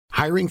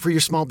Hiring for your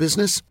small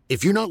business?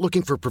 If you're not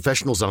looking for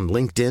professionals on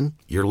LinkedIn,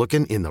 you're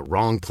looking in the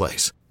wrong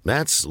place.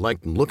 That's like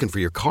looking for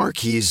your car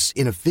keys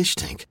in a fish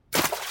tank.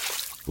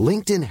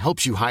 LinkedIn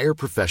helps you hire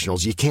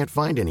professionals you can't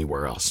find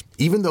anywhere else,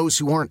 even those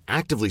who aren't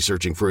actively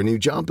searching for a new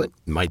job but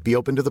might be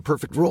open to the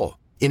perfect role.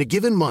 In a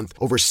given month,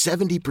 over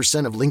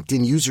 70% of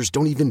LinkedIn users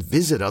don't even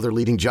visit other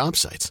leading job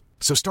sites.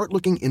 So start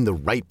looking in the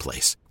right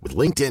place. With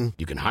LinkedIn,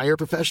 you can hire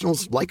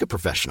professionals like a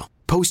professional.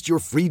 Post your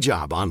free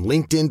job on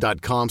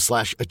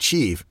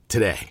linkedin.com/achieve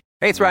today.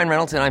 Hey, it's Ryan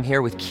Reynolds, and I'm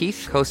here with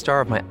Keith,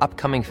 co-star of my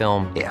upcoming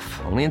film,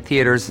 If, only in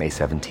theaters May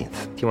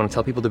 17th. Do you want to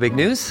tell people the big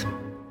news?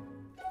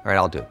 All right,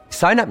 I'll do it.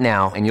 Sign up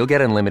now and you'll get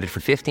unlimited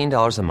for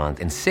 $15 a month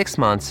and 6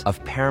 months of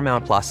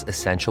Paramount Plus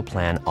Essential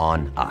Plan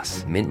on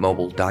us.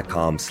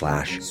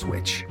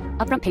 MintMobile.com/switch.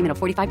 Upfront payment of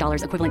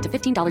 $45 equivalent to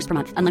 $15 per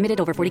month. Unlimited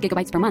over 40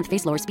 gigabytes per month.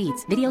 Face lower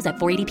speeds. Videos at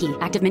 480p.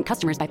 Active Mint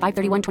customers by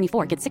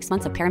 531.24 get 6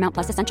 months of Paramount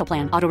Plus Essential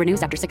Plan. Auto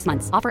renews after 6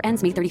 months. Offer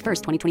ends May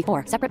 31st,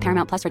 2024. Separate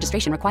Paramount Plus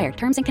registration required.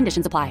 Terms and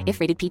conditions apply if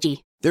rated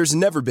PG. There's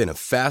never been a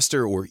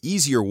faster or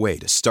easier way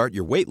to start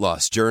your weight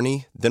loss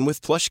journey than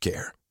with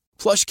PlushCare.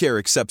 PlushCare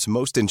accepts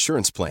most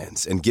insurance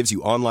plans and gives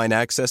you online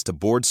access to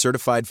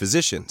board-certified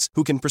physicians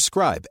who can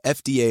prescribe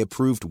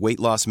FDA-approved weight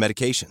loss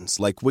medications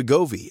like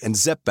Wegovy and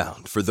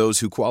Zepbound for those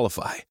who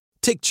qualify.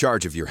 Take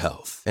charge of your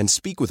health and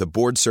speak with a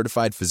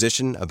board-certified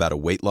physician about a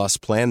weight loss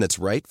plan that's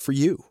right for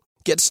you.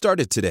 Get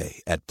started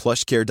today at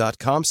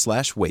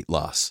plushcare.com/weight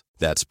loss.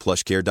 That's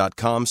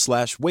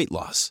plushcare.com/weight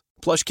loss.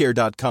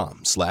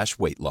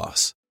 plushcare.com/weight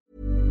loss.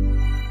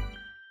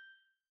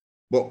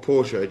 What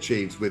Porsche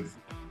achieves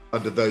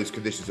under those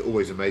conditions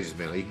always amazes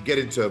me. Like, you can get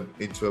into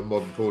a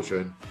modern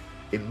Porsche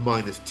in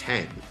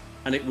 -10.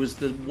 And it was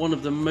one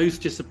of the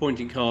most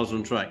disappointing cars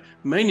on track,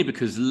 mainly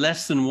because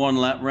less than one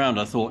lap round,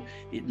 I thought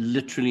it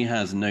literally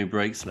has no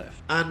brakes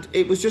left. And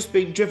it was just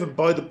being driven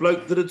by the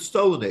bloke that had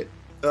stolen it.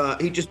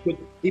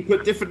 He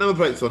put different number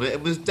plates on it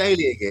and was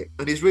dailying it.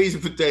 And his reason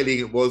for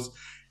dailying it was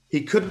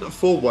he couldn't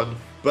afford one,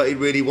 but he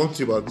really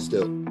wanted one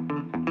still.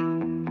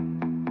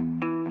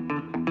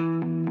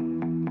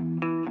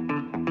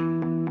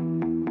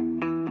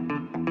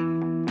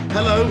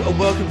 Hello and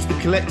welcome to the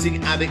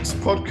Collecting Addicts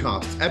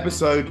podcast,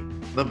 episode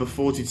number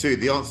 42.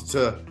 The answer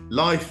to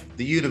life,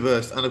 the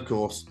universe, and of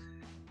course,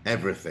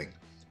 everything.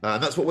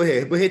 And that's what we're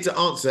here. We're here to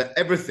answer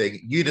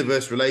everything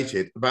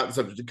universe-related about the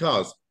subject of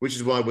cars, which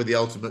is why we're the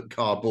ultimate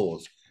car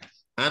bores.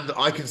 And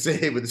I can sit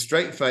here with a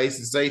straight face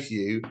and say to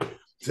you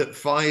that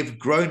 5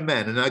 grown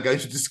men are now going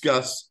to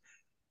discuss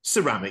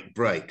ceramic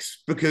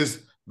brakes, because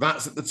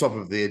that's at the top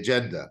of the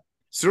agenda.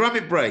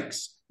 Ceramic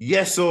brakes,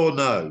 yes or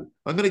no?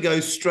 I'm going to go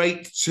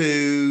straight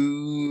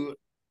to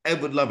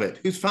Edward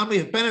Lovett, whose family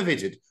have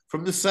benefited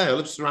from the sale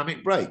of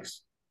ceramic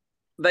brakes.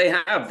 They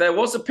have. There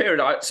was a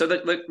period. So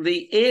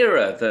the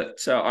era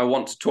that I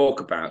want to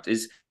talk about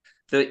is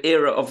the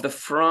era of the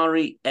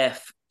Ferrari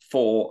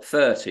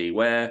F430,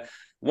 where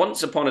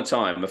once upon a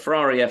time, a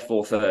Ferrari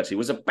F430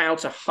 was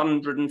about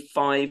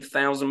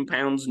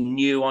 £105,000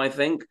 new, I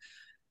think.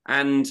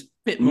 And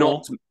bit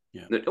more.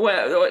 Yeah.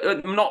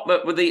 Well, not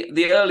with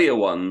the earlier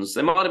ones.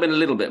 There might have been a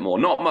little bit more,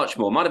 not much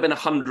more. Might have been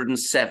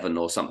 107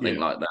 or something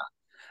like that.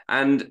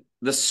 And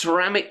the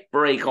ceramic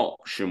brake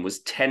option was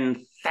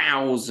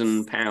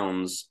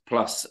 £10,000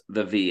 plus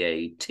the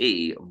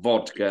VAT,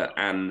 vodka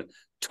and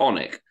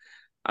tonic.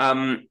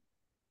 And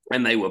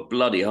they were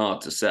bloody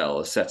hard to sell,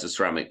 a set of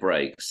ceramic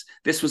brakes.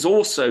 This was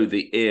also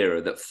the era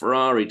that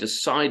Ferrari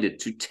decided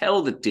to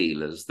tell the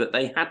dealers that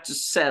they had to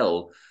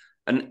sell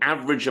an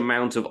average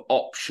amount of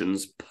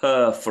options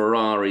per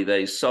Ferrari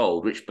they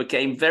sold, which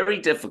became very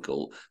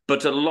difficult,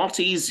 but a lot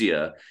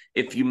easier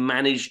if you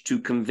managed to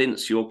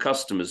convince your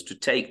customers to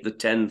take the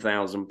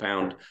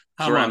 £10,000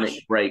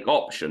 ceramic brake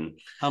option.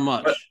 How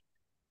much?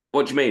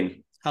 What do you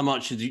mean? How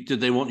much did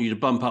they want you to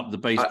bump up the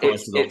base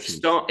price of the options?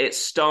 It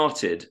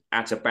started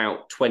at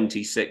about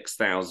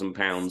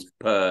 £26,000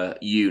 per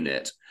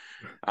unit.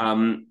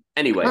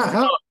 Anyway.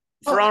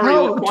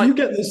 Ferrari. Do you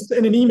get this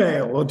in an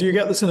email or do you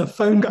get this in a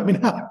phone? I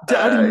mean, how do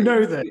you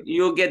know that?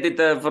 You'll get it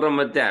from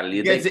a deli.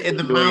 You get it in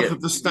the mouth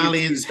of the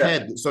stallion's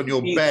head that's on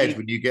your bed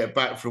when you get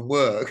back from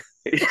work.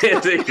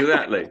 Yes,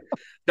 exactly.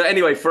 But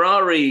anyway,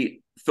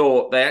 Ferrari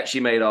thought they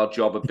actually made our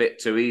job a bit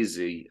too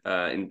easy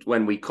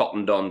when we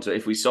cottoned on to,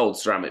 if we sold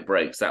ceramic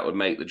brakes, that would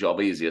make the job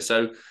easier.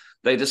 So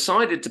they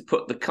decided to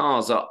put the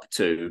cars up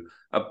to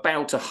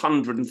about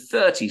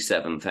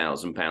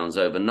 £137,000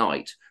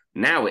 overnight.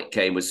 Now it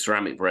came with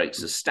ceramic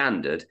brakes as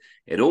standard.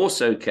 It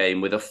also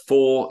came with a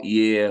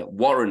 4-year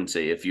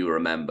warranty, if you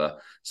remember.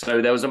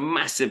 So there was a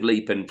massive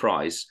leap in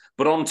price.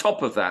 But on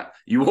top of that,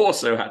 you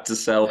also had to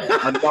sell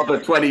another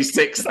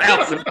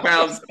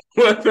 £26,000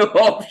 worth of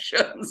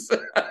options.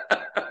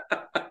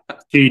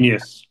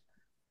 Genius.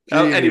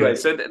 Anyway,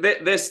 so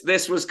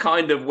this was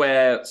kind of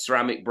where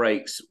ceramic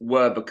brakes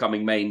were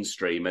becoming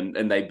mainstream,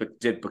 and they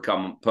did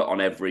become put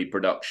on every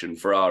production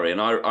Ferrari.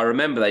 And I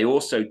remember they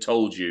also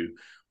told you,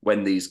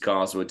 when these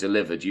cars were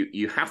delivered,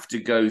 you have to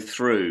go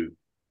through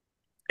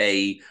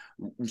a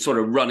sort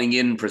of running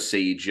in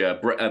procedure,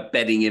 a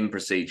bedding in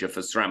procedure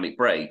for ceramic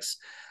brakes.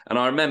 And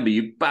I remember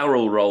you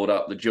barrel rolled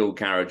up the dual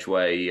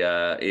carriageway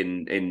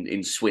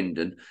in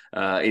Swindon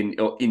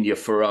in your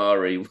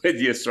Ferrari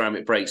with your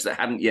ceramic brakes that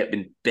hadn't yet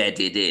been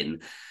bedded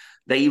in.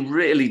 They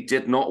really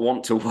did not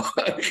want to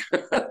work.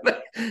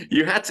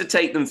 You had to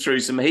take them through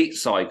some heat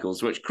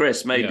cycles, which,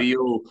 Chris, maybe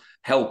you'll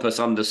help us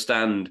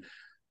understand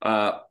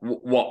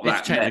what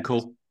that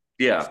technical. meant.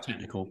 Yeah. It's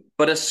technical.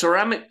 But a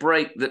ceramic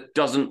brake that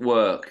doesn't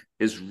work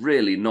is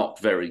really not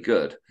very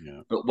good.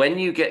 Yeah. But when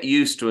you get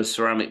used to a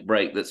ceramic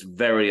brake that's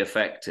very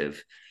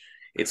effective,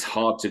 it's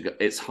hard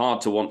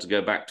to want to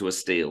go back to a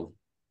steel.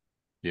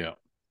 Yeah.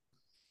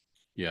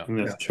 Yeah.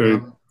 That's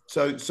true.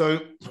 So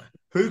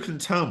who can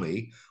tell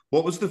me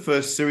what was the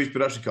first series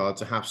production car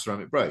to have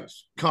ceramic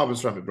brakes, carbon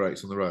ceramic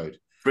brakes on the road?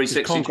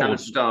 360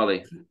 Challenge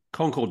Starley.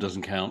 Concorde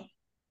doesn't count.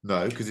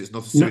 No, because it's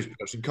not a series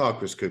production car,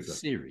 Chris Cooper.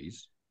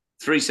 Series?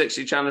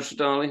 360 Challenge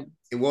Starley?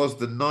 It was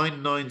the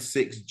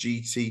 996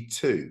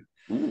 GT2.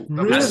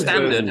 Really? As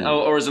standard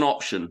or as an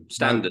option?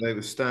 Standard. No, they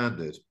were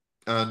standard.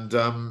 And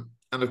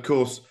of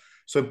course,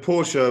 so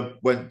Porsche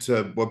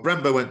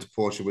Brembo went to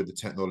Porsche with the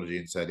technology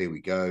and said, here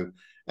we go.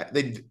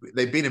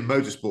 They've been in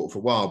motorsport for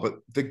a while, but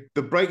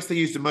the brakes they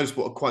used in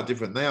motorsport are quite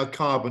different. They are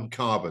carbon.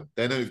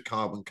 They're known as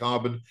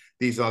carbon.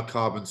 These are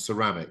carbon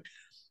ceramic.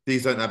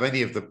 These don't have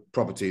any of the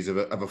properties of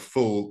a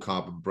full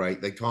carbon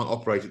brake. They can't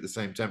operate at the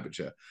same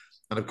temperature.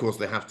 And of course,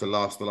 they have to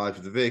last the life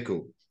of the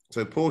vehicle.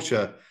 So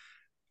Porsche,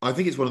 I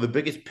think it's one of the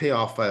biggest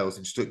PR fails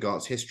in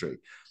Stuttgart's history.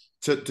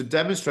 To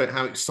demonstrate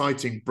how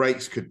exciting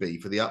brakes could be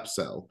for the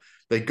upsell,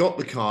 they got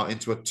the car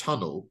into a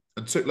tunnel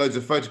and took loads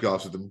of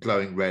photographs of them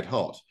glowing red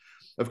hot.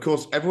 Of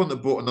course, everyone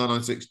that bought a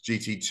 996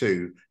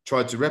 GT2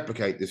 tried to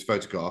replicate this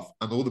photograph,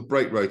 and all the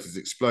brake rotors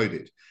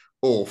exploded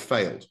or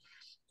failed.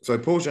 So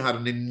Porsche had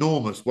an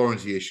enormous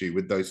warranty issue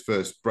with those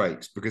first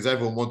brakes because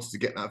everyone wanted to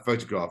get that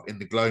photograph in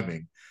the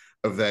gloaming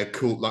of their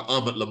cool, like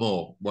I'm at Le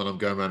Mans when I'm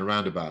going around a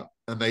roundabout,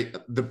 and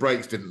the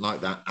brakes didn't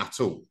like that at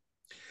all.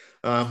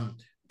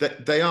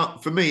 They are,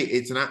 for me,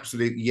 it's an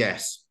absolute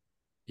yes.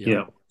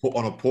 Yeah.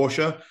 On a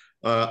Porsche,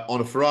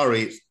 on a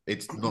Ferrari,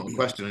 it's not a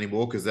question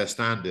anymore because they're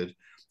standard.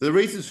 The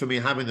reasons for me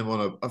having them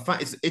on in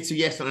fact, it's a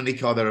yes on any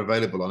car they're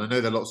available on. I know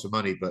they're lots of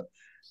money, but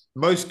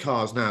most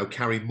cars now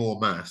carry more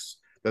mass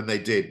than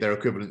their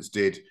equivalents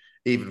did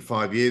even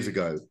 5 years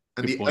ago.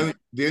 And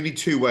the only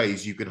two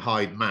ways you can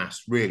hide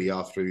mass really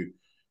are through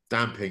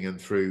damping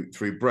and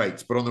through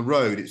brakes. But on the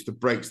road, it's the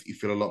brakes that you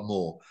feel a lot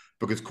more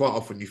because quite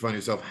often you find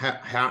yourself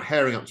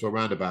herring up to a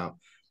roundabout.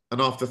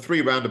 And after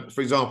 3 roundabouts,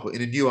 for example,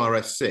 in a new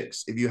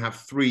RS6, if you have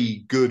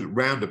 3 good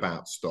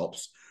roundabout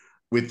stops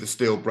with the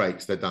steel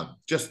brakes, they're done.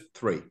 Just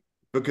 3.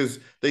 Because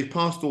they've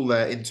passed all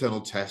their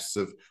internal tests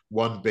of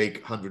one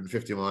big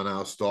 150 mile an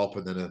hour stop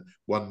and then a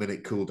 1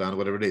 minute cool down or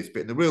whatever it is.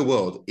 But in the real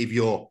world, if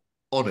you're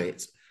on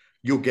it,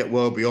 you'll get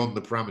well beyond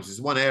the parameters.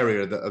 One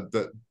area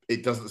that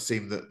it doesn't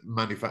seem that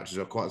manufacturers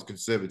are quite as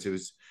conservative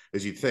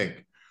as you'd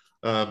think.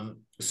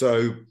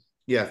 So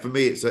yeah, for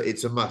me,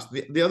 it's a must.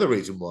 The other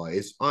reason why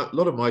is a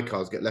lot of my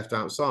cars get left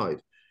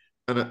outside.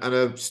 And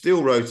a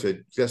steel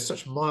rotor, they're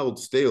such mild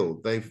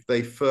steel.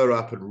 They fur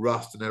up and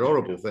rust and they're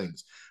horrible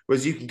things.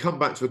 Whereas you can come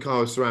back to a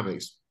car with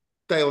ceramics,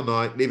 day or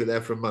night, leave it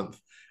there for a month,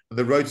 and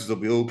the rotors will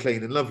be all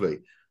clean and lovely.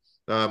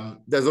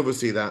 There's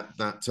obviously that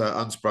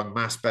unsprung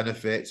mass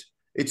benefit.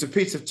 It's a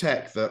piece of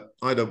tech that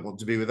I don't want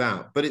to be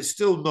without, but it's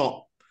still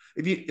not.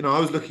 I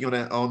was looking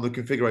on the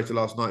configurator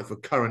last night for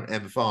current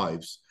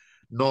M5s,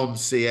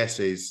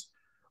 non-CSs,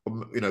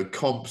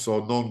 comps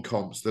or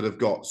non-comps that have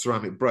got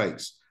ceramic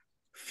brakes.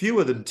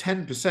 Fewer than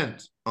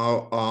 10%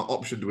 are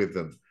optioned with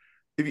them.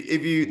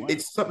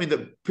 It's something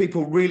that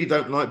people really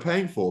don't like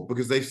paying for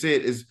because they see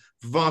it as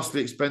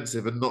vastly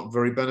expensive and not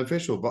very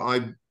beneficial.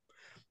 But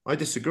I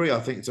disagree. I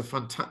think it's a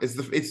fantastic.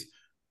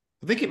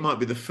 I think it might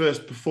be the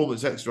first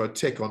performance extra I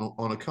tick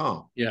on a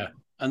car. Yeah,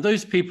 and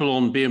those people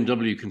on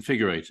BMW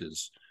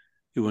configurators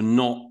who are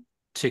not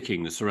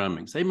ticking the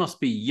ceramics, they must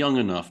be young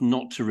enough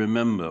not to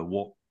remember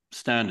what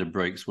standard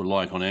brakes were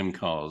like on M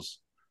cars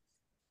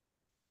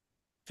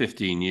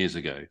 15 years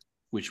ago,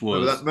 which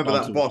was... Remember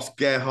that boss,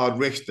 Gerhard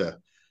Richter,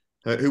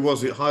 who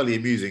was a highly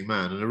amusing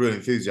man and a real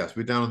enthusiast.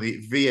 We're down on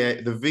the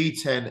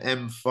V10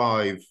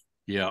 M5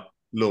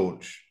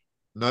 launch.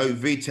 No,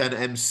 V10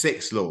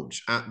 M6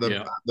 launch at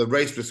the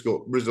race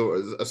resort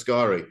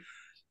Ascari.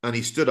 And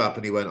he stood up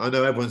and he went, I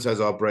know everyone says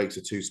our brakes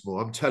are too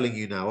small. I'm telling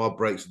you now, our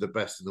brakes are the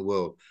best in the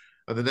world.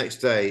 And the next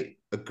day,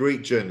 a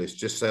Greek journalist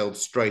just sailed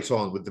straight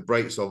on with the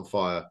brakes on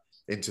fire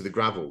into the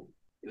gravel.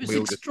 It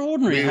was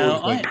extraordinary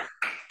how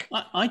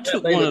I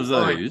took one of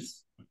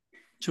those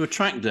to a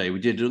track day we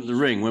did at the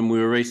Ring when we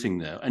were racing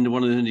there, and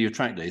one of the India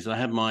track days. I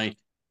had my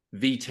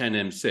V10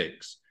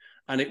 M6,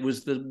 and it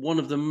was one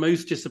of the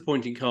most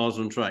disappointing cars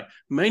on track,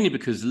 mainly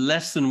because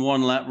less than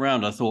 1 lap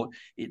round, I thought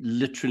it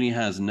literally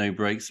has no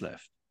brakes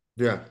left.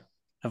 Yeah.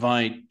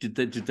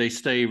 Did they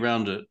stay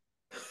round at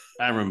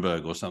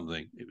Arenberg or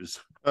something? It was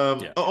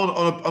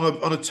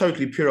on a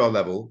totally puerile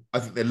level. I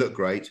think they look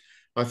great.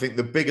 I think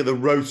the bigger the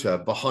rotor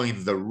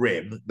behind the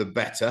rim, the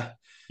better.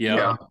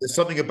 Yeah. There's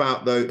something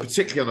about, though,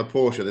 particularly on a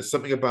Porsche, there's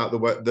something about the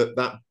way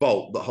that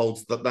bolt that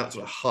holds that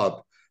sort of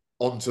hub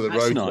onto the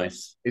rotor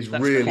nice. is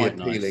That's really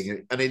appealing.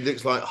 Nice. And it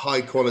looks like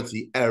high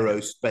quality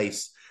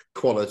aerospace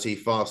quality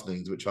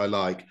fastenings, which I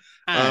like.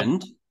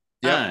 And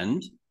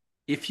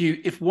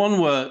if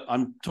one were,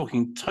 I'm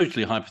talking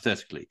totally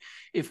hypothetically,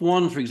 if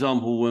one, for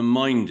example, were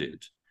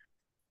minded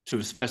to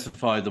have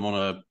specified them on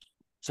a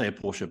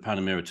Porsche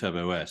Panamera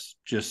Turbo S,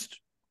 just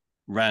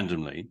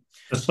randomly,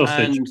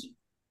 and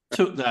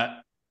took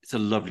that, it's a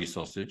lovely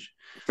sausage,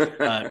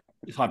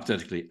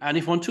 hypothetically, and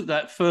if one took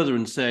that further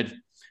and said,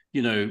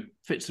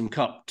 fit some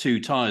Cup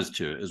 2 tyres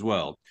to it as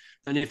well,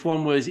 and if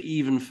one was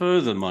even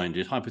further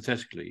minded,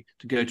 hypothetically,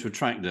 to go to a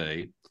track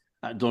day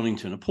at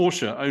Donington, a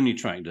Porsche only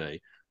track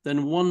day,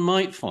 then one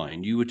might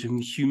find you were to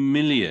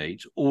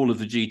humiliate all of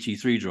the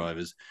GT3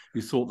 drivers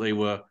who thought they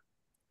were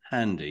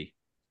handy.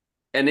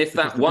 And if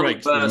that one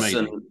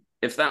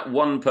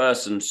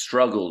person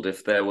struggled,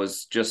 if there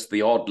was just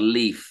the odd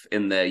leaf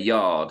in their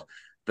yard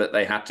that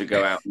they had to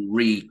go out and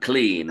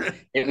re-clean,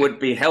 it would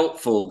be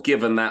helpful,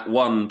 given that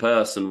one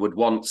person would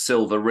want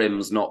silver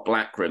rims, not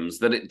black rims,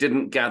 that it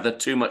didn't gather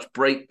too much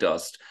brake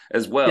dust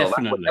as well.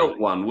 Definitely. That would help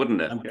one,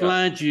 wouldn't it? I'm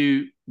glad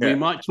we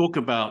might talk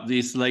about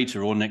this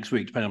later or next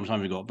week, depending on how much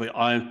time we've got, but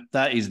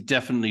that is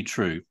definitely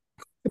true.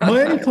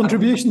 My only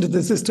contribution to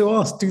this is to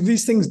ask, do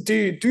these things,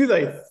 do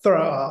they throw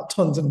out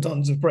tons and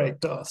tons of brake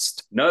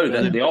dust? No,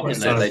 they're the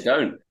opposite. They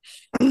don't.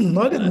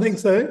 I didn't think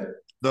so.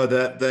 No,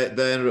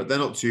 they're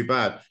not too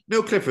bad.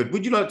 Neil Clifford,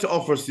 would you like to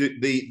offer us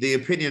the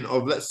opinion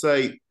of, let's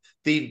say,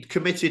 the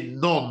committed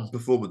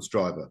non-performance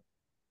driver?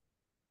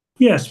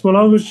 Yes, well,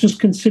 I was just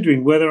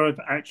considering whether I've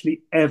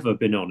actually ever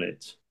been on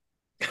it.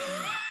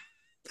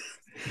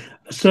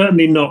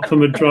 Certainly not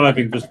from a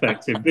driving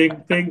perspective.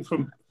 Being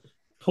from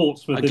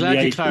Portsmouth I'm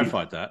glad you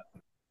clarified that.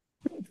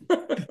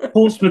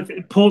 Portsmouth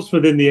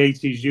in the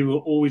 80s, you were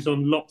always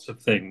on lots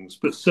of things,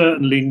 but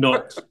certainly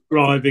not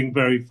driving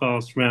very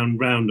fast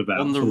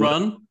roundabouts. On the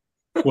run?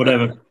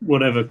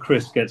 Whatever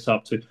Chris gets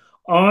up to.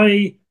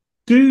 I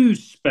do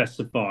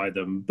specify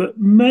them, but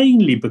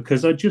mainly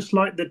because I just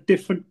like the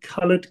different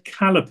coloured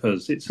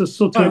calipers. It's a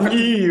sort of... I knew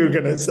you were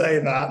going to say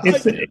that.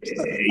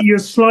 You're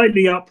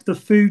slightly up the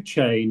food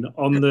chain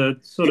on the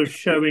sort of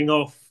showing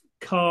off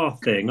car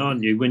thing,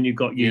 aren't you, when you've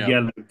got your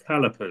yellow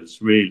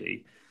calipers,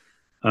 really.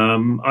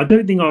 I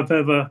don't think I've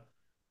ever...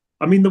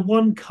 I mean, the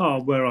one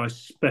car where I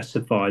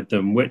specified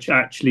them, which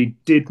actually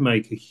did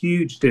make a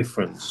huge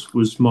difference,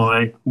 was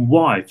my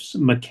wife's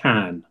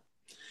Macan.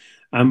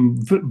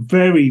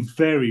 Very,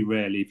 very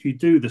rarely, if you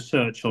do the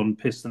search on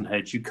piston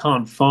heads, you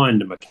can't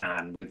find a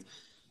Macan with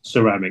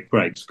ceramic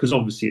brakes, because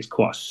obviously it's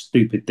quite a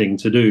stupid thing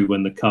to do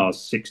when the car's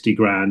 60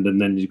 grand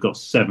and then you've got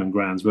 7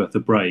 grand's worth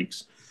of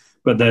brakes.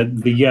 But the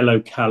yellow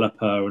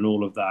caliper and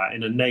all of that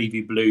in a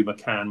navy blue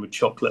Macan with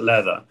chocolate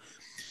leather,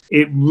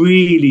 it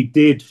really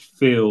did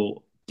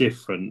feel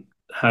different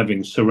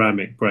having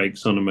ceramic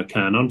brakes on a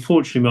Macan.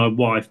 Unfortunately, my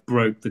wife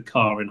broke the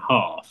car in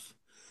half,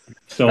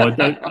 so I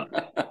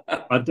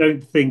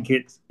don't think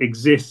it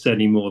exists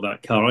anymore,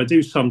 that car. I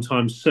do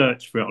sometimes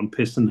search for it on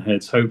piston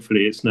heads.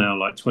 Hopefully it's now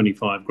like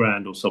 25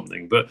 grand or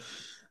something, but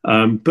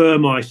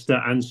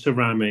Burmeister and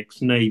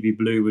ceramics, navy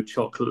blue with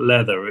chocolate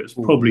leather, it's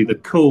probably the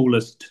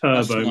coolest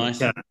turbo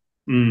Macan.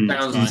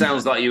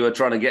 Sounds like you were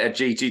trying to get a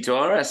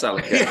GT2 RS,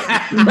 Alex.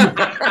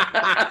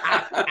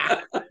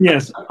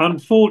 Yes,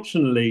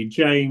 unfortunately,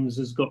 James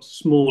has got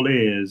small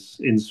ears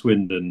in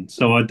Swindon,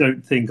 so I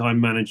don't think I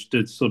managed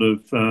to sort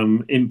of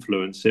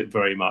influence it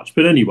very much.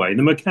 But anyway,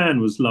 the Macan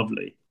was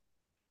lovely.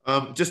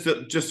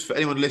 Just for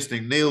anyone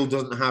listening, Neil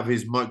doesn't have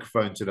his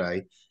microphone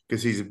today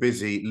because he's a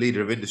busy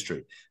leader of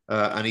industry,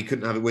 and he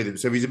couldn't have it with him.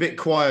 So if he's a bit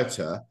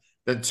quieter,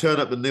 then turn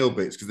up the Neil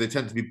bits, because they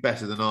tend to be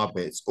better than our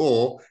bits.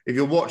 Or if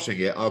you're watching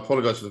it, I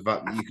apologise for the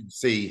fact that you can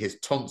see his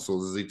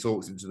tonsils as he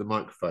talks into the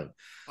microphone.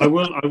 I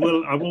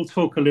will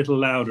talk a little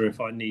louder if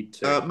I need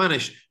to.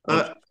 Manish,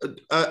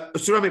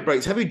 ceramic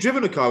brakes. Have you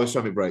driven a car with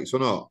ceramic brakes or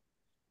not?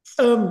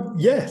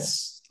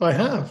 Yes, I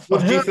have.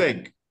 What do you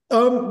think?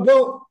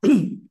 Well,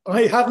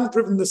 I haven't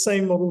driven the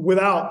same model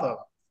without them,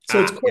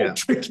 so it's quite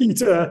tricky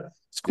to.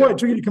 It's quite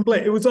tricky to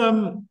complain. It was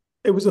a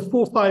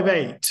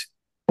 458.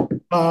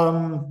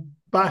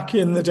 Back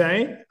in the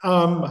day.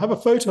 I have a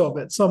photo of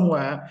it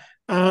somewhere.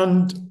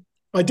 And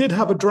I did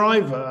have a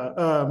driver,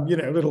 a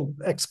little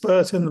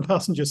expert in the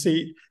passenger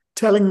seat,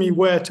 telling me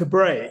where to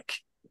brake.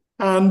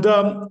 And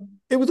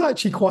it was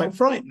actually quite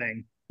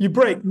frightening. You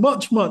brake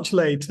much, much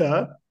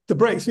later. The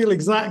brakes feel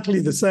exactly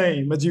the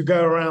same as you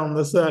go around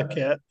the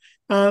circuit.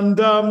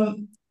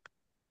 And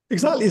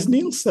exactly as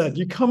Neil said,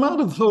 you come out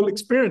of the whole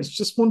experience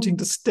just wanting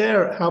to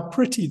stare at how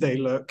pretty they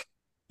look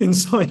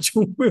inside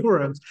your wheel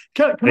rims.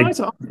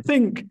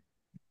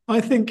 I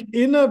think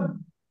in a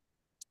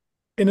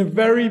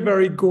very,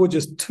 very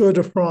gorgeous Tour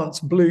de France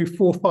blue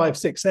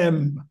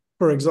 456M,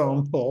 for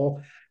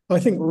example, I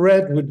think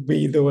red would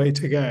be the way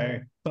to go.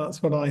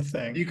 That's what I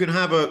think. You can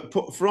have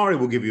Ferrari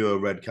will give you a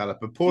red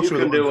caliper.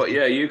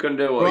 Porsche you can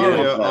do what.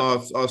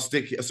 Ferrari are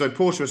sticky. So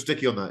Porsche are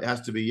sticky on that. It has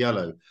to be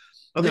yellow.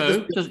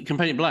 Just can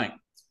paint it black.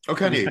 Oh,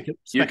 can you?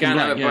 You can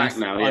have a black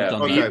now, yeah.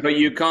 Okay. But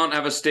you can't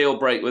have a steel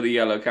brake with a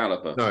yellow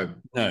caliper.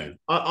 No.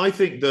 I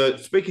think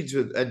that speaking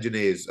to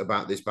engineers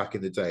about this back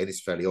in the day, and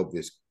it's fairly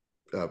obvious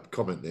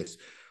comment this,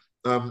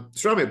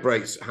 ceramic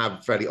brakes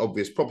have fairly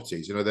obvious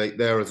properties. You know,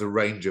 there is a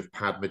range of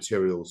pad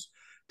materials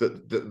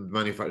that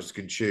manufacturers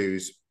can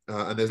choose,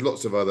 and there's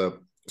lots of other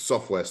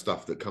software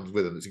stuff that comes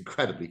with them that's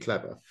incredibly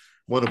clever.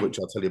 One of which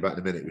I'll tell you about in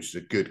a minute, which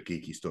is a good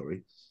geeky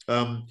story.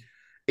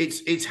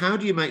 It's how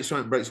do you make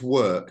ceramic brakes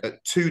work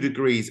at 2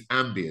 degrees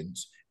ambient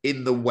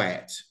in the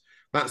wet?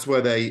 That's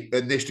where they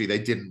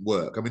didn't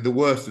work. I mean, the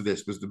worst of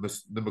this was the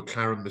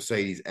McLaren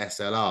Mercedes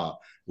SLR.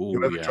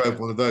 Whoever drove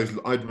one of those,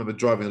 I remember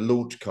driving a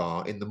launch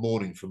car in the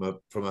morning from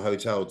a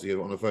hotel to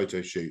go on a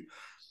photo shoot,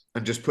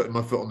 and just putting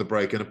my foot on the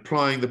brake and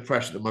applying the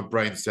pressure that my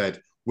brain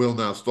said will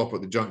now stop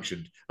at the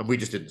junction, and we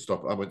just didn't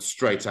stop. I went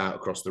straight out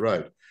across the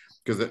road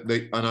because I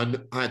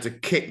had to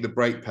kick the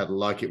brake pedal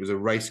like it was a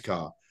race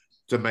car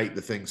to make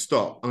the thing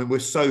stop. I mean, we're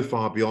so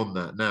far beyond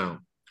that now.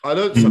 I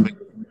learned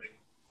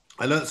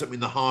something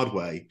the hard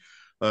way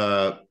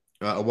a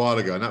while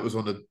ago, and that was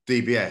on the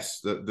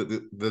DBS.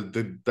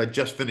 They're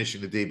just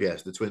finishing the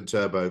DBS, the twin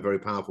turbo, very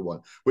powerful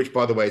one, which,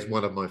 by the way, is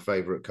one of my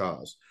favourite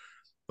cars.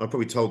 I've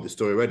probably told this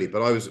story already,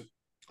 but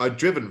I'd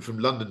driven from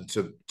London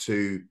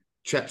to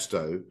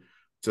Chepstow,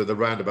 to the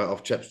roundabout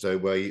off Chepstow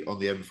on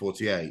the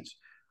M48,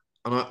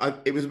 and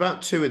it was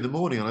about 2 a.m,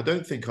 and I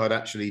don't think I'd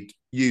actually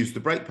used the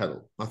brake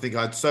pedal. I think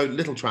I had so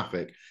little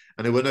traffic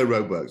and there were no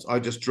roadworks. I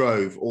just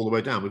drove all the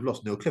way down. We've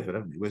lost Neil Clifford,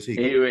 haven't we? Where's he?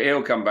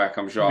 He'll come back,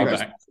 I'm sure.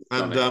 Back.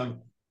 And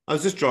I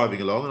was just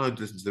driving along and I'd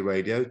listened to the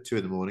radio 2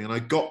 a.m, and I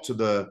got to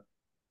the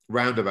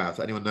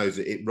roundabout. Anyone knows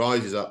it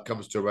rises up,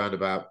 comes to a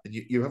roundabout, and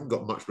you haven't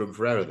got much room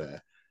for error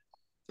there.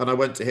 And I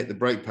went to hit the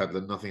brake pedal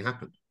and nothing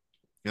happened.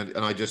 And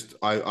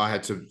I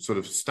had to sort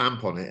of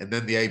stamp on it, and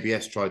then the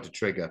ABS tried to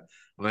trigger,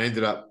 and I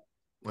ended up,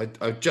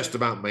 I just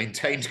about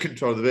maintained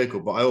control of the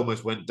vehicle, but I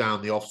almost went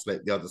down the off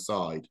slip the other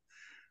side,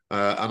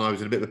 and I was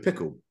in a bit of a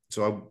pickle.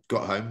 So I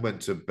got home,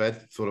 went to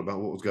bed, thought about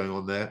what was going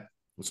on there,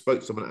 and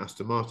spoke to someone at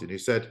Aston Martin who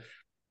said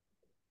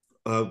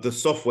the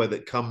software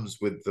that comes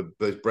with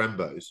those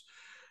Brembos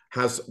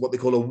has what they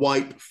call a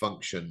wipe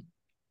function.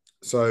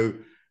 So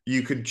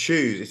you can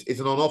choose, it's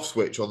an on-off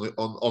switch on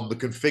the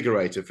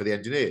configurator for the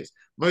engineers.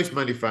 Most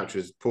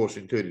manufacturers, Porsche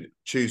included,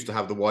 choose to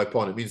have the wipe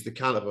on. It means the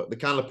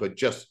caliper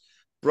just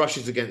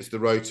brushes against the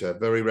rotor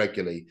very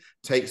regularly,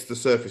 takes the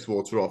surface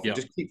water off, and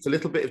just keeps a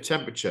little bit of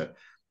temperature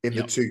in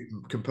the two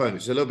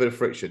components. There's a little bit of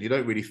friction. You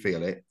don't really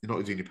feel it. You're not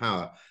losing your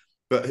power.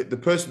 But the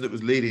person that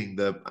was leading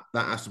that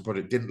Aston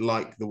project didn't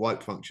like the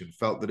wipe function.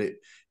 Felt that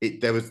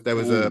there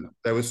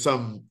was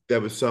some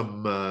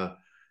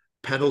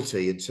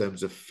penalty in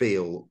terms of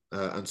feel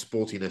and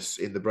sportiness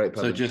in the brake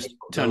pedal. So just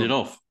turn it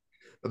off.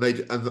 And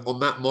on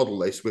that model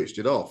they switched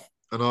it off,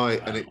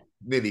 and it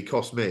nearly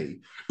cost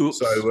me. Oops.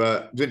 So it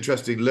was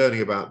interesting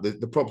learning about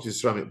the properties of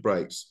ceramic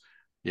brakes.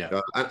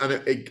 Yeah, and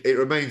it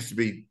remains to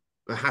be.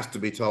 It has to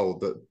be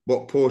told that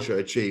what Porsche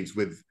achieves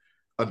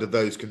under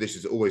those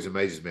conditions always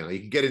amazes me. Now, you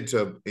can get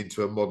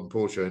into a modern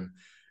Porsche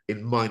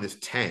in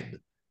 -10,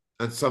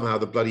 and somehow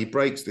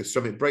the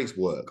ceramic brakes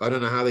work. I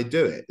don't know how they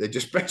do it. They're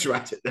just better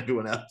at it than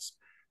everyone else.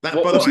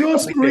 You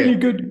asked a really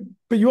good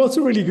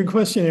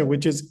question here,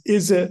 which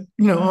is it,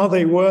 are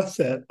they worth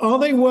it? Are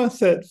they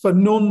worth it for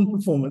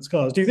non-performance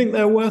cars? Do you think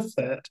they're worth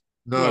it?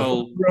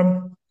 No.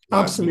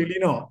 Absolutely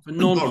not.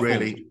 Not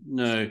really.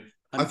 No.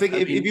 I think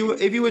if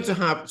you were to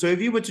have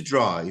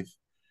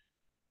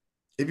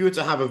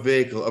a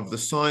vehicle of the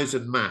size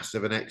and mass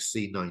of an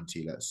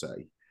XC90, let's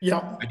say,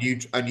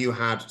 and you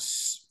had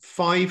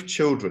 5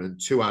 children and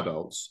 2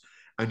 adults,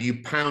 and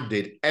you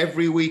pounded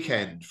every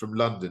weekend from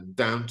London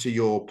down to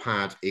your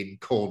pad in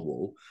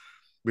Cornwall,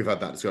 we've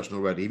had that discussion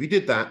already. If you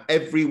did that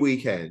every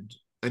weekend,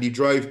 and you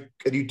drove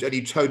and you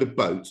towed a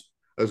boat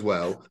as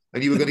well,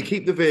 and you were going to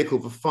keep the vehicle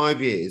for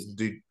 5 years and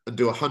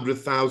do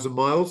 100,000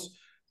 miles,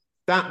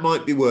 that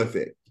might be worth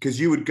it, because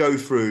you would go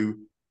through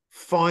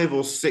 5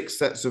 or 6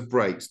 sets of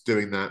brakes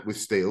doing that with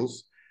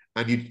steels,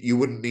 and you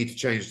wouldn't need to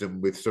change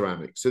them with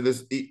ceramic. So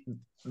there's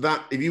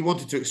that. If you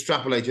wanted to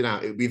extrapolate it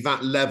out, it would be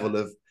that level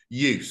of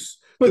use.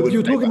 But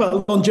you're talking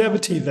about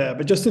longevity there,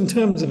 but just in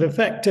terms of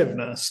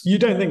effectiveness, you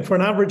don't think for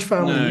an average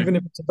family, even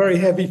if it's a very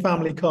heavy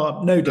family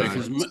car, no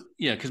difference?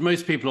 Because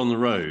most people on the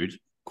road,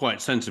 quite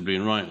sensibly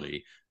and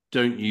rightly,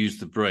 don't use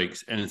the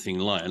brakes anything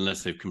like,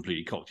 unless they've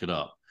completely cocked it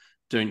up,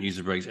 don't use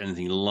the brakes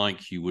anything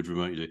like you would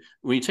remotely do.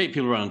 When you take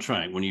people around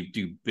track, when you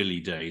do Billy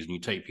days and you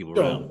take people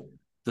around,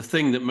 the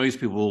thing that most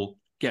people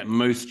get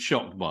most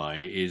shocked by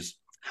is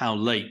how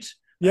late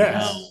and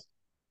how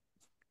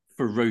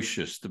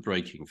ferocious the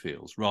braking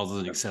feels, rather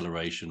than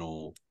acceleration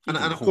or... And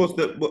of course,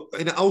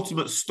 in an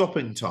ultimate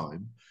stopping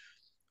time,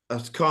 a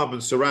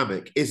carbon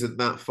ceramic isn't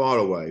that far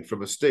away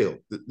from a steel.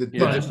 The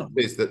difference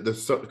is that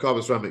the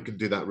carbon ceramic can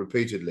do that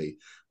repeatedly,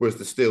 whereas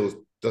the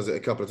steel does it a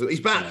couple of times.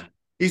 He's back!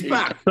 He's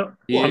back!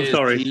 I'm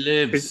sorry. He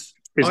lives.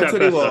 I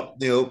tell you what,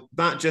 Neil,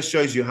 that just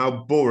shows you how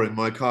boring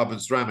my carbon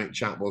ceramic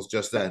chat was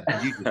just then.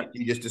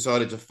 You just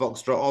decided to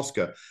foxtrot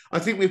Oscar. I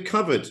think we've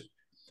covered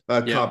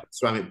carbon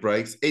ceramic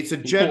brakes. It's a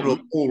general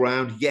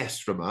all-round yes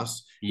from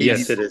us.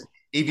 Yes, it is.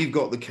 If you've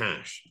got the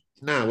cash.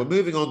 Now, we're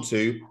moving on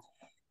to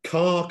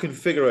car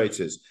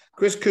configurators.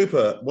 Chris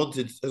Cooper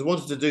has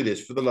wanted to do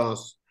this for the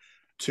last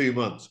 2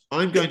 months.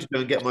 I'm going to go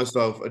and get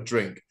myself a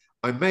drink.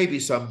 I may be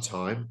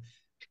sometime.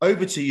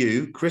 Over to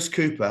you, Chris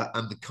Cooper,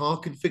 and the car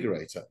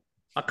configurator.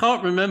 I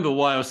can't remember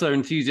why I was so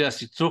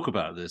enthusiastic to talk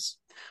about this.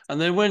 And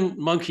then when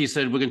Monkey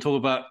said we're going to talk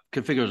about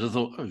configurators, I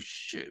thought, oh,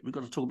 shit, we've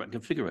got to talk about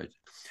configurators.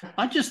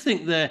 I just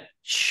think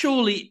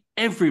surely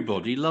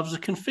everybody loves a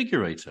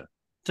configurator,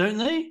 don't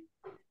they?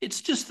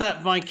 It's just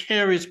that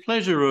vicarious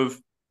pleasure of,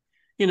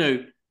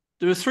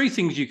 there are 3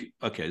 things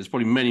there's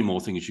probably many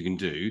more things you can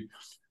do,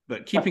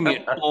 but keeping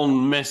it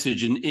on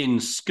message and in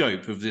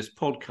scope of this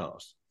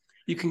podcast.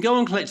 You can go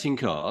on collecting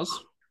cars,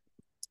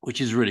 which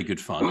is really good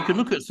fun. You can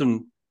look at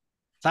some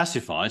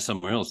classifieds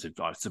somewhere else,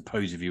 I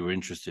suppose, if you were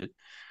interested.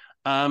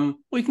 Or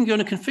you can go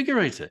on a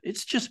configurator.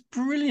 It's just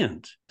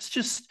brilliant. It's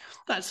just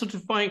that sort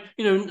of and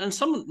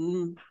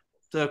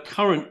the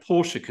current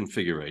Porsche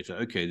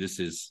configurator, okay, this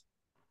is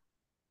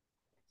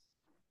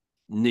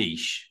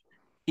niche.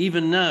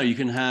 Even now you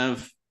can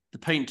have the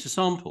paint to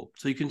sample.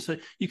 So you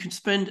can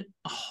spend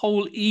a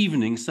whole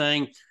evening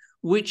saying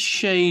which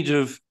shade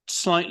of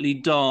slightly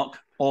dark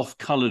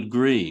off-colored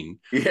green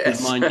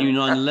does my new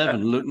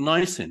 911 look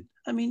nice in.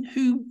 I mean,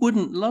 who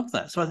wouldn't love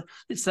that? So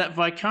it's that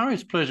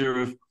vicarious pleasure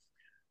of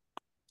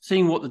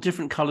seeing what the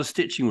different color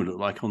stitching would look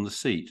like on the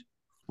seat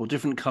or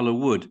different color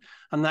wood.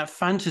 And that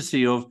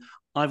fantasy of,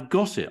 I've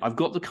got it. I've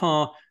got the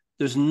car.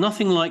 There's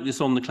nothing like this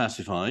on the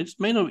classifieds.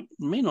 May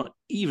not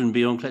even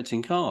be on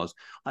collecting cars.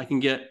 I can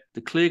get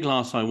the clear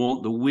glass I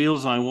want, the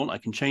wheels I want. I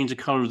can change the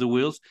color of the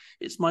wheels.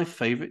 It's my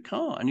favorite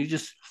car. And you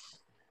just,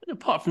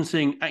 apart from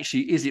saying,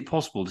 actually, is it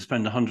possible to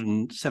spend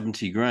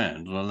 170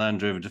 grand on a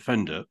Land Rover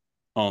Defender?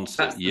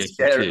 Answer, yes,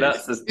 it is.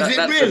 That's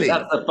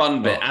the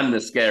fun bit and the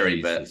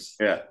scary bit.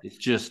 Yeah. It's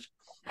just,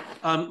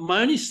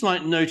 my only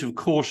slight note of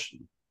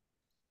caution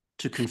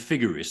to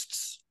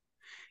configurists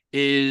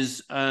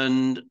is,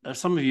 and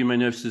some of you may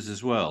notice this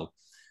as well,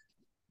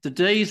 the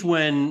days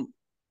when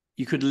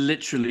you could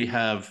literally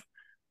have,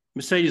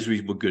 Mercedes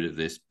were good at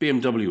this,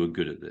 BMW were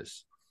good at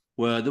this,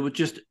 where there were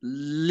just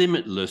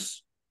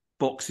limitless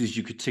boxes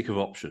you could tick of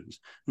options.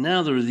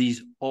 Now there are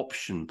these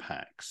option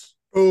packs.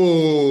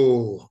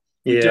 Oh,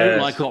 we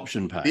don't like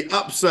option packs. The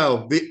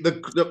upsell,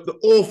 the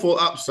awful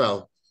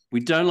upsell. We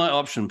don't like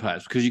option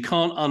packs because you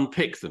can't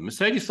unpick them.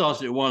 Mercedes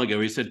started it a while ago.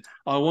 He said,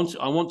 I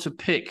want to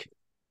pick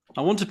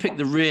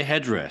the rear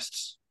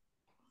headrests.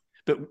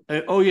 But,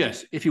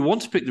 yes, if you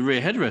want to pick the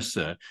rear headrests,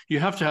 sir, you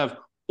have to have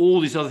all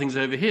these other things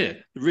over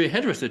here. The rear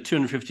headrests are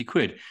 250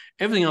 quid.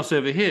 Everything else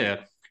over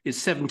here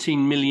is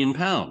 17 million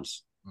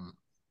pounds.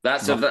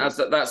 That's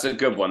a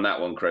good one, that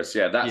one, Chris.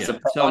 Yeah,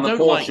 on the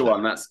Porsche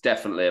one, that's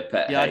definitely a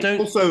pet hate.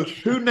 Also,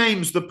 who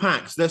names the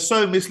packs? They're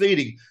so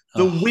misleading.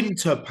 The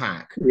winter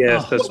pack.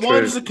 Yes, that's true.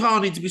 Why does the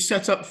car need to be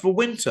set up for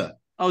winter?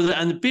 Oh,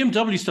 and the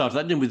BMW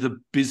started that with the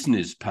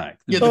business pack.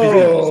 The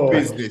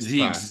business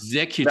pack.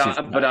 Executive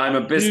pack. But I'm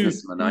a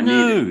businessman. I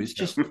need it. It's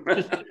just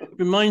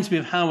reminds me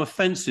of how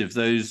offensive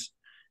those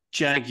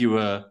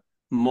Jaguar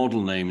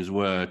model names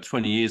were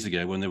 20 years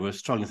ago when they were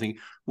struggling to think,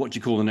 what do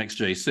you call the next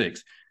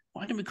J6?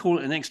 Why don't we call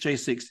it an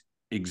XJ6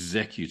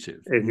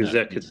 Executive?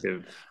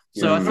 Executive.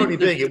 No. So I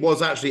think it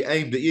was actually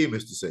aimed at you,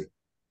 Mr. C.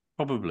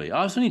 Probably.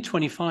 I was only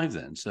 25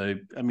 then. So,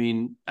 I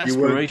mean,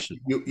 aspiration.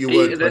 You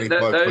weren't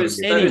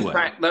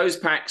 25. Those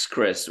packs,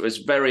 Chris, was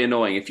very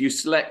annoying. If you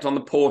select on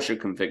the Porsche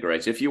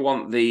configurator, if you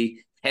want the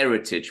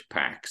Heritage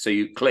pack, so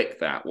you click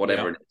that,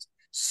 whatever it is,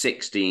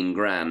 16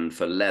 grand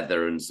for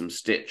leather and some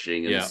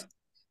stitching.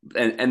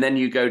 And then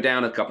you go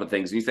down a couple of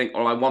things and you think,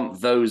 I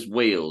want those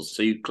wheels.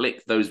 So you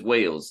click those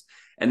wheels.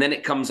 And then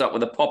it comes up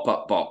with a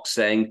pop-up box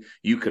saying,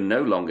 you can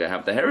no longer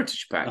have the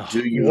Heritage pack.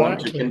 Do you want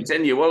to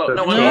continue? Well,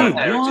 no, I want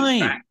the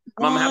Heritage pack.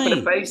 I'm happy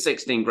to pay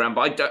 16 grand,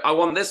 but I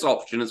want this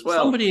option as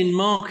well. Somebody in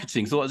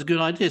marketing thought it was a good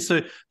idea.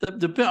 So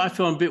the bit I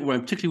feel a bit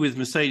worried, particularly with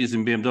Mercedes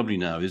and BMW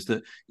now, is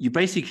that you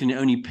basically can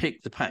only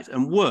pick the packs.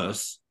 And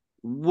worse,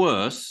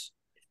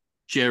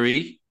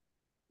 Jerry,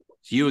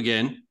 it's you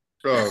again.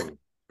 Oh.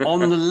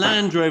 On the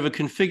Land Rover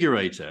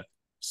configurator,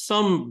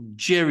 some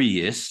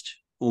Jerryist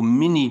or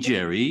mini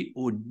Jerry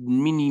or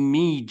mini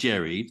me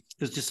Jerry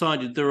has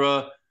decided there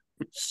are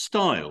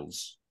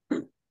styles.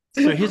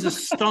 So here's a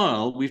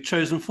style we've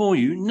chosen for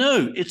you.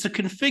 No, it's a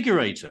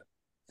configurator.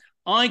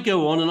 I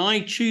go on and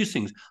I choose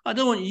things. I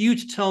don't want you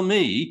to tell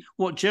me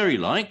what Jerry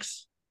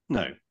likes.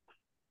 No.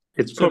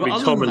 It's probably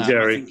Tom and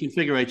Jerry.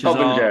 Configurators Tom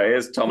and Jerry.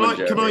 It's Tom and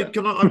Jerry.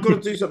 Can I? I've got to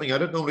do something. I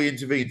don't normally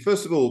intervene.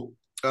 First of all,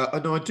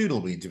 no, I do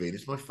normally intervene.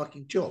 It's my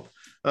fucking job.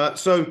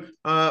 First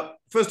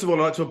of all,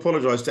 I'd like to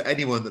apologise to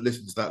anyone that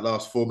listened to that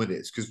last 4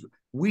 minutes because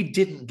we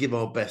didn't give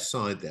our best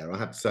side there. I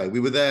have to say, we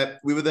were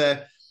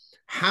there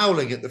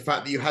howling at the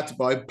fact that you had to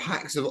buy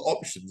packs of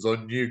options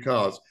on new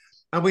cars.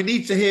 And we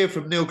need to hear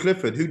from Neil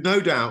Clifford, who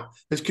no doubt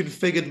has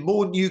configured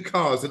more new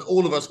cars than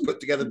all of us put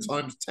together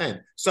times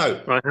 10.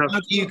 So, how do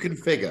you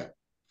configure?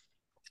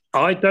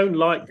 I don't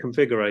like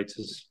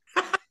configurators.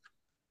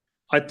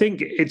 I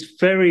think it's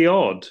very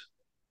odd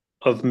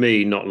of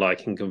me not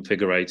liking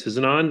configurators,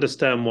 and I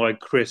understand why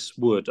Chris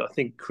would. I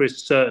think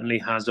Chris certainly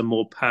has a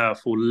more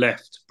powerful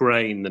left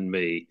brain than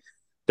me.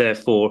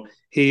 Therefore,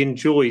 he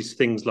enjoys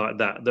things like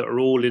that are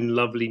all in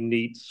lovely,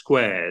 neat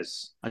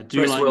squares. I do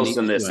Chris like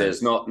Wilson. This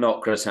is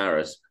not Chris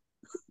Harris.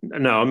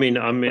 No, I mean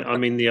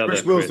the other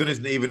Chris Wilson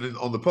isn't even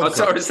on the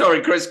podcast. Oh,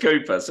 sorry, Chris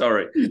Cooper.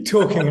 Sorry, what are you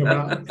talking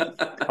about?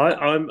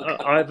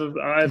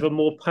 I have a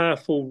more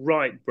powerful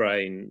right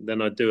brain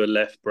than I do a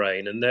left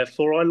brain, and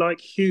therefore I like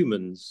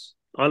humans.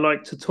 I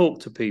like to talk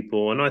to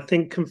people, and I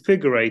think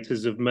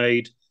configurators have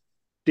made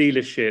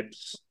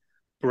dealerships,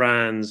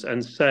 brands,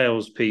 and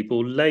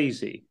salespeople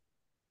lazy.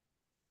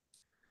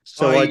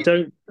 So I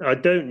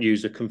don't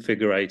use a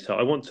configurator.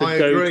 I want to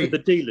go to the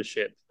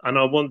dealership, and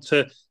I want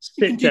to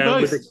sit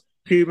down with a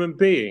human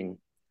being,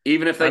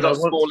 even if they got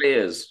small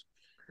ears.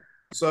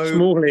 So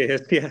small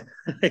ears, yeah,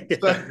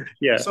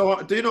 yeah.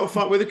 So do you not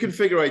find with a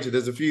configurator?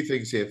 There's a few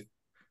things here.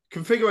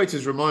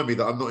 Configurators remind me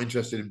that I'm not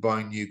interested in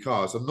buying new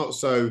cars. I'm not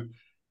so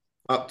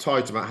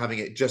uptight about having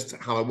it just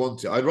how I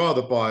want it. I'd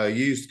rather buy a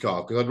used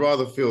car because I'd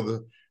rather feel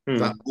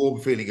that warm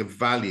feeling of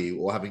value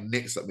or having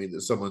nicked something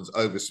that someone's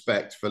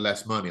overspec'd for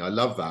less money. I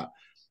love that.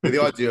 But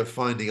the idea of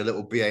finding a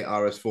little B8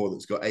 RS4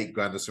 that's got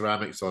 $8,000 of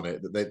ceramics on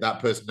it that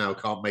person now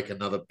can't make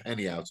another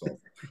penny out of,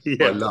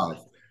 I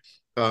love.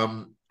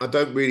 I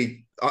don't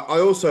really. I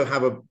also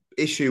have an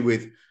issue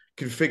with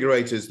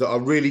configurators that are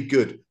really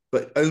good,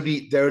 but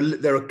only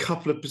they're a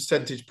couple of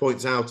percentage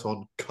points out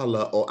on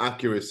color or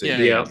accuracy.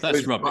 Yeah,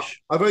 that's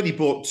rubbish. I've only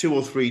bought 2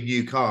 or 3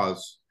 new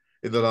cars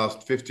in the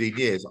last 15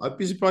 years. I'd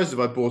be surprised if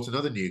I bought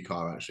another new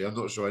car, actually. I'm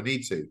not sure I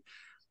need to.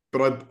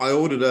 But I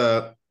ordered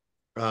a,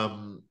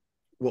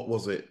 what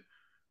was it?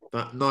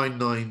 That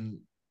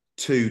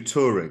 992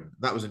 Touring.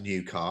 That was a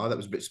new car. That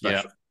was a bit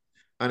special.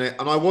 Yeah.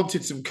 And I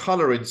wanted some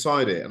colour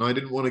inside it. And I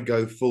didn't want to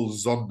go full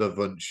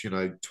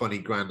Zonderwunsch, 20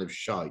 grand of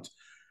shite.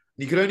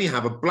 You could only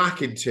have a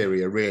black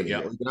interior, really.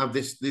 Or you can have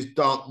this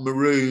dark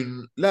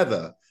maroon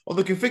leather. On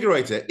the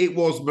configurator, it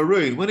was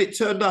maroon. When it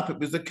turned up, it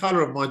was the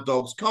colour of my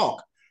dog's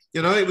cock.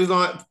 It was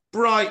like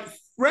bright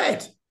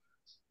red.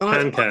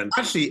 And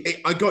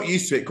I got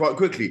used to it quite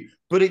quickly,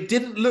 but it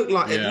didn't look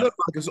like it looked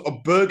like a sort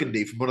of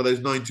burgundy from one of those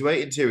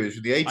 928 interiors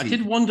from the 80s. I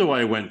did wonder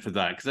why I went for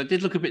that because I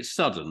did look a bit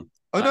sudden.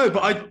 I know,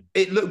 but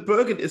it looked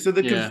burgundy. So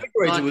the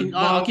configurator was.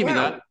 I'll give you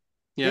that.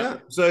 Yeah.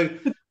 So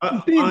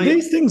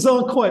these things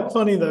are quite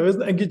funny, though,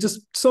 isn't it? And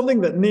just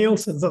something that Neil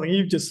said, something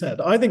you've just said.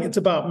 I think it's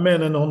about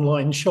men and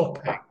online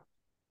shopping.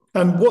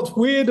 And what's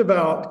weird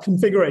about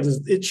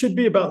configurators, it should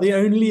be about the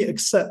only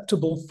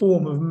acceptable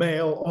form of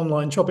male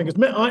online shopping.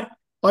 Because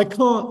I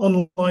can't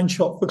online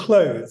shop for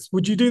clothes.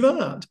 Would you do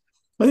that?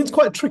 I think it's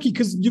quite tricky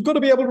because you've got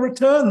to be able to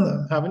return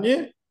them, haven't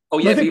you? Oh,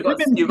 yeah, you've got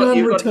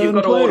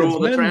to order all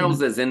the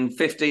trousers in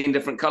 15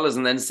 different colours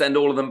and then send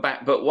all of them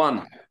back but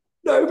one.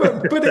 No,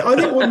 but I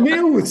think what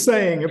Neil was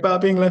saying about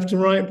being left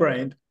and right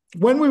brained,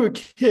 when we were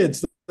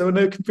kids, there were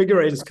no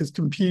configurators because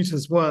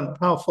computers weren't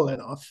powerful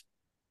enough.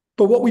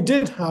 But what we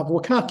did have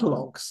were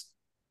catalogs.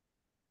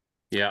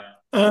 Yeah.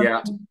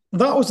 That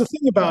was the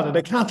thing about it.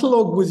 A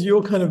catalog was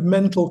your kind of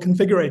mental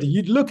configurator.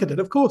 You'd look at it.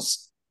 Of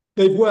course,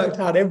 they've worked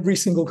out every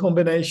single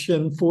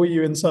combination for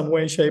you in some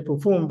way, shape, or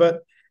form.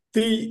 But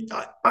it's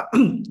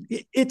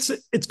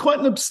quite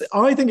an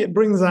I think it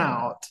brings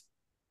out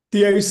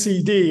the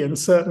OCD in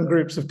certain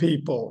groups of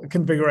people, a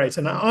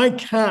configurator. Now, I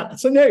can't.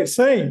 So, no,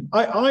 same.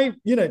 I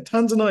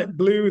Tanzanite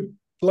blue,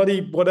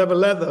 bloody whatever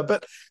leather.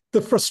 But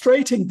the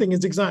frustrating thing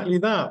is exactly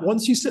that.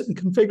 Once you sit and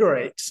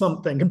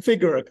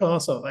configure a car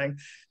something,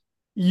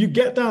 you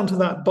get down to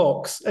that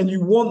box and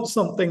you want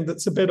something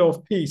that's a bit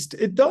off-piste.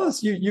 It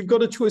does. You've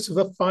got a choice of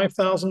a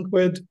 5,000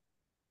 quid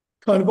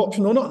kind of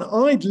option or not.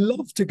 And I'd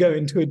love to go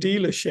into a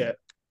dealership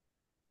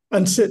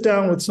and sit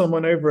down with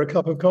someone over a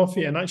cup of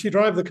coffee and actually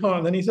drive the car.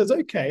 And then he says,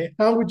 okay,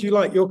 how would you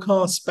like your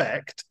car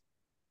spec'd?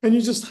 And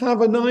you just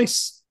have a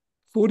nice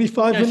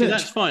 45 minutes.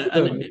 That's fine.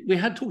 And we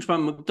had talked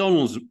about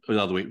McDonald's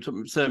the other week,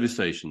 service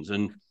stations.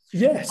 And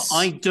yes,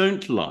 I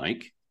don't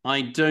like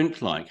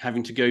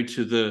having to go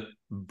to the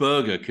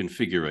burger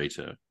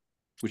configurator,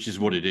 which is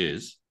what it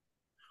is,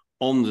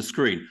 on the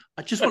screen.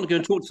 I just want to go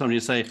and talk to somebody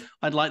and say,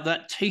 I'd like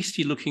that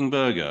tasty looking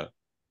burger.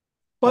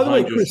 By the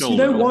way, Chris, you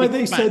know why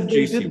they said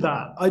they did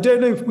that? I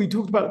don't know if we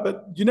talked about it,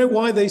 but you know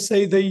why they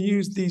say they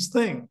use these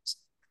things?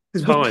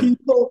 Because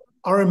people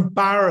are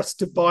embarrassed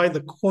to buy the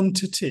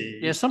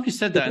quantity. Yeah, somebody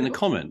said that in the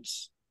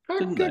comments,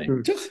 didn't they?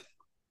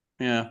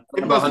 Yeah.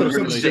 It must have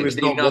something to do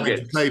with not wanting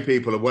to pay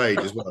people a wage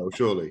as well,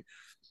 surely.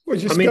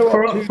 I mean,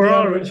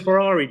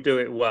 Ferrari do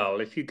it well.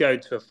 If you go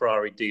to a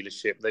Ferrari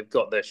dealership, they've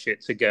got their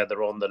shit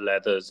together on the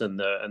leathers and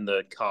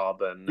the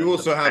carbon. You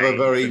also have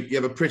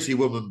a pretty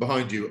woman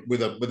behind you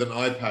with an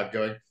iPad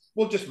going,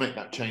 "We'll just make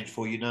that change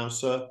for you now,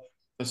 sir."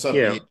 And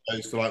suddenly it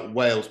goes to like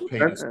Wales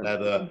pink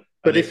leather.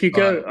 But if you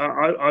go,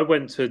 I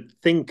went to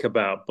think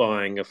about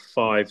buying a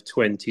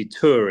 520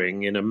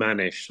 Touring in a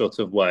mannish sort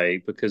of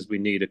way because we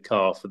need a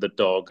car for the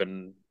dog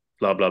and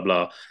blah blah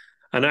blah,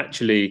 and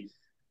actually.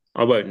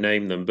 I won't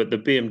name them, but the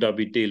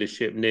BMW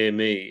dealership near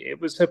me,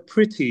 it was a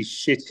pretty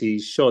shitty,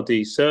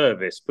 shoddy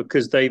service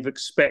because they've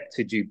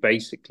expected you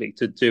basically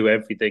to do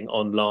everything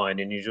online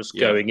and you're just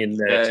going in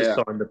there to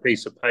sign the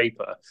piece of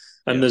paper.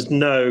 And there's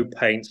no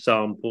paint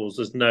samples,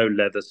 there's no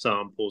leather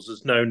samples,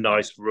 there's no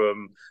nice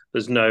room,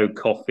 there's no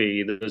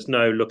coffee, there's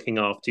no looking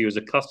after you as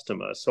a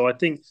customer. So I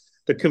think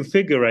the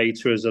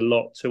configurator is a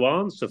lot to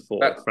answer for.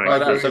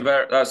 Frankly,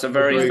 that's a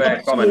very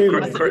fair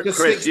comment. Chris,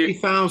 it's a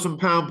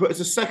 £60,000, but it's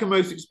the second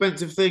most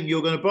expensive thing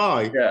you're going to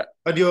buy. Yeah,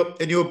 and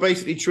you're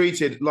basically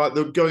treated like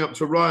they're going up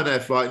to a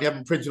Ryanair flight and you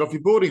haven't printed off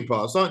your boarding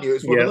pass, aren't you?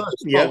 It's one of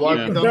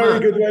those. Very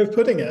good way of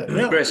putting it.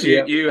 Yeah. Chris,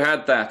 you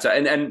had that,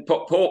 and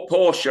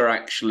Porsche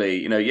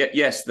actually,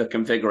 yes, the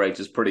configurator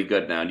is pretty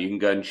good now, and you can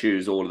go and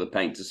choose all of the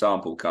paint to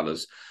sample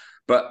colors,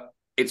 but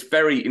it's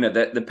very,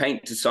 the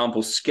paint to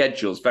sample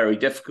schedule is very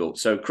difficult.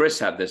 So Chris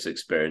had this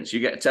experience. You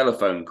get a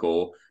telephone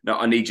call. No,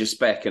 I need your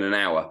spec in an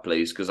hour,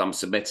 please, because I'm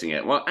submitting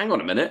it. Well, hang on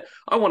a minute.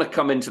 I want to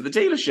come into the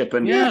dealership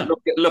and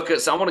look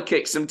at. I want to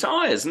kick some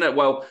tires. No,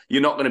 well,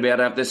 you're not going to be able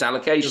to have this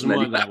allocation.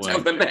 Then you have to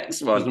have the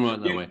next one. Doesn't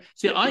work that way.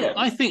 See,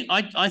 I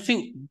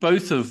think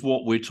both of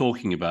what we're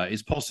talking about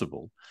is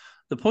possible.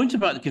 The point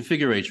about the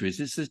configurator is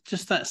it's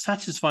just that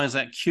satisfies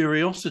that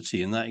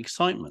curiosity and that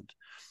excitement.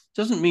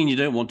 Doesn't mean you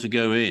don't want to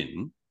go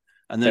in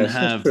and then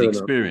have the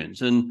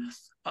experience. And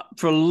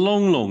for a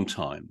long, long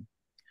time,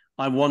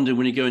 I wondered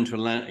when you go into a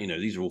land,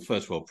 these are all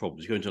first world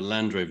problems. You go into a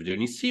Land Rover deal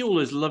and you see all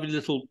those lovely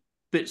little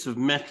bits of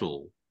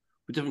metal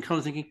with different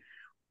colours, thinking,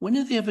 when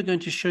are they ever going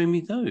to show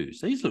me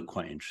those? These look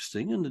quite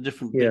interesting, and the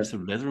different bits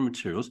of leather and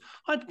materials.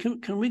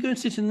 Can we go and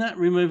sit in that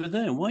room over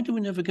there? Why do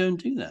we never go and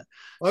do that?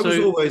 I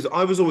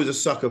was always a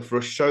sucker for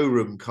a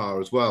showroom car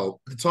as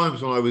well. The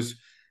times when I was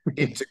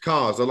into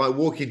cars, I like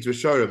walking into a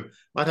showroom.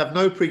 I'd have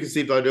no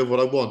preconceived idea of what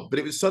I want, but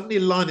it would suddenly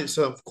align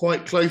itself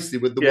quite closely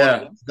with the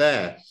one that's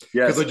there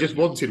because I just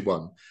wanted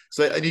one.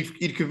 So, and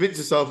you'd convince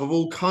yourself of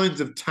all kinds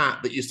of tat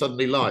that you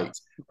suddenly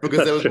liked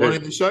because there was one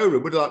in the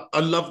showroom. I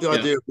love the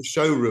idea of the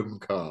showroom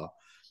car.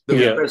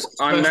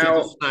 I'm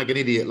now snag an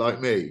idiot like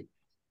me.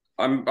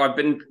 I've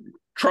been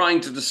trying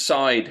to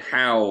decide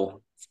how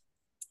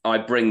I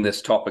bring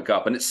this topic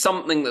up, and it's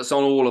something that's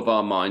on all of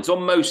our minds, or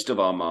most of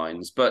our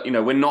minds, but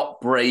we're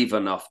not brave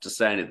enough to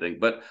say anything.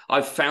 But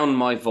I've found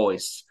my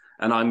voice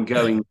and I'm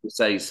going to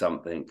say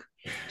something.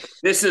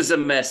 This is a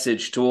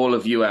message to all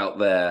of you out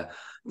there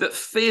that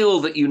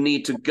feel that you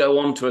need to go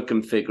onto a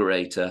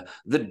configurator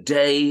the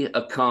day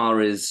a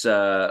car is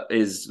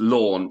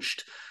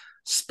launched,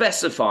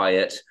 specify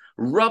it,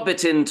 rub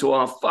it into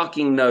our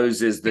fucking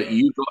noses that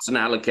you got an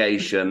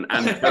allocation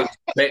and post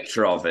a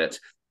picture of it.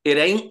 It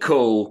ain't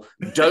cool.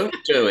 Don't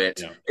do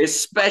it,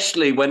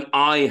 especially when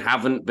I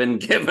haven't been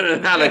given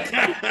an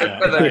allocation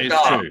for the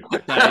car.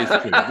 That is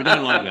true. We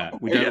don't like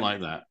that. We don't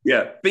like that.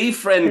 Yeah. Be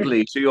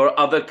friendly to your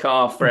other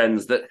car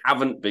friends that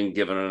haven't been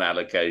given an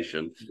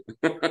allocation.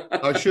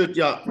 I should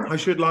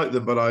like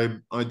them, but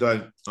I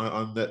don't.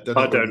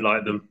 I don't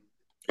like them.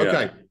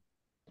 Okay.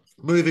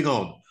 Moving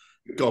on.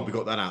 God, we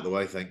got that out of the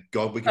way. Thank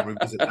God. We can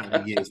revisit that in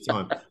a year's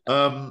time.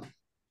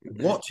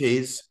 What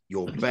is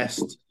your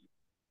best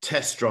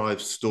test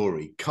drive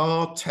story?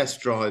 Car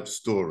test drive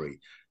story.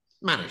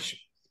 Manish,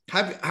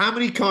 how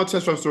many car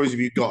test drive stories have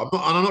you got?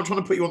 I'm not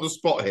trying to put you on the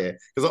spot here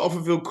because I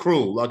often feel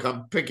cruel, like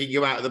I'm picking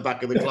you out of the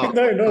back of the class.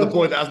 The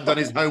boy that hasn't done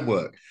his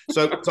homework.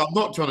 So I'm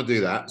not trying to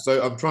do that.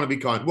 So I'm trying to be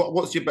kind.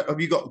 Have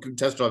you got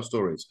test drive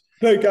stories?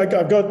 No,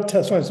 I've got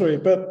test drive stories,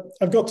 but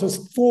I've got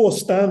 4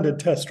 standard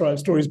test drive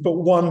stories, but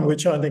one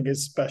which I think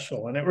is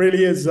special, and it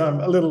really is a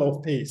little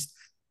off-piste.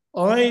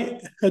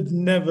 I had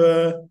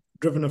never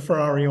driven a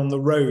Ferrari on the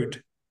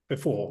road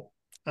before,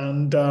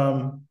 and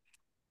it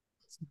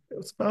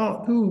was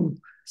about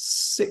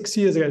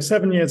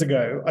 7 years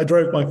ago, I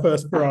drove my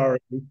first Ferrari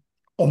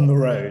on the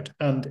road,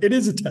 and it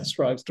is a test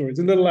drive story. It's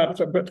a little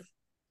abstract, but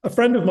a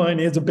friend of mine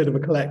is a bit of a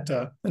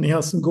collector, and he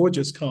has some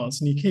gorgeous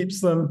cars, and he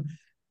keeps them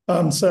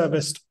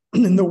serviced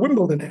in the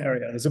Wimbledon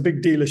area. There's a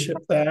big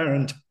dealership there,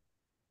 and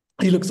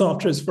he looks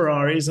after his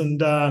Ferraris.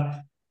 And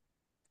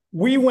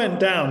we went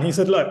down. He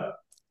said, "Look,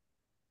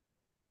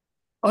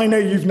 I know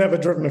you've never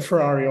driven a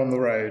Ferrari on the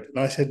road." And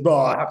I said,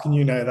 "Well, how can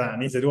you know that?"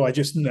 And he said, "Oh, I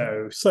just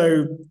know.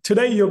 So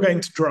today you're going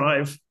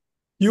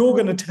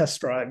to test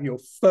drive your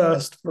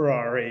first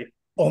Ferrari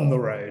on the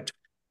road.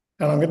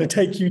 And I'm going to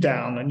take you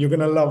down and you're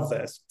going to love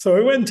this." So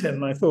I went in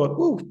and I thought,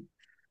 "Ooh,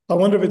 I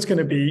wonder if it's going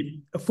to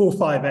be a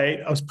 458.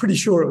 I was pretty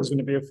sure it was going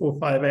to be a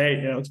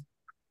 458, it's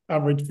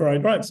average Ferrari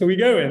drive." So we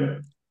go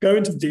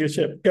into the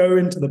dealership, go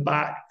into the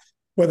back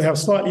where they have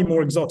slightly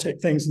more exotic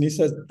things. And he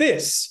says,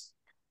 "This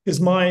is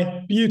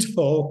my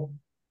beautiful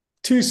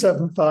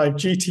 275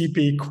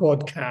 GTB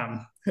quad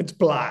cam. It's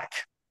black."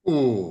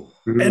 Ooh.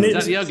 And is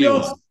that the ugly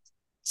one?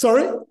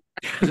 Sorry?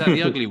 Is that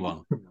the ugly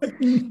one?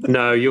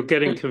 No, you're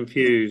getting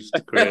confused,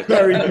 Chris.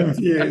 Very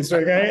confused,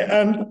 okay?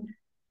 And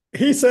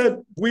he said,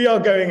 "We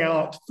are going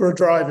out for a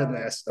drive in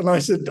this." And I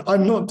said,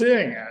 "I'm not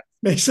doing it."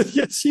 And he said,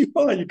 "Yes, you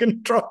are. You're going to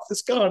drive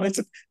this car." And I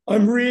said,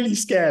 "I'm really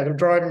scared of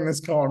driving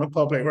this car on a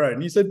public road."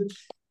 And he said,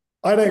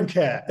 "I don't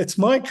care. It's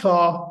my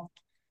car.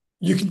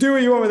 You can do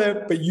what you want with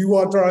it, but you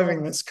are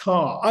driving this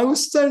car. I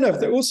was so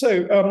nervous.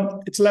 Also,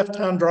 it's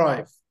left-hand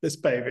drive, this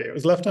baby. It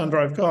was left-hand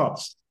drive car.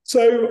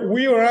 So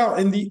we were out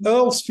in the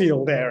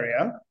Earlsfield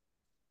area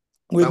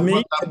with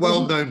that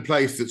well-known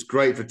place that's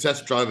great for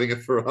test driving a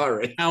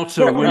Ferrari.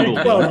 Outer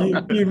Wimbledon. Well,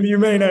 you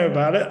may know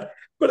about it.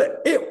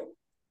 But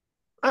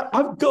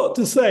I've got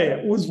to say,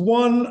 it was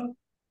one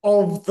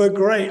of the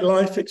great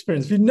life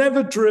experiences. If you've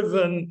never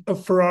driven a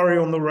Ferrari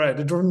on the road,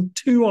 I've driven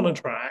 2 on a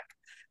track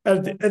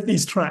at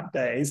these track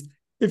days.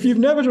 If you've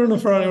never driven a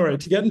Ferrari on the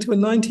road, to get into a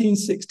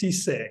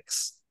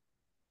 1966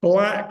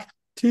 black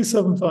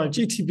 275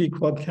 GTB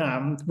quad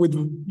cam with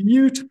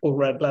beautiful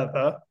red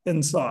leather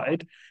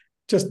inside,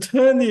 just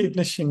turn the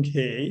ignition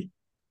key.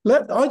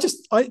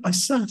 I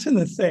sat in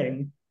the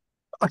thing.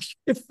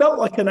 It felt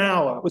like an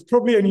hour. It was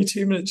probably only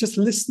 2 minutes just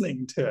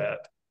listening to it.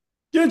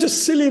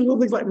 Just silly little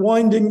things like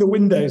winding the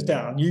windows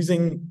down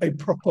using a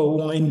proper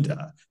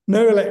winder,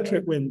 no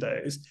electric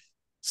windows,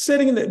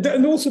 sitting in there,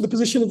 and also the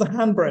position of the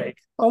handbrake.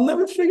 I'll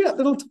never forget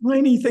little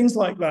tiny things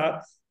like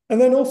that. And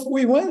then off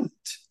we went.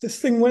 This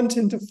thing went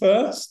into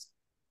first,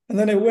 and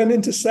then it went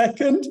into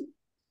second,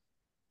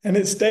 and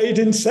it stayed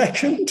in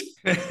second.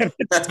 And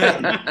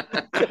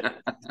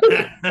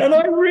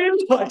I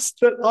realized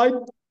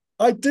that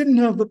I didn't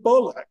have the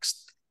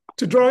bollocks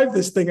to drive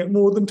this thing at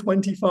more than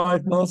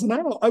 25 miles an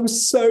hour. I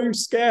was so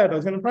scared I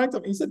was going to crash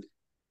something. He said,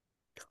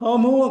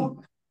 come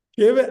on,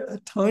 give it a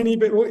tiny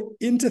bit more.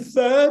 Into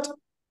third.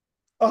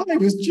 I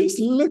was just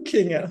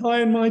looking at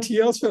high and mighty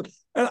Earlsfield.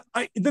 And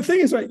the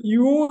thing is, right,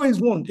 you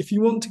always want, if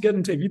you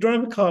you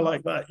drive a car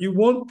like that, you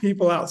want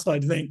people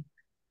outside to think,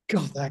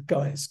 God, that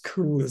guy is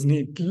cool, isn't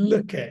he?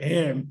 Look at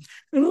him.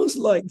 And I was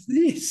like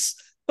this.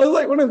 I was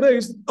like one of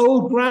those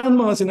old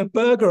grandmas in a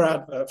burger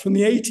advert from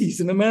the 80s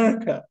in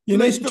America.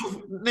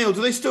 Neil,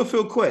 do they still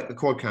feel quick, the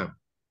quad cam?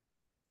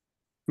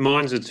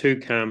 Mine's a 2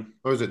 cam.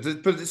 Or is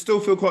it? But it still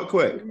feel quite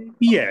quick?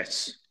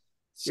 Yes.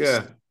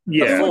 Yeah.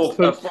 Yeah.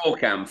 A 4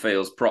 cam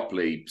feels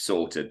properly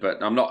sorted,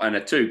 but I'm not, and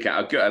a 2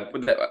 cam,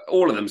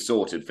 all of them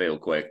sorted feel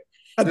quick.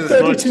 At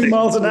 32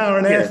 miles an hour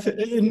in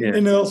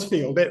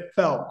Earlsfield, it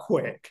felt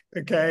quick,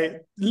 okay?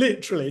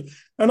 Literally.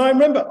 And I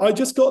remember I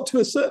just got to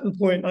a certain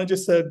point, and I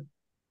just said,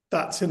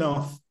 that's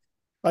enough.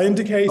 I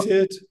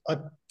indicated, I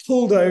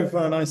pulled over,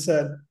 and I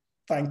said,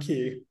 thank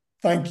you,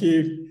 thank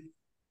you,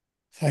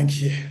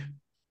 thank you.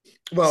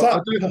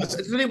 Well,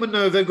 does anyone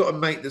know if they've got a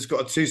mate that's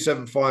got a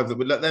 275 that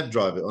would let them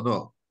drive it or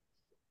not?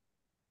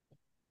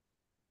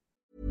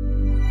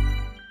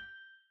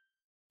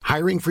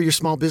 Hiring for your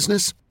small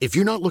business? If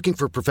you're not looking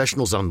for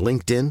professionals on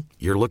LinkedIn,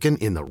 you're looking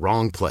in the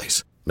wrong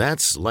place.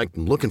 That's like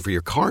looking for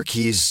your car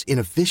keys in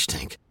a fish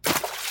tank.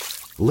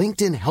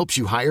 LinkedIn helps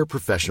you hire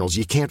professionals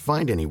you can't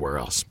find anywhere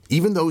else,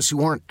 even those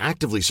who aren't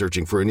actively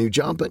searching for a new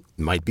job but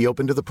might be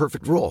open to the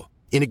perfect role.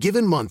 In a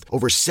given month,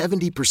 over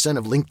 70%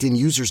 of LinkedIn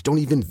users don't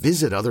even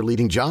visit other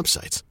leading job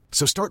sites.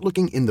 So start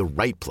looking in the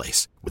right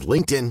place. With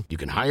LinkedIn, you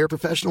can hire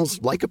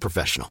professionals like a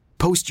professional.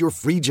 Post your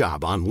free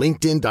job on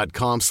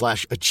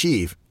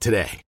linkedin.com/achieve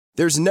today.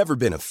 There's never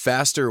been a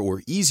faster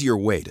or easier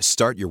way to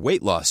start your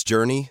weight loss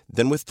journey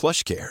than with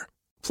PlushCare.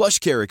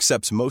 PlushCare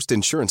accepts most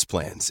insurance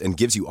plans and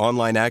gives you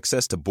online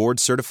access to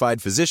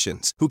board-certified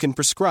physicians who can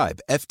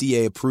prescribe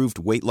FDA-approved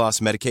weight loss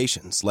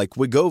medications like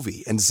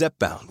Wegovy and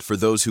Zepbound for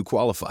those who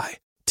qualify.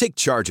 Take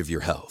charge of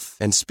your health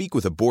and speak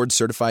with a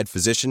board-certified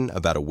physician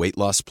about a weight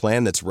loss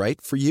plan that's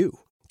right for you.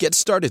 Get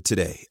started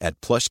today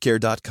at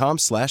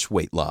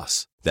plushcare.com/weight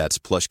loss. That's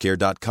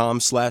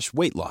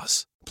plushcare.com/weight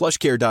loss.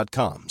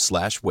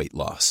 plushcare.com/weight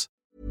loss.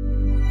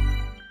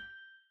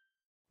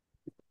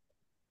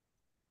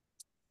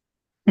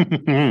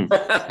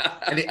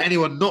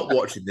 Anyone not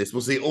watching this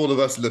will see all of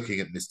us looking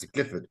at Mr.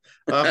 Clifford.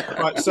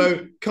 Right,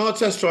 so car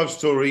test drive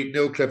story,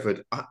 Neil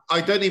Clifford.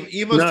 I don't even.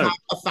 You must have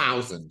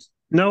 1,000.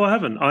 No, I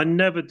haven't. I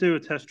never do a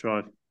test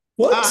drive.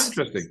 What?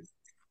 Interesting.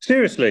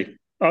 Seriously,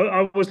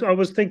 I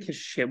was thinking,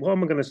 shit. What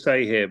am I going to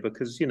say here?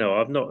 Because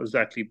I've not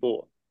exactly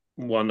bought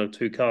 1 or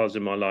 2 cars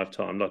in my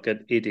lifetime, like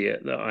an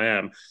idiot that I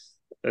am.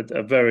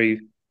 A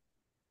very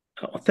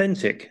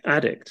authentic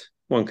addict,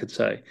 one could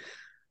say.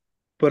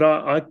 But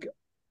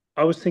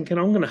I was thinking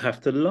I'm going to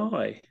have to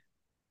lie.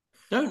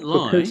 Don't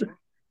lie. Because,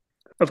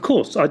 of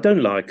course, I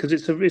don't lie because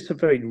it's a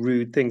very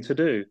rude thing to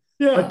do.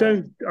 Yeah.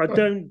 I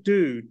don't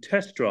do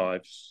test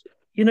drives.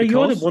 You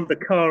either want the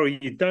car or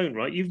you don't,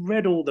 right? You've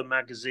read all the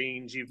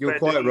magazines. You're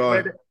quite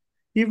right.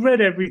 You've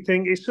read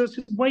everything. It's just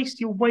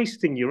you're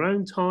wasting your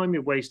own time.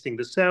 You're wasting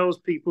the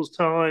salespeople's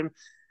time.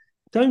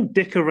 Don't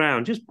dick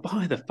around. Just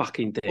buy the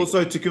fucking thing.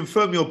 Also, to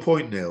confirm your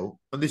point, Neil,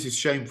 and this is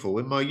shameful,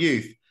 in my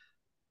youth,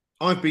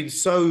 I've been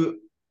so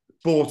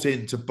bought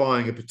into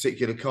buying a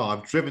particular car.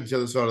 I've driven to the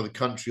other side of the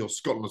country or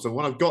Scotland or something.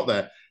 When I've got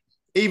there,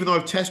 even though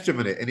I've test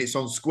driven it and it's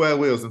on square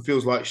wheels and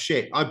feels like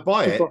shit, I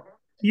buy it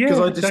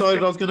because I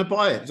decided I was going to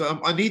buy it. So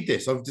I need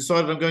this. I've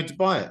decided I'm going to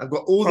buy it. I've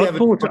got all the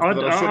evidence that I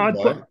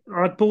shouldn't buy it.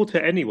 I'd bought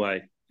it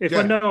anyway. If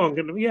I know I'm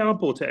going to, I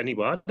bought it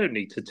anyway. I don't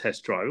need to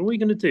test drive. What are you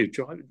going to do?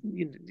 Drive?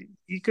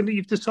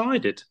 You've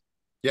decided.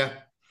 Yeah.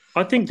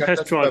 I think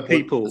test drive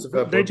people,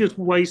 they just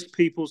waste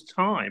people's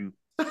time.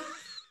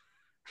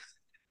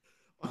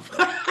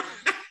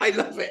 I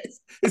love it.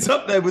 It's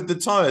up there with the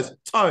tyres.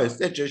 Tyres,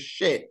 they're just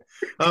shit.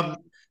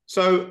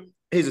 So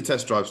here's a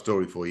test drive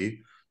story for you.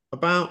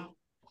 About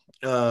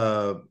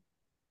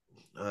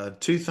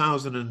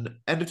 2000 and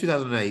end of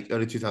 2008,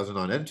 early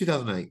 2009, end of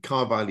 2008,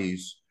 car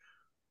values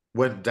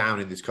went down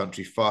in this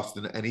country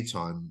faster than any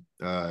time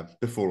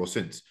before or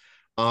since.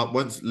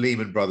 Once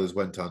Lehman Brothers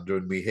went under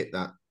and we hit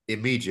that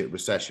immediate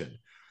recession,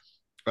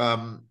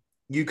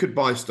 you could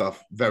buy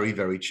stuff very,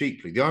 very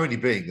cheaply. The irony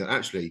being that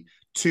actually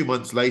 2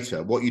 months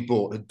later, what you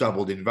bought had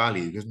doubled in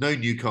value because no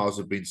new cars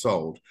had been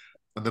sold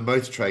and the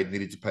motor trade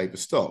needed to pay for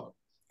stock.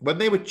 When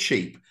they were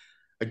cheap,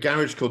 a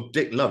garage called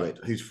Dick Lovett,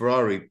 whose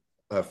Ferrari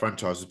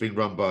franchise has been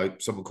run by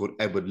someone called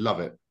Edward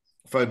Lovett,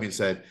 phoned me and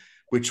said,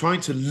 we're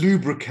trying to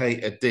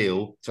lubricate a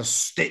deal to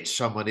stitch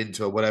someone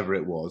into whatever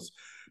it was,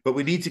 but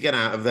we need to get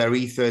out of their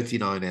E39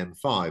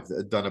 M5 that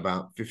had done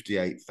about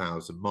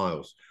 58,000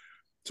 miles.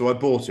 So I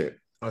bought it.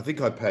 I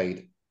think I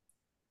paid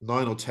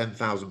 £9,000 or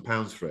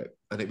 £10,000 for it.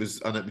 And it was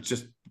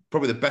just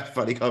probably the best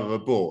value car I've ever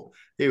bought.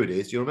 Here it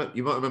is. You might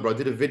remember I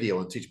did a video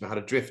on teaching me how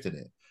to drift in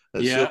it.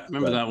 Yeah,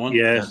 remember that one?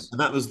 Yes. And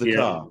that was the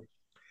car.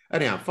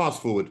 Anyhow,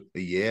 fast forward a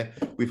year.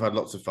 We've had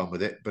lots of fun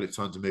with it, but it's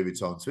time to move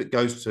it on. So it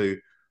goes to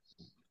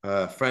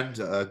a friend,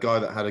 a guy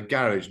that had a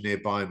garage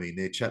nearby me,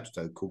 near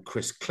Chepstow, called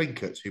Chris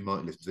Clinkert, who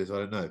might listen to this. I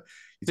don't know.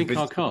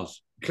 Clinkard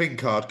Cars.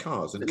 Clinkard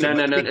Cars. And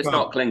no, it's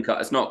not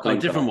Clinkard. It's not Clinkard.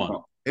 A different one.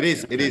 It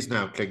is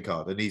now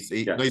Clinkard, and he's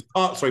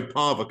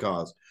Parva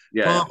Cars.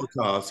 Yeah. Parva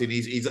Cars, and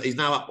he's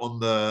now up on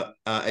the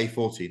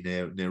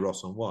A40 near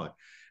Ross on Wye.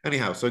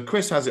 Anyhow, so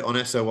Chris has it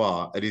on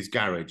SOR at his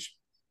garage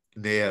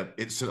near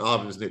St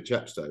Albans near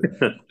Chepstow,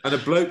 and a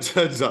bloke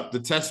turns up to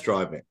test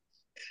drive it,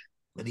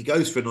 and he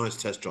goes for a nice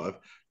test drive,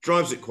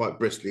 drives it quite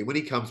briskly. And when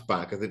he comes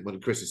back, I think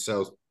when Chris's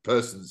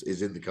salesperson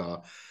is in the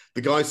car,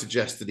 the guy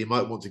suggests that he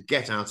might want to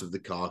get out of the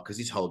car because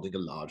he's holding a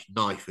large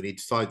knife, and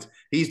he's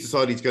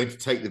decided he's going to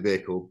take the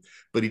vehicle,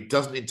 but he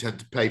doesn't intend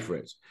to pay for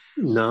it.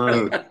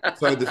 No.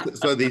 So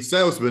the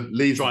salesman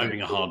leaves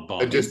driving a hard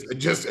bargain and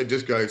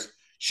just goes,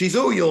 "She's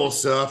all yours,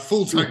 sir.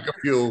 Full tank of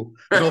fuel."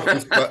 And off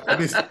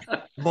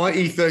my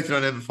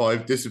E39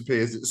 M5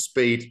 disappears at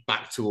speed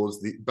back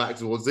towards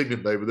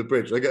England over the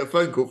bridge. I get a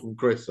phone call from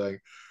Chris saying,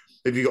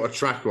 "Have you got a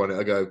tracker on it?"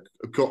 I go,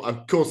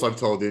 "Of course I've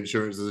told the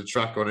insurance there's a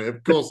tracker on it.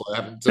 Of course I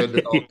haven't turned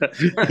it on."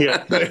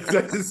 Yeah.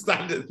 That's a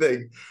standard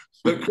thing.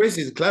 But Chris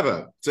is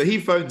clever. So he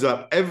phones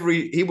up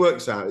he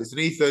works out it's an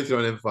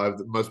E39 M5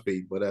 that must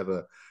be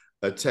whatever,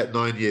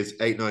 9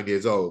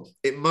 years old.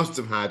 It must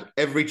have had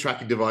every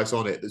tracking device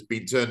on it that's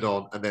been turned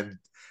on and then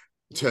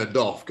turned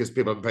off because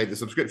people haven't paid the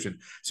subscription.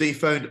 So he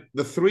phoned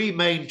the three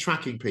main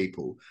tracking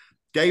people,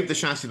 gave the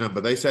chassis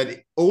number. They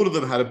said all of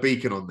them had a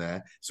beacon on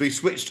there. So he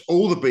switched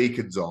all the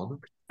beacons on,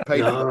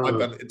 paid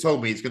it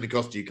told me it's going to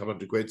cost you a couple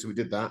 £100. So we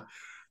did that.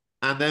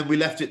 And then we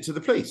left it to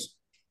the police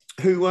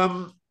who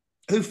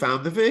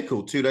found the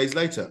vehicle 2 days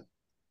later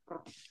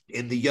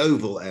in the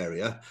Yeovil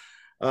area.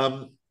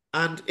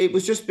 And it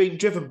was just being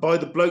driven by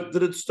the bloke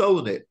that had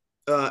stolen it.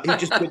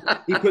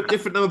 He put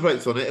different number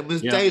plates on it and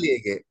was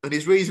dailying it. And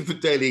his reason for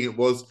dailying it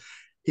was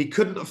he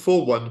couldn't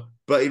afford one,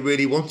 but he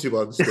really wanted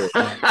one still.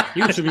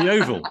 He was from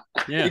Yeovil.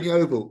 Yeah. In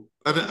Yeovil.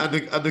 And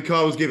the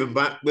car was given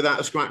back without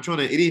a scratch on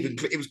it.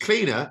 It was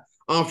cleaner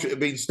after it had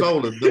been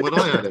stolen than when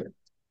I had it.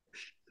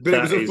 But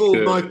it was a full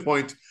knife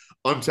point.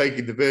 I'm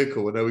taking the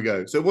vehicle, and there we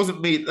go. So it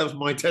wasn't me. That was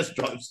my test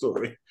drive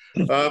story.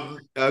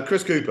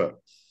 Chris Cooper.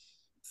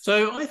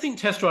 So I think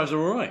test drives are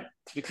all right,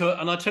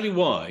 and I tell you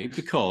why.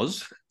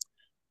 Because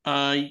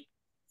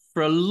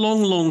for a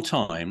long, long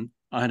time,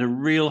 I had a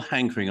real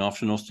hankering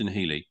after an Austin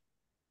Healey.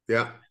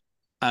 Yeah.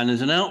 And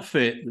there's an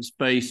outfit that's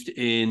based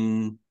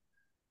in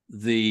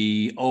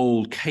the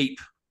old Cape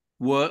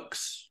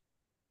Works,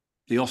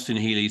 the Austin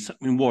Healey,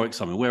 in Warwick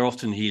somewhere, where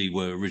Austin Healey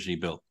were originally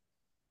built.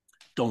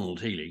 Donald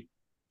Healey.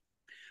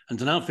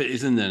 And an outfit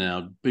is in there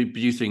now,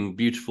 producing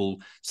beautiful,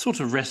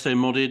 sort of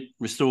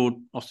restored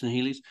Austin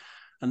Healeys.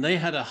 And they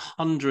had a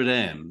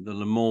 100M, the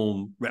Le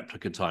Mans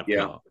replica type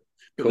car.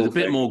 It was a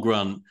bit more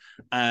grunt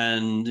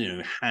and,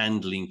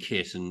 handling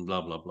kit and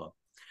blah, blah, blah.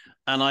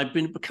 And I've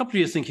been a couple of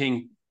years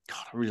thinking,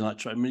 God, I really like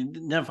to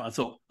try. I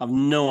thought, I've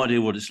no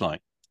idea what it's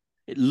like.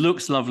 It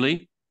looks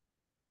lovely.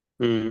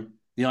 The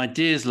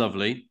idea is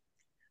lovely.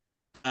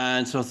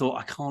 And so I thought,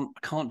 I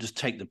can't just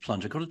take the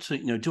plunge. I've got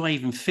to, do I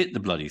even fit the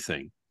bloody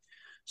thing?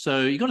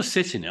 So you got to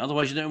sit in it.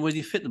 Otherwise, you don't know whether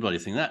you fit the bloody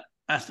thing. That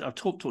I've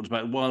talked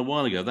about it a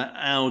while ago. That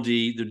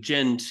Audi, the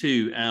Gen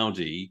 2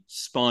 Audi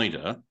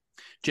Spider,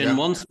 Gen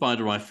 1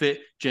 Spider I fit,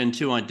 Gen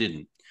 2 I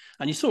didn't.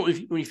 And you sort of,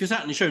 if you're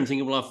sat in the showroom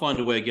thinking, well, I'll find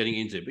a way of getting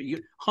into it. But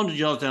 100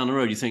 yards down the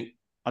road, you think,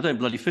 I don't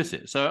bloody fit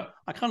it. So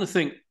I kind of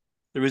think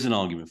there is an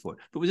argument for it.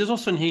 But with this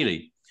Austin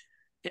Healey,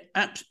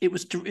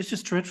 it's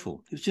just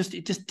dreadful. It just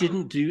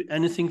didn't do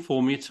anything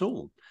for me at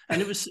all.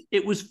 And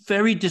it was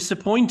very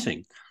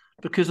disappointing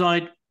because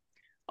I've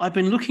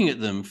been looking at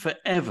them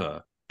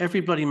forever,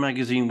 every bloody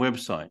magazine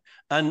website,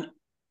 and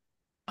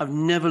I've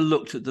never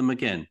looked at them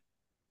again.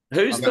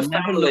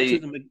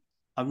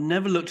 I've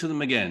never looked at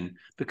them again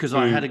because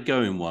I had a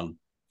go in one.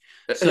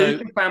 Who's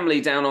the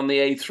family down on the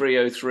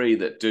A303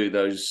 that do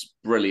those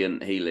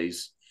brilliant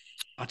Heelys?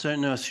 I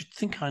don't know. I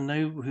think I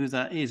know who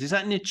that is. Is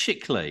that near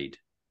Chicklade?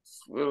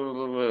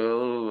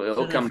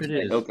 It'll come to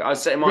me. I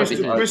say it might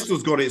be.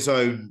 Bristol's got its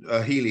own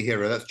Healy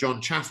hero. That's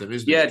John Chatham,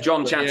 isn't it? Yeah,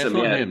 John Chatham.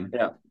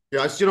 Yeah.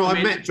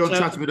 I met John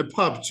Chatham in a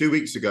pub 2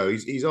 weeks ago.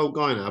 He's old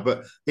guy now,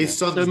 but his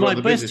son's got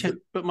the business.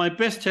 But my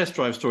best test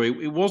drive story,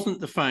 it wasn't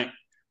the fact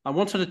I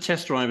wanted a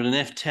test drive in an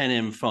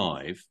F10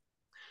 M5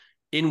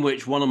 in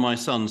which one of my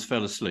sons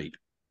fell asleep.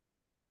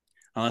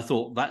 And I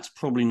thought, that's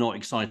probably not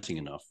exciting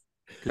enough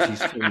because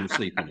he's falling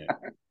asleep in it.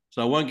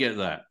 So I won't get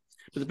that.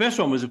 But the best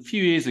one was a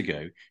few years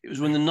ago. It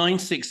was when the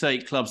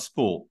 968 Club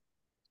Sport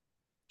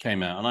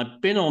came out. And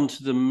I'd been on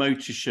to the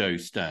motor show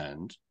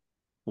stand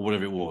or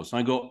whatever it was.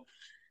 And it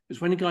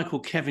was when a guy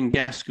called Kevin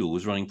Gaskell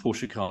was running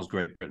Porsche Cars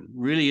Great Britain.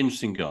 Really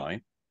interesting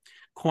guy,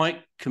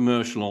 quite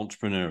commercial,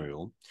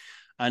 entrepreneurial.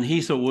 And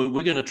he thought, well,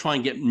 we're going to try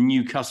and get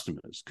new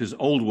customers because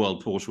old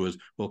world Porsche was,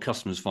 well,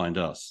 customers find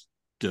us.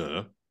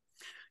 Duh.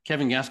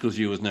 Kevin Gaskell's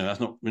view was,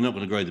 no, we're not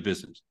going to grow the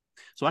business.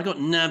 So I got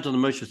nabbed on the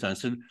motor stand and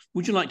said,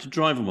 would you like to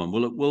drive one?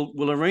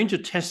 We'll arrange a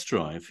test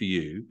drive for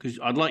you because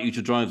I'd like you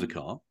to drive the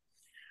car.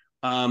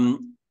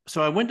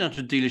 So I went down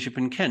to a dealership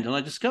in Kent and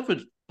I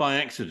discovered by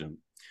accident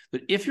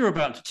that if you're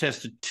about to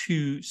test a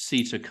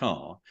two-seater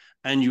car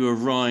and you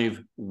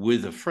arrive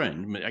with a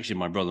friend, actually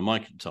my brother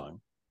Mike at the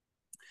time,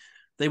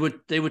 they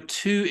were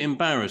too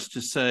embarrassed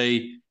to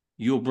say,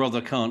 your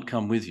brother can't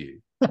come with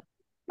you.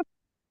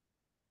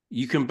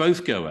 You can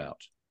both go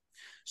out.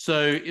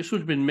 So it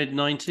would have been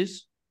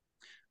mid-90s.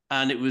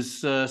 And it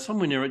was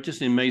somewhere near it,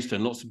 just in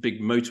Maidstone, lots of big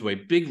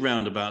motorway, big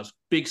roundabouts,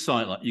 big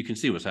sight lines. You can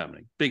see what's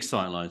happening, big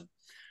sight lines.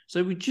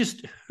 So we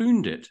just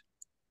hooned it.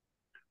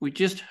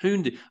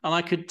 And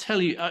I could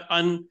tell you,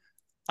 I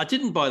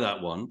didn't buy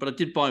that one, but I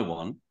did buy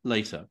one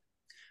later.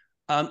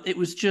 It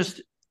was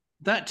just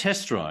that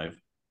test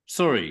drive.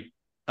 Sorry,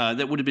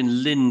 that would have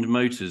been Lind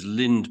Motors,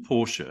 Lind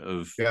Porsche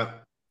of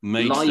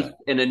Maidstone. Life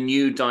in a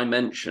new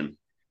dimension.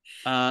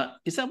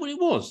 Is that what it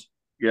was?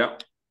 Yeah.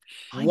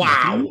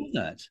 Wow.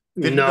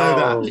 Didn't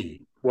know that.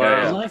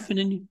 Wow. Life in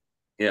a new...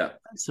 Yeah.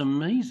 That's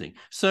amazing.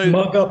 So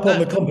mug up on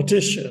the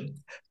competition.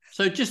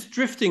 So just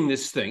drifting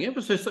this thing, it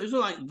was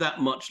like that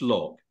much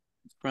log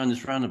around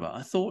this roundabout.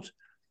 I thought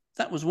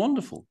that was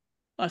wonderful.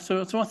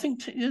 So I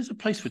think there's a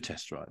place for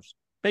test drives.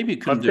 Maybe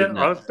it couldn't do it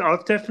now.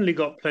 I've definitely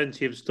got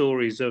plenty of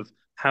stories of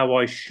how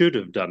I should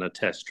have done a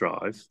test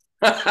drive.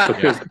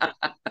 Because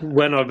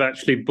when I've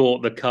actually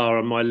bought the car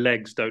and my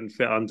legs don't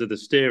fit under the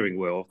steering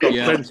wheel, I've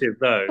got plenty of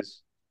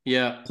those.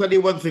 Yeah. Tell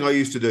you one thing I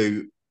used to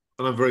do,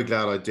 and I'm very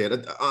glad I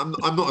did. I'm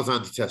not as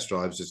anti-test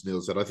drives as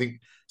Neil said. I think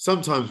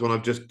sometimes when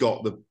I've just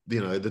got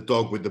the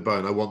dog with the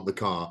bone, I want the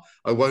car,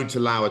 I won't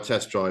allow a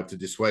test drive to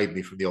dissuade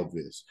me from the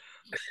obvious.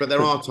 But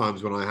there are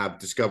times when I have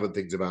discovered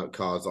things about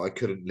cars that I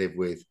couldn't live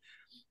with,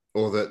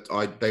 or that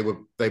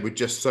they were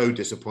just so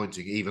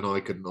disappointing, even I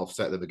couldn't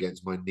offset them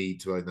against my need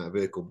to own that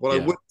vehicle. What I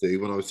would do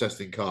when I was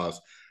testing cars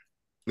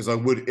is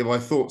if I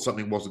thought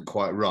something wasn't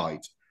quite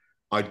right,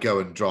 I'd go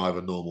and drive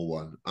a normal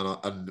one.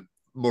 And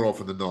more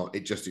often than not,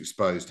 it just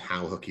exposed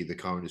how hooky the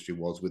car industry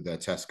was with their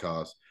test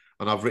cars.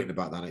 And I've written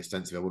about that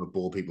extensively. I want to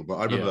bore people, but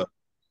I remember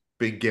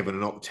being given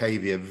an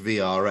Octavia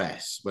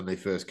VRS when they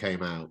first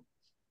came out.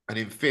 And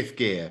in fifth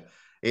gear,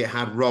 it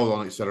had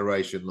roll-on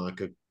acceleration like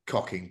a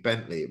cocking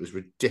Bentley. It was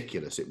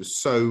ridiculous. It was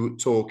so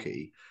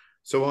torquey.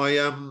 So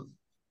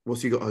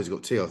what's he got? Oh, he's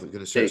got tea. I think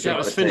going to show. That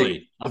was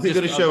Finley. I think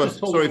going to show us.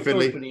 Sorry,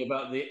 Finley.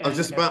 About the I was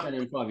just about.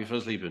 F10 you fell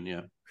asleep in.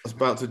 Yeah. I was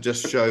about to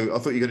just show. I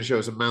thought you were going to show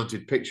us a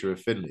mounted picture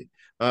of Finley.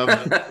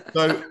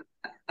 So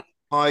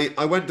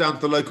I went down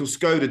to the local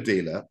Skoda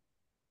dealer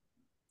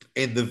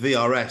in the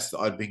VRS that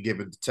I'd been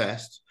given to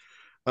test,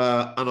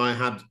 and I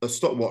had a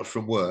stopwatch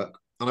from work,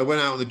 and I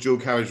went out on the dual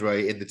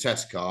carriageway in the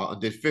test car and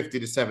did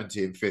 50 to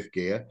 70 in fifth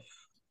gear,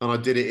 and I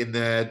did it in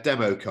their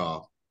demo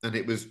car, and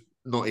it was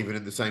not even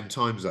in the same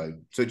time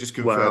zone. So it just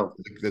confirmed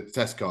the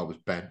test car was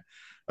bent.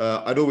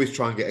 I'd always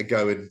try and get a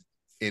go in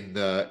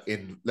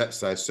let's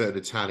say a certain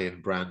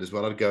Italian brand as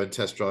well. I'd go and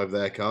test drive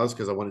their cars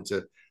because I wanted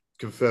to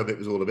confirm it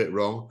was all a bit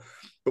wrong.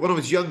 But when I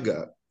was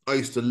younger, I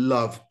used to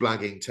love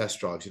blagging test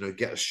drives,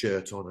 get a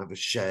shirt on, have a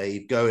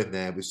shave, go in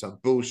there with some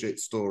bullshit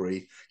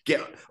story.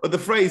 The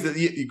phrase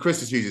that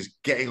Chris uses,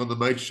 getting on the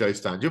motor show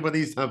stand. Do you remember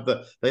they used to have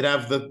they'd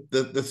have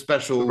the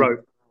special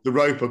the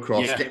rope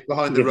across, get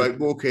behind the rope,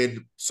 walk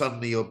in,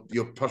 suddenly your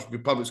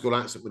public school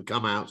accent would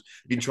come out.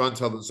 You'd try and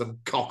tell them some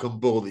cock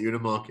and bull that you're in a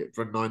market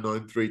for a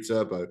 993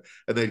 turbo.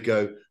 And they'd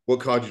go, what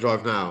car do you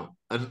drive now?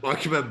 And I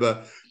can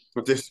remember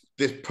this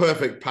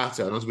perfect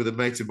pattern. I was with a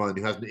mate of mine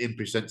who has an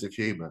impish sense of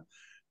humour.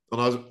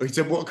 And he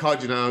said, what car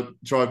do you now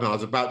drive now? I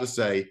was about to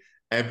say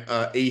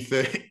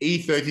E36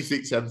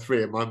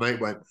 M3, and my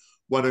mate went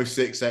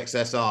 106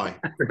 XSI.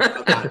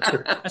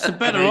 That's a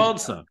better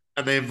answer.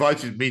 And they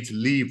invited me to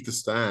leave the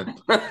stand.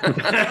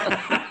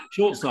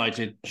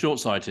 Short-sighted.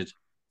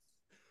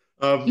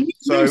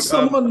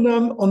 Someone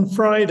on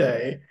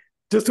Friday,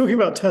 just talking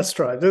about test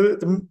drive,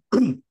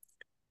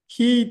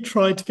 he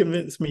tried to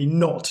convince me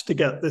not to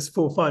get this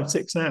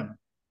 456M.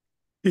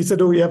 He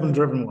said, "Oh, you haven't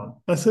driven one."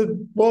 I said,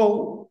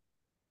 "Well,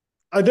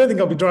 I don't think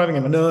I'll be driving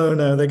him."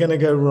 No, they're going to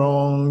go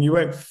wrong. You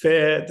won't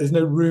fit. There's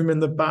no room in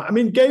the back. I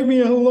mean, gave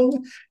me a whole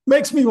long,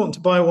 makes me want to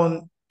buy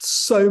one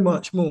so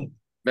much more.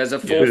 There's a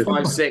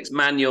 456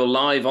 manual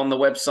live on the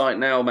website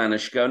now,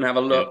 Manish. Go and have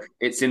a look.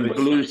 Yeah. It's in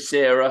blue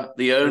Sierra,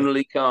 the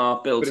only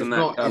car built in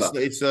that colour.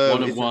 It's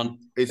one of one.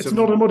 It's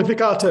not a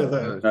modificato,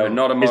 though. No,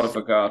 not a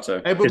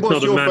modificato. Edward,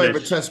 what's your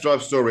favourite test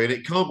drive story? And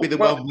it can't be the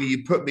one where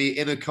you put me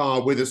in a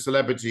car with a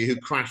celebrity who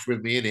crashed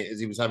with me in it as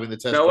he was having the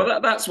test drive. No,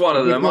 that's one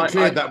of them. We've not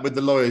cleared that with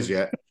the lawyers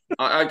yet.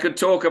 I could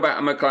talk about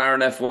a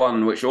McLaren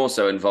F1, which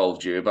also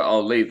involved you, but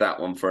I'll leave that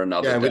one for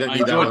another day. We don't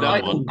need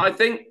that one. I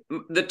think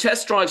the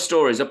test drive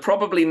stories are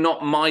probably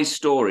not my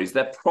stories.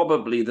 They're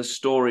probably the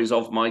stories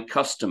of my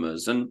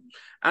customers. And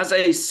as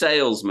a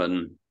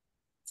salesman,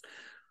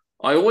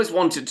 I always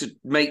wanted to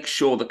make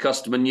sure the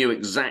customer knew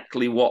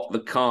exactly what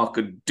the car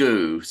could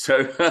do.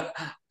 So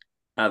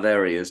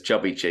there he is,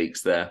 chubby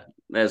cheeks there.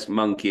 There's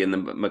Monkey in the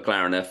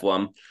McLaren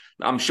F1.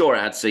 I'm sure it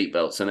had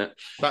seatbelts in it.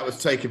 That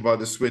was taken by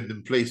the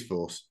Swindon police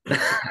force.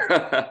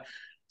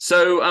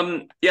 So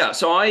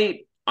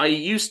I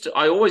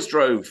always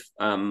drove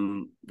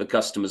the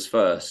customers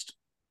first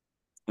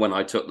when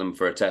I took them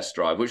for a test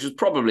drive, which was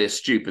probably a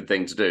stupid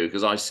thing to do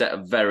because I set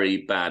a very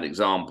bad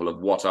example of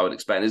what I would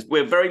expect.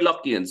 We're very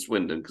lucky in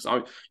Swindon because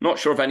I'm not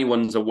sure if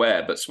anyone's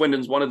aware, but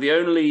Swindon's one of the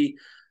only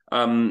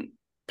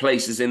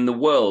places in the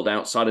world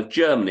outside of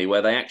Germany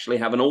where they actually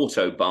have an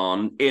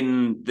autobahn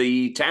in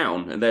the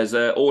town. And there's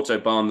an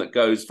autobahn that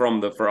goes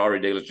from the Ferrari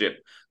dealership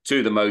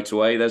to the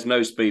motorway. There's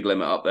no speed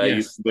limit up there.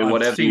 Yes, you can do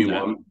whatever you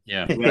want.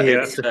 Yeah.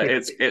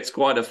 It's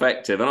quite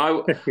effective. And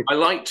I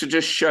like to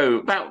just show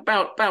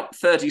about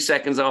 30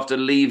 seconds after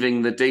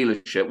leaving the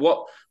dealership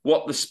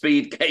what the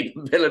speed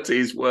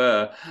capabilities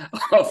were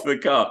of the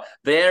car.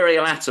 The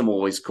aerial atom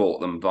always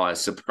caught them by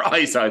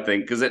surprise, I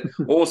think, because it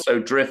also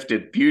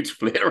drifted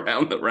beautifully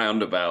around the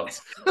roundabouts.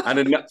 And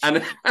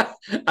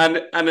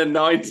a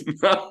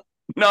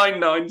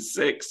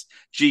 996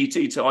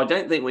 GT2. I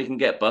don't think we can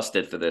get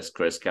busted for this,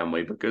 Chris, can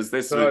we? Because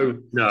this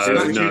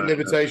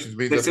limitations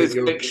means this is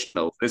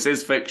fictional. This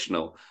is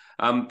fictional.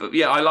 But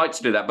yeah, I like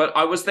to do that. But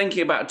I was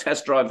thinking about a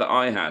test drive that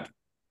I had,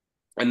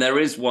 and there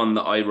is one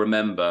that I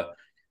remember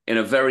in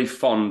a very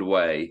fond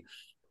way.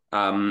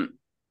 And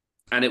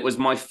it was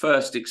my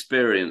first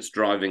experience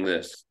driving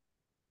this.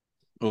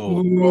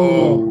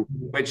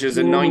 Which is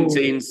a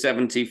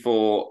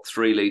 1974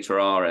 3-litre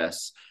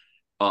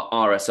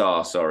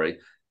RSR, sorry.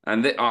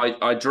 And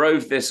I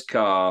drove this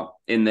car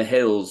in the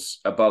hills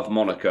above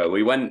Monaco.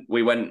 We went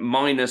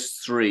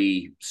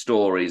 -3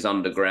 stories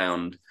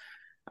underground.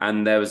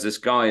 And there was this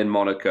guy in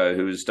Monaco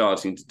who was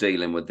starting to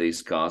deal in with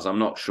these cars. I'm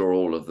not sure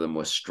all of them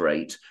were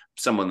straight.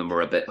 Some of them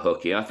were a bit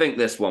hooky. I think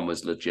this one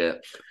was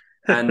legit.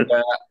 And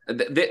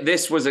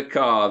this was a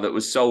car that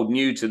was sold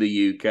new to the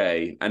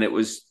UK, and it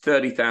was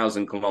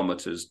 30,000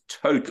 kilometers,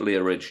 totally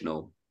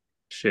original.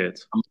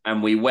 Shit.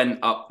 And we went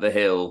up the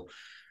hill,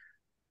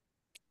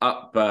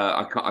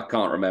 I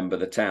can't remember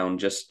the town,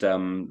 just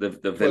the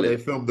village. Well, they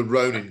filmed the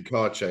Ronin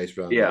car chase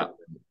round. Yeah.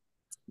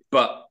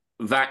 But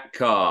that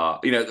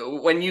car,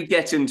 when you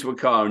get into a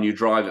car and you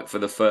drive it for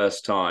the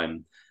first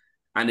time,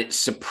 and it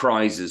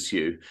surprises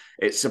you.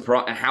 It's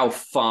how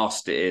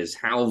fast it is,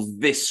 how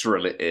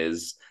visceral it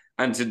is.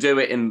 And to do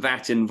it in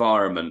that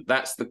environment,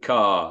 that's the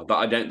car that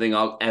I don't think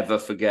I'll ever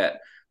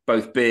forget,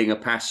 both being a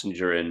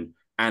passenger in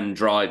and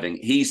driving.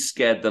 He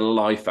scared the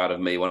life out of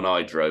me when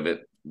I drove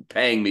it,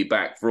 paying me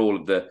back for all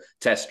of the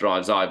test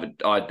drives I'd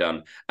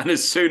done. And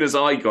as soon as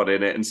I got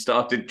in it and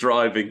started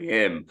driving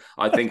him,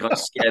 I think I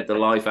scared the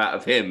life out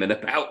of him in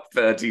about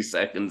 30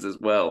 seconds as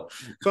well.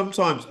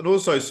 Sometimes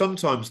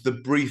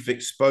the brief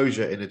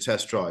exposure in a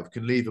test drive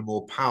can leave a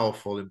more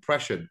powerful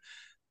impression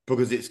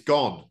because it's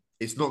gone.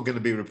 It's not going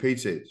to be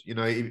repeated.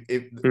 I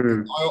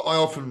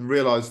often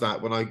realize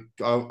that when I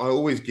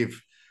always give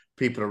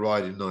people are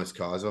riding nice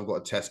cars. If I've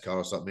got a test car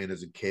or something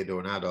as a kid or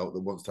an adult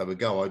that wants to have a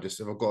go, if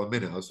I've got a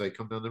minute, I'll say,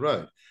 come down the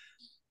road.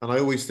 And I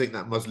always think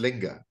that must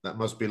linger. That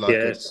must be like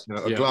a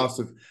glass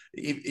of,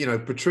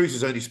 Petrus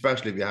is only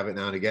special if you have it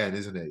now and again,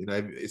 isn't it?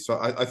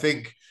 I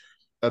think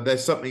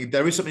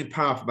there is something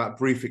powerful about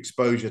brief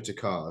exposure to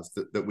cars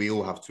that we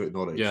all have to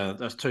acknowledge. Yeah,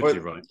 that's totally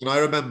right. And I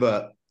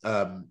remember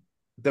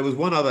there was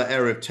one other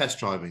area of test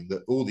driving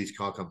that all these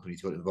car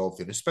companies got involved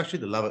in, especially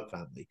the Lovett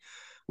family,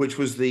 which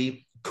was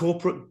the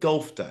corporate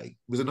golf day.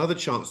 It was another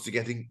chance to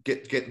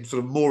get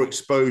sort of more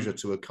exposure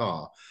to a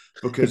car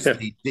because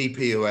the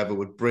DP whoever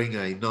would bring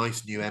a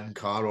nice new M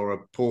car or a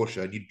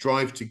Porsche and you'd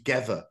drive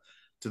together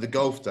to the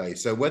golf day.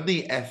 So when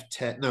the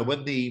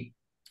when the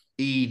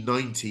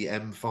E90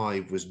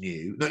 M5 was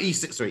new,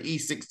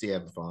 E60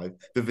 M5,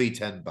 the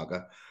V10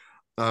 bugger,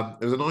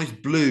 there was a nice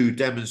blue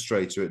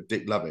demonstrator at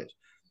Dick Lovett.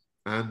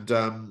 And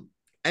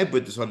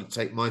Edward decided to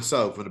take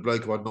myself and a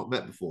bloke who I'd not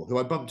met before, who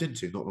I bumped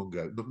into not long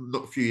ago,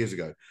 not a few years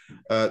ago,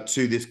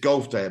 to this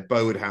golf day at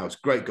Bowood House.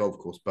 Great golf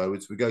course,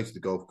 Bowood. So we go to the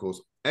golf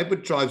course.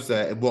 Edward drives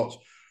there in what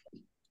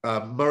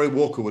Murray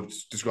Walker would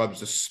describe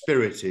as a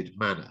spirited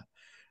manner.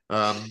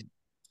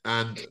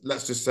 And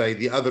let's just say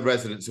the other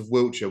residents of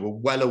Wiltshire were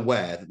well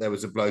aware that there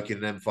was a bloke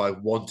in an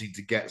M5 wanting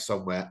to get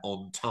somewhere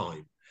on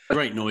time.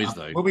 Great noise,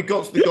 though. When we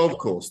got to the golf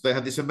course, they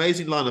had this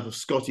amazing lineup of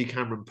Scotty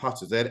Cameron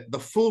putters. They had the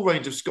full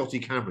range of Scotty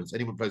Camerons.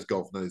 Anyone who plays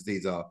golf knows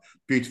these are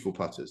beautiful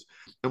putters.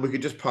 And we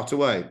could just putt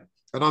away.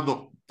 And I'm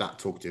not that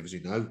talkative, as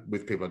you know,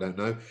 with people I don't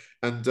know.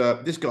 And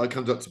this guy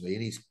comes up to me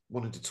and he's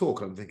wanting to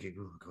talk. And I'm thinking,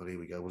 oh, God, here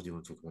we go. What do you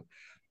want to talk about?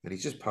 And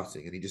he's just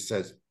putting. And he just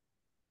says,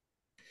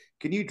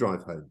 can you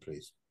drive home,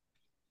 please?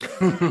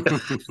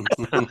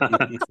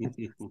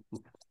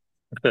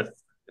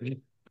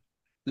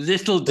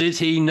 Little did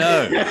he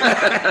know.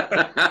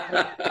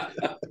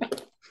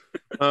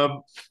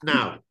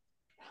 Now,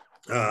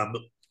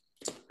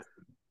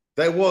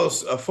 there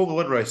was a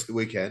Formula One race at the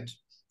weekend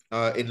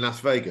in Las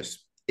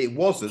Vegas. It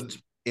wasn't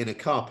in a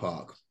car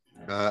park.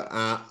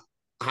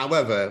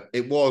 However,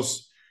 it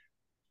was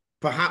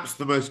perhaps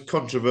the most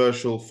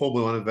controversial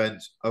Formula One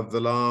event of the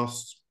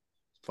last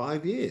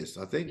 5 years,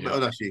 I think. Yeah.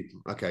 No, actually,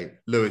 okay,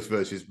 Lewis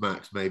versus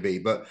Max maybe,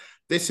 but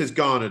this has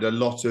garnered a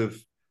lot of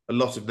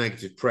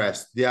negative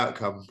press. The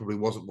outcome probably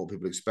wasn't what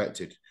people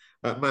expected.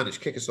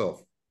 Manish, kick us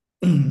off.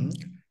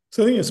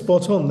 So I think you're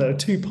spot on. There are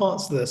two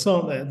parts to this,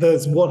 aren't there?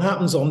 There's what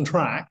happens on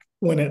track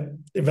when it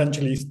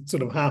eventually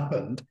sort of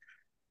happened,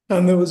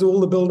 and there was all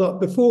the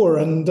build-up before.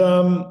 And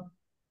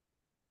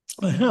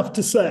I have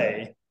to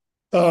say,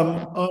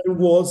 I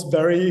was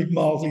very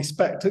mildly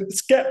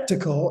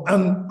skeptical,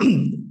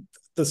 and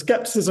the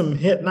skepticism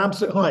hit an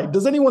absolute height.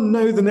 Does anyone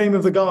know the name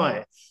of the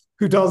guy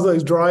who does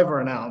those driver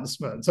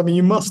announcements? I mean,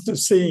 you must have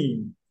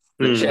seen.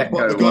 The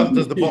guy that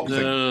does the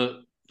boxing.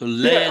 The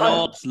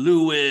Lennox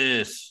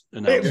Lewis.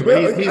 He's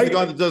the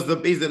guy that does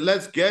he's the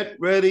let's get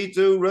ready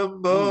to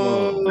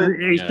rumble.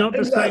 He's not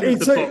the same as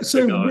the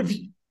boxer guy.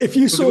 If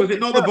you saw, was it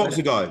not the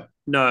boxer guy?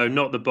 No,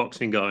 not the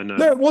boxing guy. No,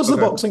 it was the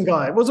boxing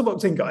guy. It was a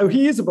boxing guy. Oh,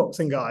 he is a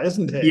boxing guy,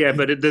 isn't he? Yeah,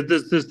 but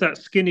there's that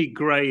skinny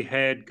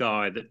grey-haired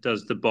guy that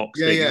does the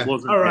boxing. Yeah.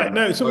 All right, him.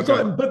 No. So,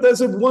 but there's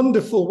a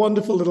wonderful,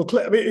 wonderful little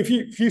clip. I mean, if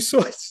you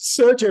saw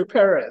Sergio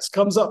Perez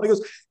comes up and he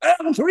goes,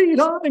 and 3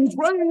 times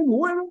reigning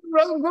winner,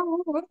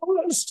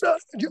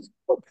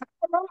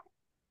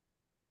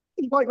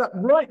 like that,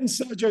 right in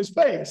Sergio's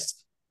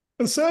face,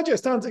 and Sergio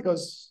stands there and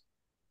goes,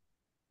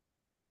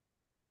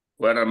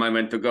 where am I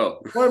meant to go?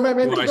 Where am I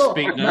meant to go?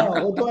 Speak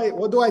now?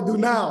 What do I do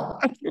now?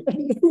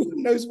 No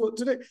one knows what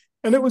to do.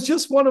 And it was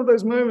just one of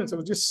those moments. It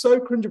was just so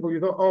cringeable. You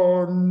thought,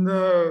 oh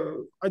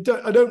no, I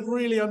don't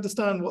really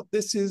understand what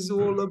this is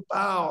all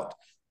about.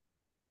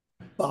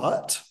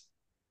 But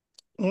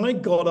I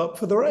got up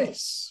for the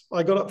race.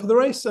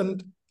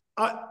 And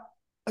I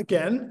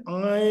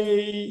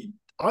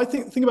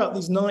think about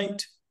these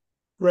night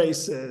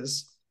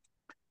races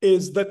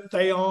is that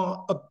they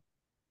are a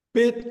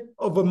bit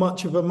of a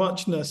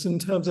muchness in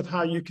terms of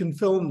how you can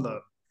film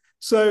them.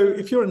 So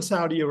if you're in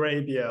Saudi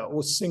Arabia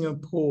or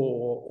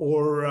Singapore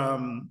or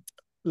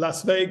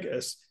Las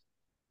Vegas,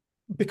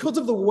 because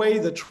of the way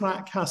the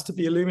track has to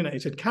be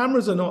illuminated,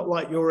 cameras are not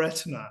like your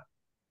retina.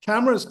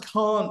 Cameras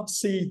can't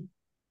see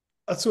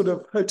a sort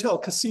of hotel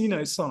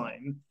casino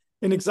sign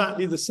in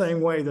exactly the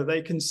same way that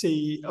they can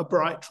see a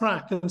bright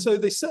track. And so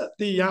they set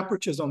the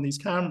apertures on these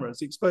cameras,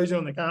 the exposure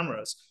on the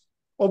cameras,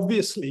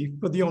 obviously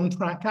for the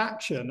on-track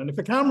action. And if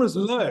a camera's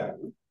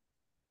low,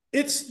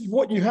 it's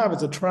what you have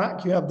is a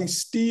track. You have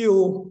these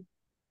steel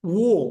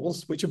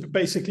walls, which are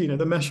basically,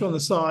 the mesh on the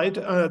side,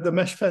 the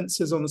mesh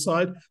fences on the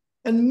side,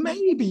 and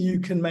maybe you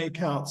can make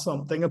out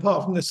something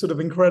apart from this sort of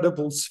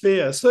incredible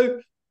sphere. So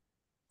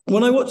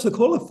when I watched the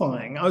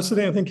qualifying, I was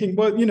sitting there thinking,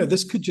 well,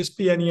 this could just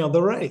be any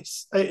other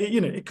race.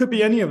 It could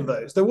be any of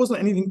those. There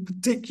wasn't anything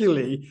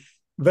particularly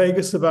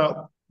Vegas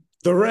about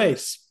the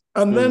race.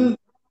 And then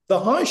the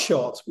high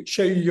shots, which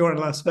show you're in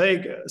Las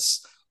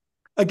Vegas,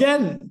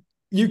 again,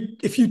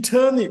 if you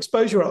turn the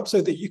exposure up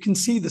so that you can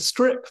see the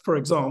strip, for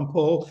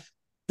example,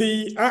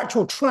 the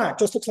actual track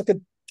just looks like a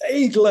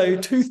day-glow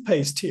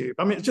toothpaste tube.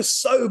 I mean, it's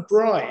just so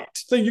bright,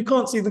 so you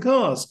can't see the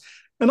cars.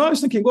 And I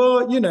was thinking,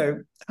 well,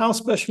 how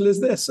special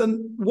is this?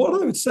 And what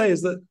I would say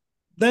is that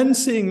then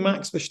seeing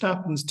Max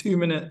Verstappen's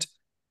 2-minute,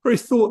 very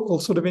thoughtful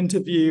sort of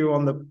interview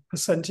on the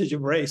percentage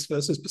of race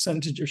versus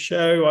percentage of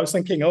show, I was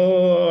thinking,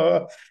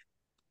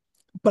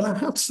 but I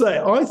have to say,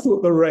 I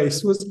thought the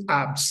race was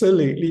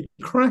absolutely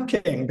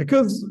cracking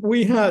because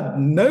we had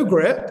no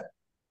grip.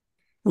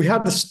 We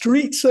had the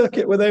street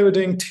circuit where they were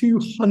doing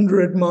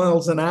 200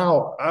 miles an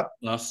hour.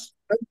 Yes.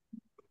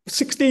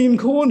 16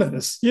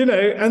 corners,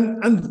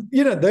 and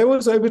there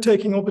was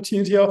overtaking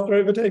opportunity after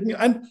overtaking.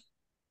 And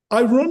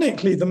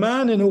ironically, the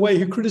man in a way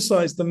who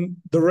criticized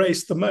the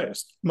race the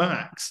most,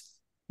 Max,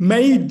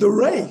 made the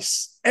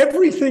race.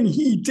 Everything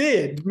he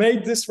did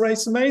made this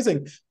race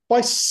amazing.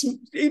 By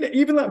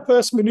even that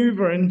first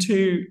maneuver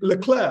into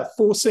Leclerc,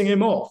 forcing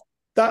him off,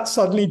 that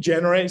suddenly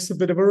generates a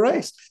bit of a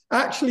race.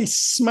 Actually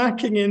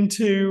smacking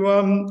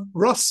into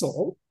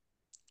Russell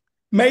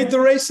made the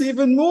race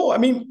even more. I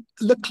mean,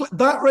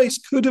 that race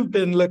could have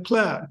been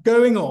Leclerc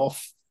going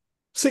off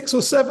 6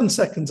 or 7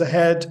 seconds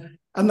ahead,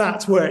 and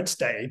that's where it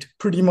stayed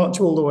pretty much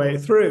all the way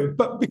through.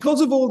 But because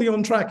of all the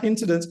on-track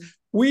incidents,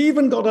 We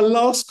even got a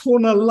last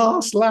corner,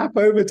 last lap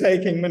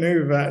overtaking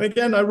maneuver. And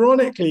again,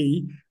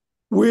 ironically,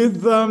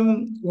 with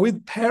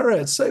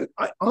Perez. So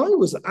I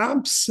was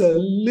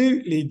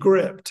absolutely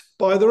gripped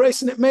by the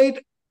race, and it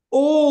made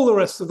all the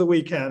rest of the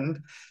weekend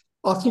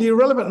utterly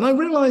irrelevant. And I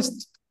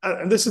realized,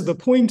 and this is the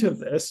point of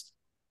this,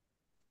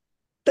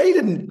 they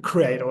didn't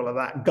create all of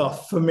that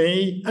guff for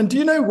me. And do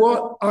you know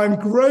what? I'm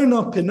grown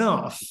up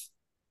enough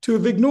to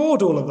have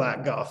ignored all of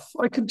that guff.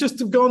 I could just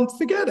have gone,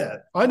 forget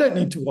it. I don't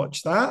need to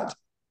watch that.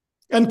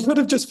 And could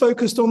have just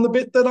focused on the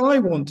bit that I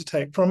want to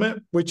take from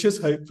it, which is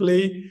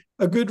hopefully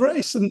a good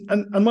race.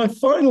 And my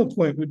final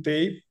point would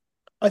be,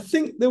 I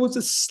think there was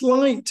a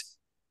slight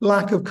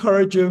lack of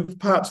courage of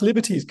perhaps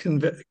Liberty's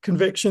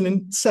conviction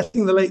in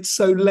setting the race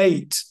so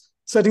late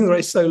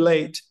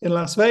in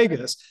Las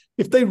Vegas.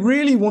 If they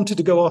really wanted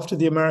to go after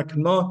the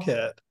American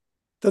market,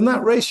 then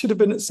that race should have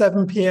been at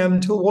 7 p.m.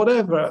 till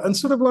whatever. And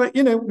sort of like,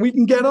 we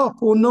can get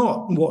up or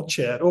not and watch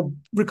it or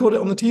record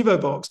it on the TiVo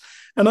box.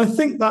 And I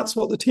think that's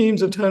what the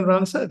teams have turned around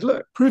and said,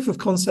 look, proof of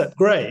concept,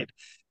 great.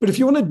 But if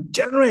you want to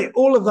generate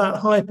all of that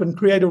hype and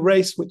create a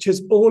race which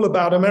is all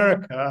about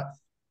America,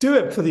 do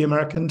it for the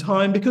American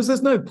time, because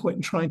there's no point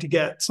in trying to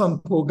get some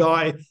poor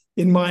guy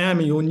in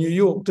Miami or New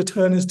York to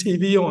turn his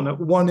TV on at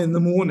 1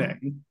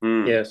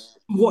 a.m. Yes.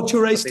 Watch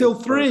your race till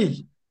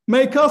 3.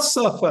 Make us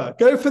suffer.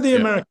 Go for the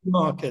American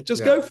market.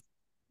 Just go.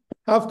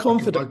 Have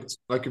confidence.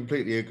 I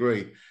completely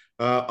agree.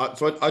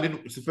 I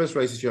didn't. It's the first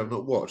race this year I've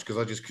not watched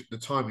because the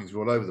timings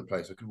were all over the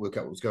place. I couldn't work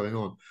out what was going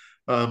on.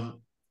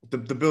 The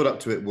build up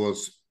to it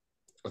was,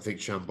 I think,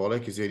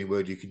 shambolic is the only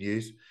word you can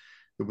use.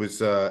 It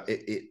was.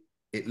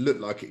 It looked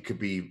like it could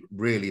be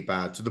really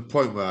bad, to the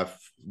point where at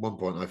one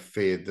point I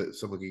feared that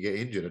someone could get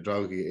injured, a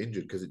driver could get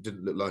injured, because it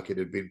didn't look like it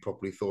had been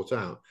properly thought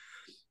out.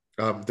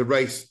 The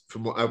race,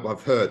 from what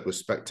I've heard, was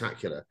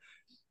spectacular.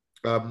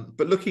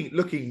 But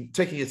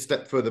taking a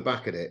step further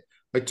back at it,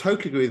 I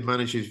totally agree with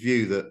Manish's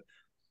view that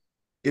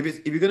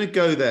if you're going to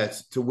go there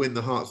to win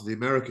the hearts of the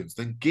Americans,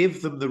 then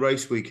give them the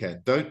race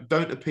weekend. Don't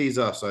appease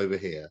us over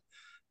here.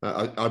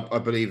 I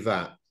believe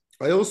that.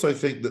 I also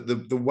think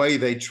that the way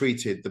they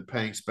treated the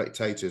paying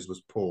spectators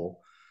was poor.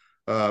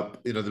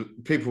 The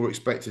people were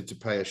expected to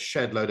pay a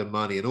shed load of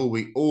money, and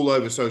all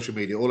over social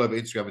media, all over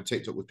Instagram and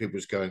TikTok, with people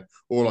just going,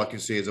 all I can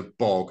see is a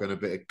bog and a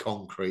bit of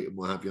concrete and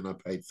what have you, and I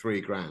paid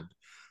 $3,000.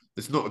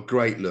 It's not a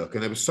great look,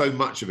 and there was so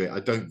much of it.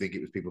 I don't think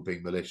it was people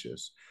being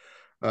malicious,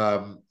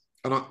 I'm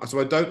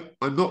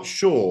not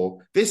sure.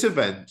 This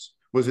event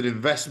was an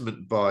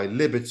investment by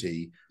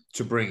Liberty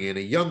to bring in a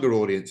younger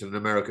audience and an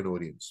American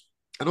audience.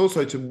 And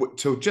also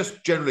to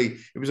just generally,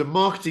 it was a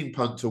marketing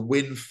punt to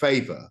win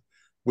favour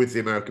with the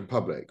American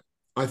public.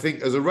 I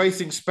think as a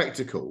racing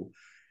spectacle,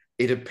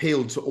 it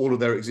appealed to all of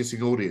their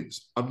existing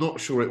audience. I'm not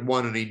sure it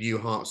won any new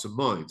hearts and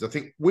minds. I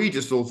think we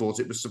just all thought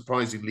it was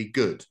surprisingly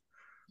good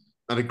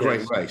and a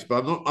great race.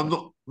 But I'm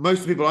not.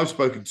 Most of the people I've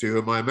spoken to, who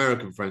are my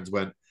American friends,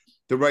 went,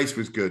 the race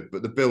was good,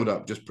 but the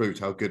build-up just proved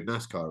how good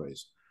NASCAR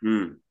is.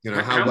 How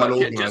well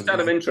much, just out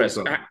of interest,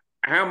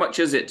 how much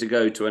is it to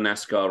go to a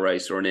NASCAR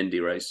race or an Indy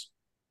race?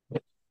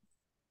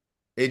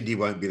 Indy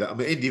won't be that. I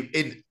mean,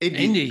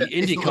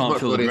 Indy can't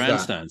fill the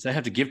grandstands. They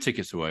have to give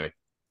tickets away.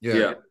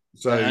 Yeah.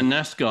 So, and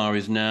NASCAR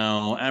is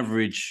now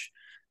average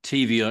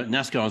TV.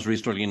 NASCAR is really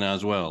struggling now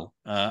as well.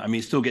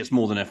 It still gets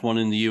more than F1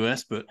 in the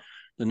US, but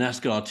the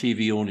NASCAR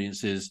TV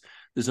audiences,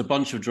 there's a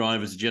bunch of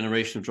drivers, a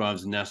generation of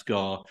drivers in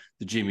NASCAR,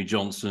 the Jimmy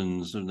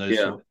Johnsons and those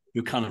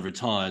who kind of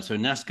retired. So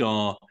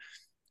NASCAR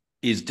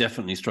is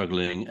definitely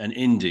struggling, and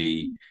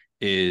Indy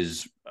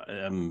is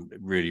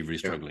really, really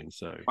struggling.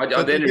 So the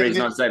only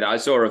reason I say that, I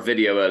saw a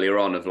video earlier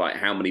on of like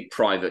how many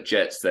private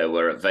jets there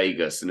were at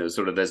Vegas, and it was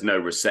sort of, there's no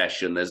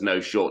recession, there's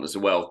no shortness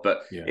of wealth,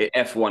 but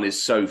F1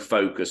 is so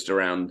focused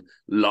around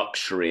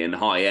luxury and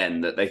high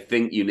end that they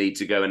think you need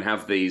to go and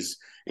have these,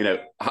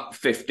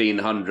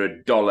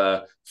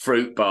 $1,500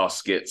 fruit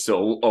baskets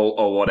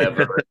or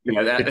whatever.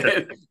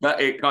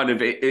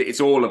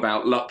 It's all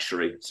about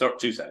luxury. Sorry,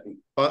 2 seconds.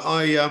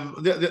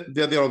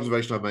 The other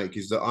observation I make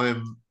is that I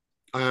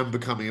am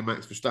becoming a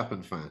Max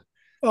Verstappen fan.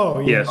 Oh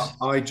yes.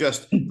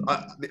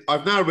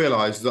 I've now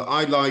realised that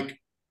I like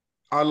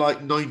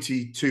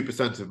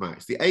 92% of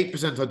Max. The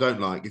 8% I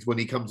don't like is when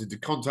he comes into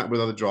contact with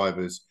other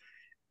drivers,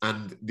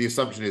 and the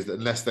assumption is that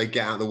unless they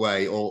get out of the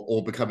way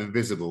or become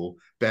invisible,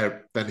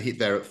 they're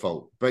at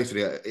fault.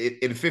 Basically,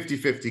 in a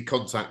 50-50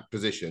 contact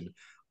position,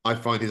 I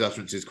find his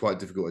utterances quite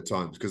difficult at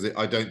times because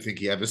I don't think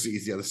he ever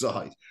sees the other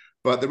side.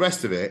 But the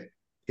rest of it,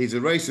 he's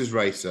a racer's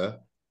racer.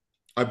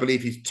 I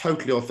believe he's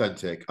totally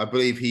authentic. I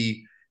believe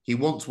he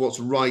wants what's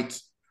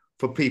right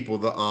for people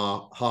that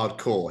are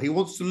hardcore. He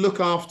wants to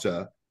look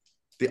after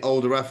the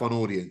older F1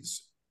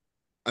 audience.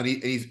 And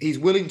he's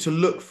willing to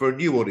look for a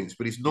new audience,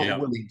 but he's not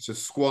willing to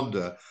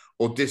squander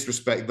or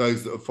disrespect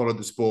those that have followed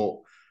the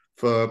sport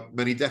for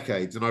many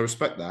decades. And I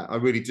respect that. I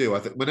really do. I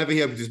think whenever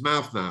he opens his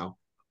mouth now,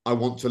 I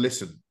want to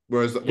listen.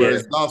 Whereas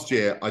last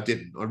year, I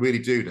didn't. I really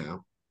do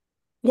now.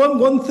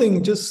 One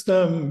thing just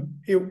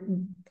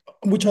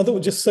which I thought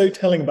was just so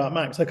telling about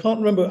Max. I can't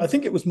remember. I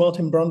think it was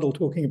Martin Brundle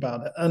talking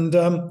about it. And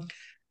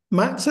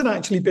Max had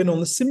actually been on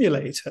the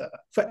simulator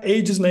for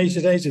ages and ages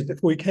and ages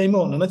before he came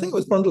on. And I think it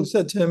was Brundle who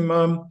said to him,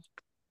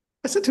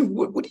 I said to him,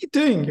 what are you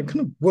doing? You're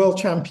kind of world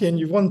champion.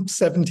 You've won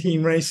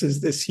 17 races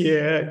this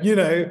year.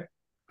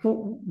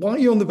 Why are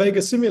you on the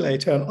Vegas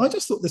simulator? And I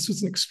just thought this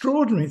was an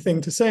extraordinary thing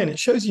to say. And it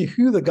shows you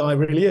who the guy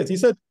really is. He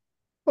said,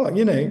 well,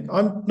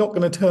 I'm not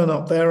going to turn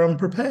up there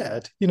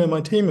unprepared. My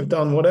team have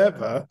done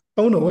whatever.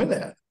 I want to win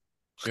it.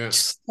 Yeah.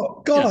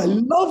 God, I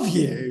love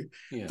you.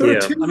 Yeah. There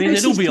are two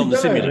they'd all be on the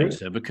go.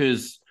 simulator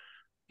because,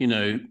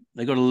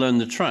 they've got to learn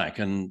the track.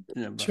 And,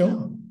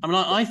 sure.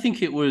 I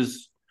think it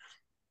was,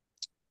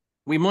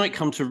 we might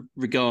come to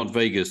regard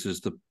Vegas as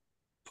the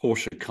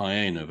Porsche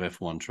Cayenne of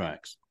F1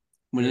 tracks.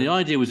 When the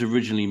idea was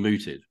originally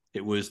mooted,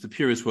 it was the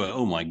purists were,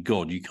 oh my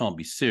God, you can't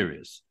be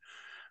serious.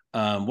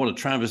 What a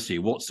travesty.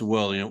 What's the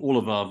world? All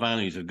of our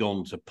values have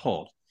gone to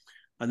pot.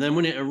 And then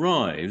when it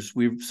arrives,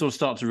 we sort of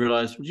start to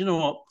realize, well, you know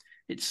what?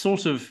 It's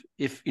sort of,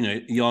 if,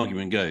 the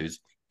argument goes,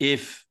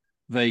 if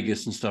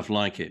Vegas and stuff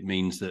like it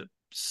means that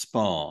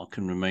Spa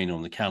can remain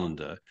on the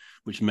calendar,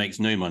 which makes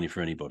no money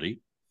for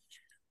anybody,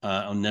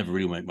 or never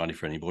really make money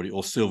for anybody,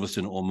 or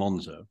Silverstone or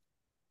Monza,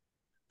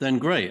 then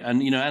great.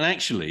 And, and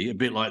actually, a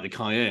bit like the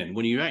Cayenne,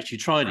 when you actually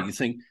tried it, you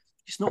think,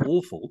 it's not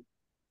awful.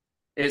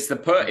 It's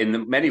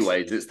in many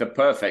ways, it's the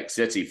perfect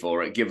city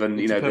for it, given,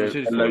 the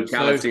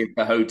locality of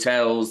the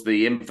hotels,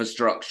 the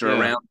infrastructure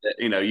around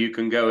it. You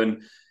can go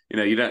and,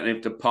 you don't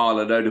have to pile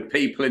a load of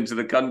people into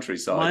the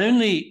countryside.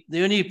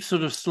 The only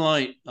sort of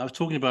slight, I was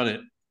talking about it,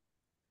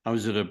 I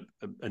was at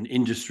an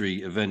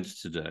industry event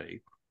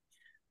today,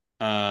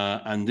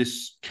 and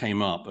this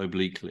came up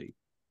obliquely,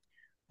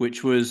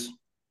 which was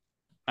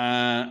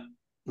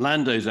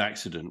Lando's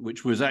accident,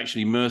 which was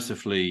actually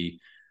mercifully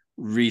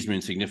reasonably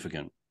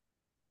insignificant.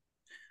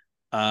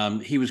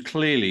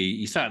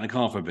 He sat in the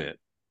car for a bit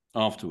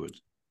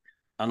afterwards.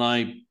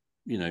 And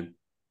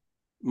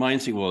my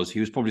instinct was he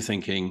was probably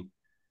thinking,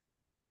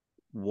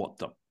 what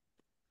the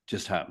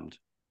just happened?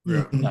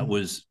 Yeah.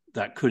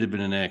 That could have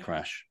been an air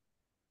crash.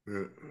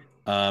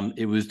 Yeah.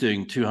 It was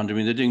doing 200. I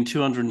mean, they're doing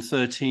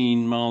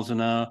 213 miles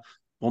an hour,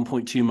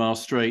 1.2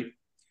 miles straight.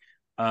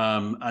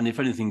 And if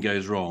anything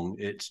goes wrong,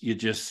 it's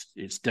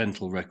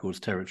dental records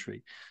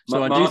territory.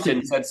 So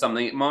Martin said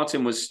something.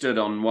 Martin was stood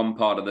on one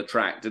part of the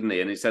track, didn't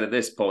he? And he said at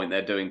this point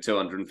they're doing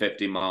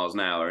 250 miles an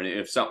hour, and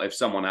if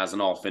someone has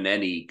an off in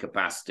any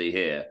capacity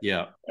here,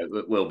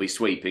 we'll be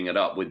sweeping it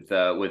up with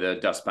a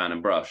dustpan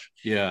and brush.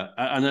 Yeah,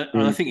 and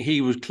I think he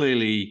was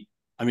clearly.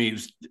 I mean, it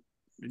was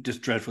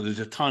just dreadful. There's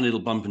a tiny little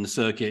bump in the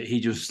circuit.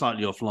 He just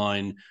slightly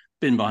offline,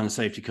 been behind the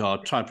safety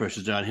car, tire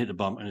pressure's down, hit the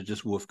bump, and it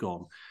just woof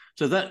gone.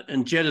 So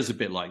Jeddah's a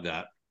bit like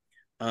that,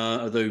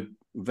 although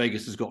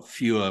Vegas has got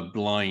fewer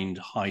blind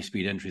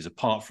high-speed entries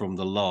apart from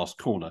the last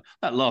corner.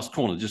 That last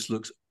corner just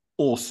looks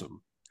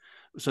awesome.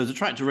 So the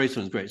track to race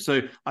on is great.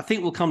 So I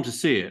think we'll come to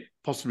see it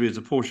possibly as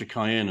a Porsche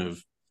Cayenne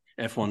of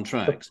F1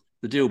 tracks.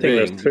 The deal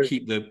being to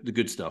keep the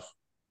good stuff.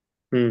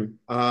 I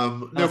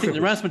think the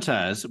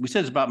razzmatazz, we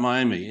said it's about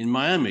Miami. In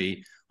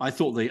Miami, I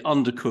thought they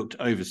undercooked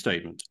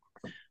overstatement.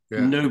 Yeah.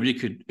 Nobody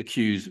could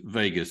accuse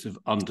Vegas of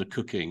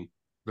undercooking.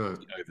 No.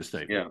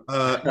 Overstatement.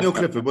 Yeah. Neil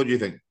Clifford, what do you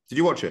think? Did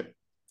you watch it?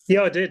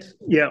 Yeah, I did.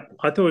 Yeah,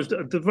 I thought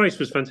the race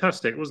was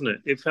fantastic, wasn't it?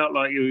 It felt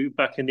like you were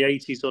back in the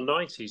 80s or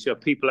 90s. You had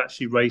people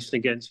actually racing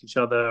against each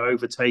other,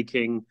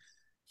 overtaking.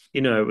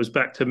 It was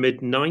back to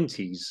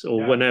mid-90s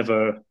or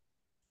whenever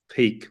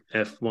peak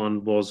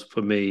F1 was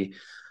for me.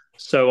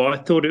 So I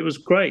thought it was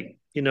great.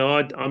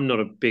 I'm not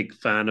a big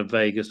fan of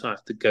Vegas. I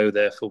have to go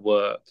there for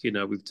work.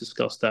 We've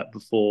discussed that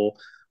before.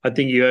 I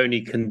think you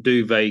only can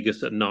do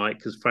Vegas at night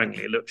because,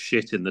 frankly, it looks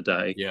shit in the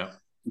day. Yeah.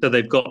 So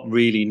they've got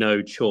really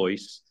no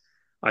choice.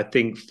 I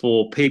think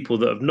for people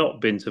that have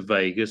not been to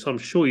Vegas, I'm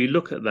sure you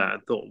look at that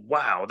and thought,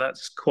 wow,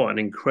 that's quite an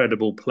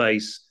incredible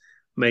place.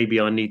 Maybe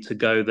I need to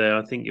go there.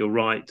 I think you're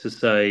right to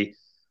say,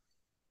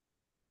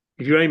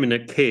 if you're aiming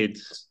at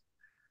kids,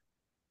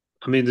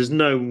 I mean, there's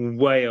no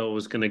way I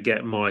was going to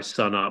get my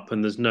son up,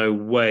 and there's no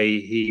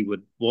way he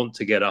would want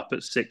to get up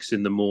at 6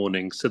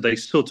 a.m. So they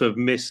sort of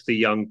miss the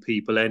young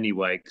people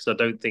anyway, because I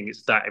don't think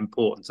it's that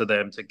important to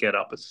them to get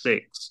up at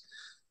 6.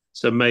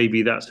 So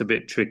maybe that's a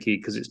bit tricky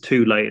because it's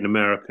too late in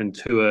America and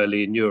too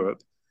early in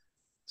Europe.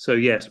 So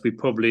yes,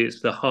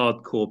 it's the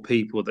hardcore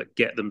people that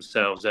get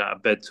themselves out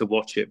of bed to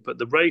watch it. But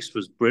the race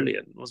was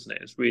brilliant, wasn't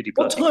it? It's really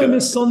What time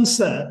is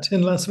sunset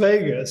in Las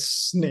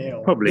Vegas,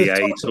 Neil? Probably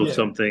 8 or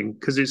something,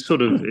 because it's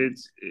sort of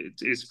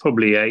it's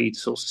probably 8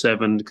 or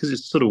 7 because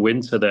it's sort of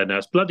winter there now.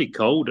 It's bloody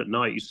cold at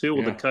night. You see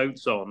all the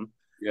coats on.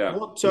 Yeah.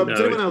 Does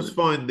anyone else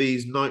find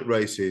these night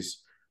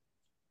races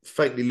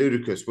faintly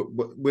ludicrous, but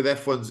with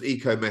F1's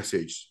eco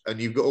message, and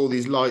you've got all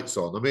these lights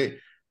on? I mean,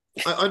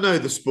 I know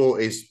the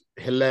sport is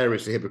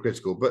hilariously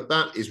hypocritical, but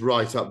that is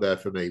right up there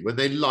for me. When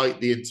they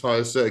light the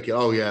entire circuit,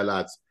 oh yeah,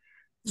 lads,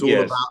 it's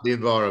all about the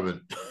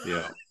environment.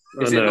 Yeah.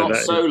 Is it not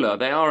solar?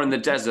 They are in the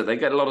desert. They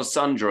get a lot of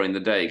sun during the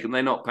day. Can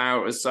they not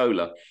power it with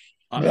solar?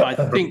 I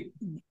think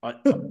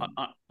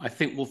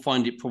we'll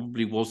find it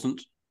probably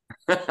wasn't.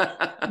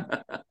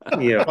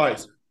 Yeah.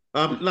 Right.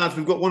 Lads,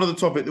 we've got one other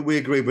topic that we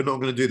agree. We're not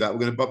going to do that. We're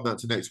going to bump that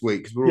to next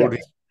week because we're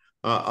already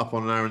up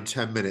on an hour and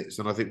 10 minutes.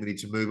 And I think we need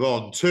to move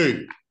on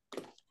to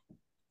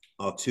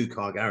our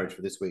two-car garage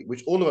for this week,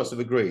 which all of us have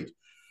agreed.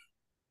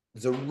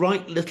 There's a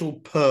right little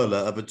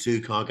perler of a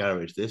two-car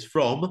garage. This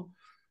from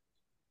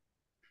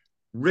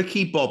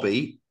Ricky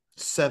Bobby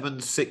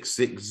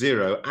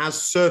 7660,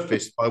 as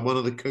surfaced by one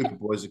of the Cooper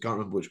boys. I can't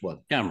remember which one.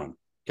 Cameron.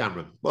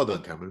 Well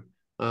done, Cameron.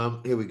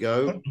 Here we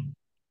go.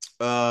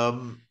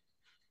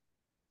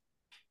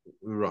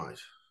 Right.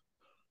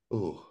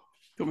 Oh.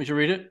 Do you want me to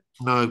read it?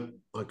 No,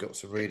 I got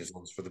some readers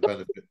ones for the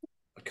benefit.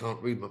 I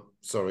can't read my.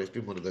 Sorry, it's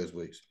been one of those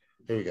weeks.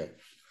 Here we go.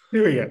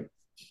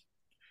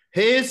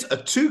 Here's a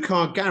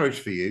two-car garage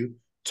for you.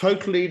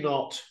 Totally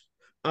not.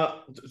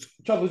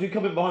 Chubbles, you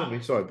come in behind me.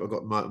 Sorry, I've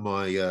got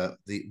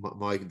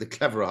the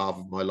cleverer half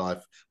of my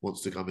life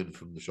wants to come in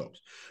from the shops.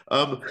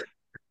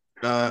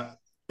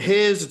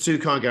 Here's a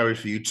two-car garage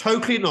for you.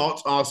 Totally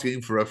not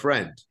asking for a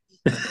friend.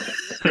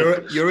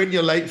 You're in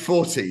your late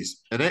 40s,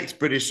 an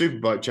ex-British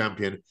Superbike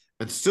champion,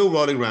 and still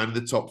rolling around in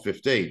the top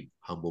 15.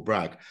 Humble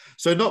brag.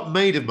 So not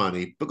made of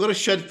money, but got a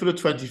shed full of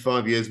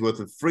 25 years worth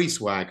of free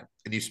swag,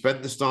 and you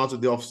spent the start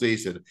of the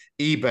off-season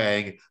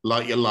eBaying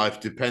like your life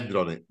depended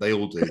on it. They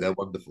all do. They're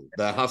wonderful.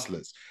 They're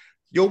hustlers.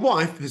 Your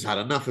wife has had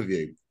enough of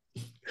you.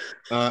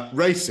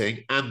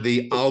 Racing and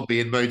the I'll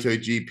be in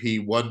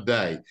MotoGP one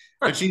day.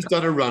 And she's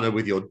done a runner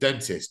with your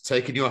dentist,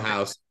 taking your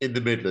house in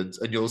the Midlands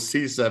and your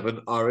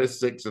C7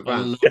 RS6 event. I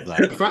love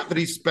that. The fact that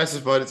he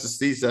specified it's a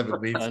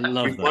C7 means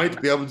we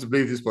might be able to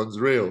believe this one's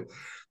real.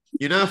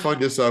 You now find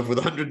yourself with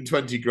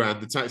 120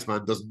 grand the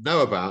taxman doesn't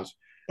know about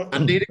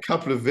and need a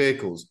couple of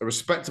vehicles, a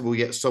respectable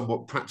yet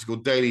somewhat practical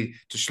daily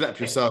to schlep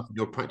yourself and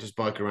your practice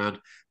bike around,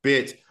 be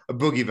it a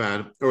boogie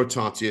van or a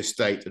Tati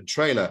estate and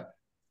trailer,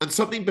 and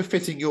something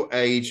befitting your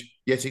age,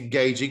 yet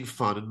engaging,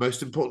 fun, and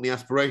most importantly,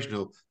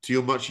 aspirational to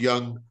your much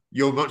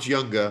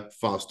younger,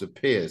 faster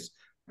peers.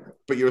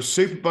 But you're a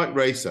superbike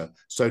racer,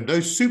 so no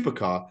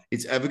supercar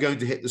is ever going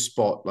to hit the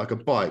spot like a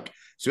bike.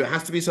 So it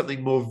has to be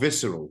something more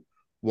visceral.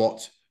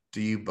 What do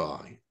you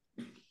buy?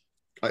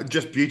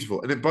 Just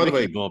beautiful. And then, by the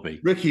way,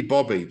 Ricky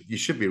Bobby, you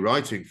should be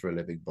writing for a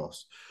living,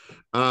 boss.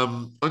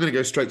 I'm going to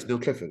go straight to Neil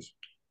Clifford's.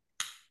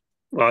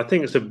 Well, I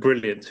think it's a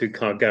brilliant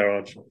two-car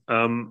garage.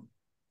 I'm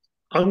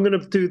going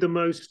to do the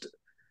most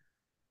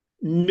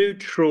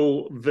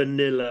neutral,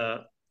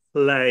 vanilla,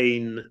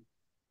 plain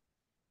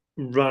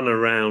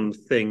run-around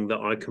thing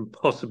that I can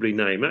possibly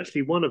name.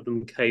 Actually, one of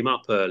them came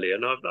up earlier,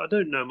 and I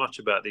don't know much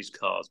about these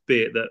cars,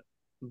 be it that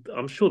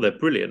I'm sure they're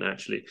brilliant,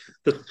 actually.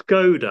 The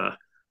Skoda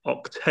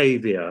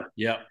Octavia.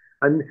 Yeah.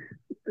 And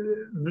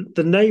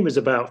the name is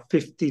about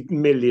 50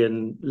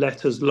 million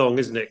letters long,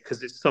 isn't it?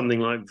 Because it's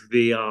something like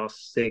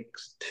VR6,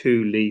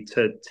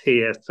 2-litre,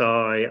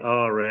 TSI,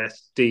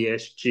 RS,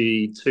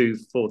 DSG,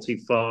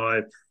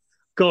 245.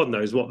 God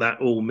knows what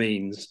that all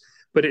means.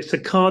 But it's a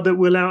car that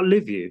will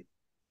outlive you.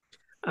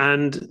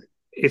 And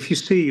if you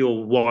see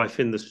your wife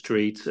in the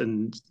street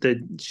and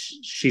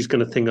she's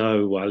going to think,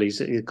 oh, well,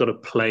 he's got a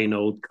plain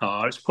old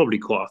car. It's probably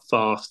quite a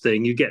fast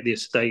thing. You get the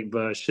estate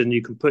version.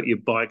 You can put your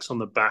bikes on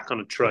the back on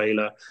a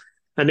trailer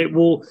and it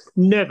will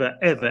never,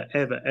 ever,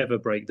 ever, ever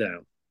break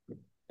down.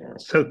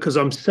 So because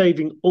I'm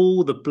saving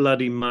all the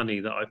bloody money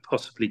that I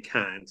possibly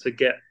can to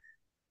get,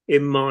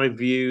 in my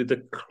view,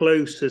 the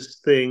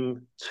closest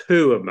thing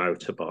to a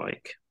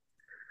motorbike.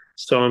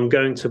 So I'm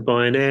going to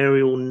buy an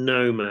Aerial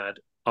Nomad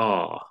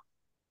R.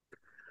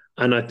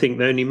 And I think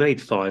they only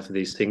made 5 of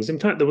these things. In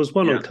fact, there was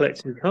one on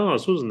Collecting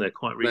Cars, wasn't there,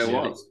 quite recently?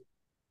 There was.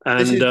 And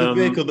this is the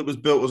vehicle that was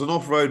built as an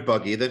off-road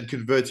buggy, then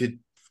converted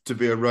to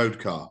be a road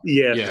car.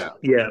 Yeah.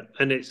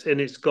 And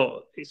it's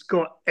got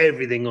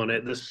everything on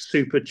it. The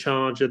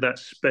supercharger, that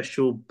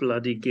special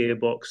bloody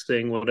gearbox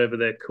thing, whatever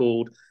they're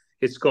called.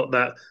 It's got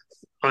that.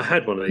 I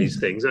had one of these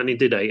things, only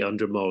did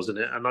 800 miles in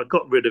it, and I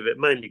got rid of it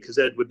mainly because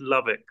Edward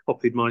Lovett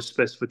copied my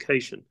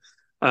specification.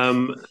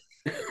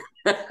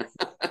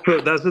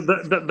 But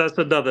that's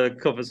another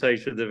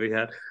conversation that we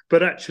had.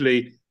 But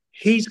actually,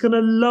 he's going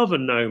to love a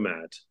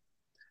Nomad.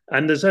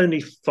 And there's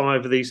only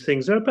 5 of these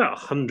things. They're about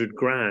 100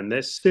 grand.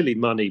 They're silly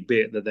money, be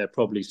it that they're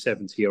probably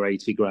 70 or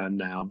 80 grand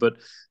now. But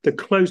the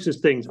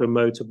closest thing to a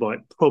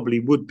motorbike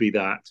probably would be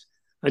that.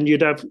 And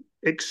you'd have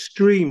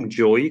extreme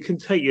joy. You can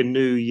take your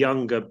new,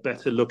 younger,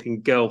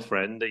 better-looking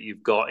girlfriend that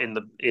you've got in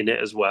it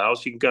as well.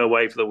 So you can go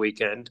away for the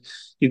weekend.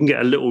 You can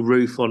get a little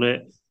roof on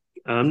it.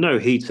 No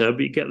heater,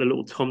 but you get the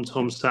little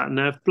TomTom sat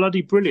nav.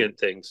 Bloody brilliant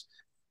things.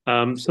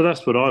 So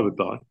that's what I would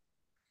buy.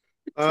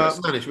 Manish,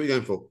 what are you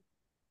going for?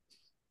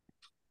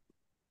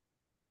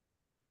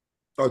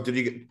 Oh, can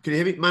you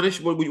hear me,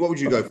 Manish? What would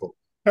you go for?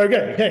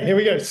 Okay, here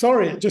we go.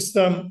 Sorry, just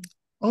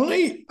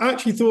I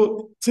actually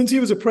thought since he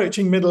was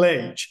approaching middle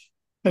age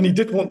and he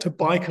did want to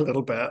bike a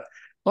little bit,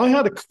 I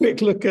had a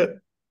quick look at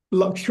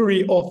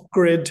luxury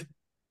off-grid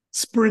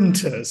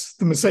sprinters,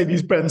 the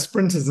Mercedes-Benz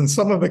sprinters, and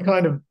some of the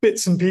kind of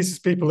bits and pieces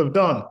people have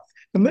done.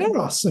 And there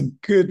are some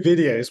good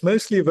videos,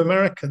 mostly of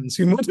Americans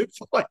who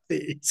modify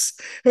these.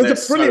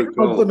 There's a brilliant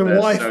husband and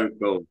wife. So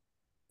cool.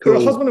 They're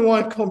a husband and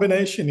wife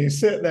combination. You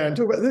sit there and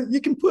talk about.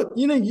 You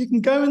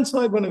can go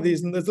inside one of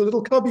these, and there's a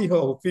little cubby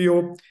hole for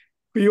your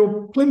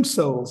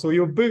plimsolls or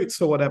your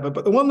boots or whatever.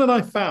 But the one that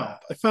I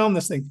found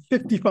this thing,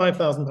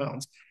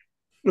 £55,000.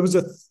 It was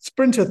a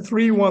Sprinter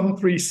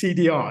 313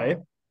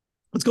 CDI.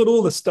 It's got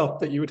all the stuff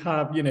that you would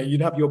have.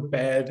 You'd have your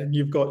bed, and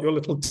you've got your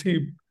little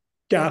tube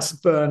gas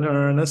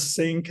burner and a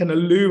sink and a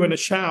loo and a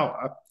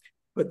shower.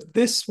 But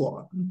this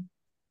one,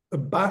 the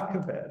back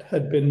of it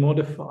had been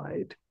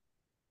modified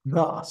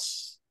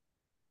thus.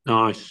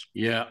 Nice.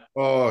 Yeah.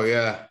 Oh,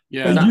 yeah.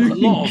 Yeah. A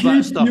lot of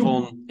that stuff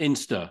on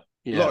Insta.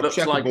 Yeah. Looks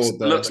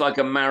like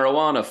a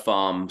marijuana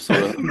farm,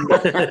 sort of.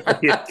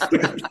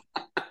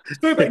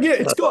 But yeah,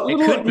 it's got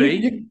little. It could be.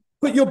 You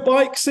put your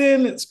bikes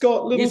in. It's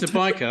got little. He's a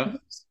biker.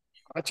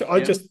 I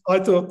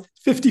thought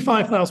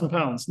 £55,000,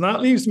 and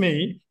that leaves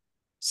me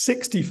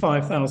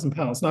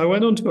 £65,000. Now I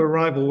went onto a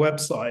rival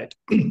website.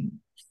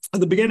 At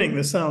the beginning,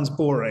 this sounds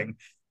boring,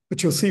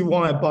 but you'll see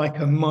why a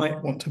biker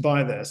might want to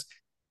buy this.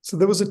 So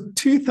there was a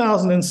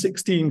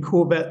 2016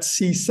 Corvette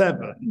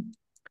C7.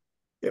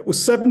 It was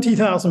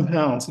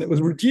 £70,000, and it was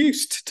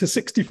reduced to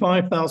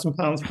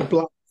 £65,000 for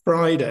Black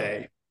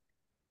Friday.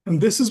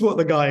 And this is what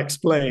the guy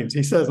explains.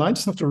 He says, and I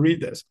just have to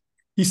read this.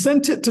 He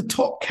sent it to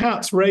Top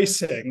Cats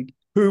Racing,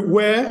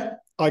 where,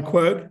 I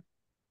quote,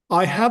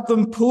 "I had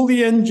them pull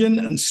the engine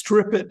and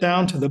strip it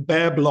down to the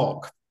bare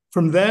block.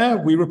 From there,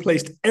 we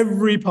replaced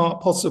every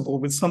part possible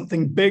with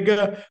something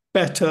bigger,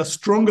 better,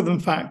 stronger than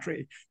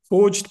factory.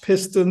 Forged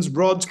pistons,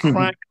 rods,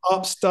 crank,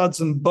 up studs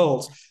and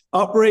bolts,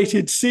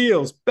 uprated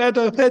seals,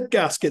 better head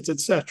gaskets,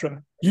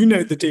 etc. You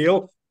know the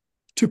deal.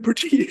 To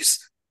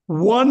produce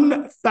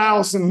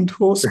 1,000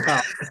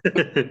 horsepower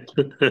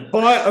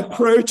by a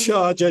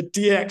ProCharger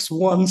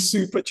DX1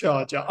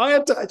 supercharger." I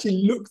had to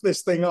actually look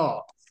this thing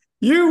up.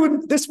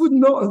 This would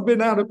not have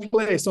been out of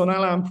place on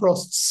Alain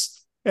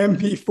Prost's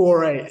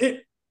MP4A.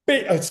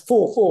 It's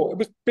 4.4. It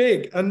was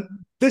big. And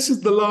this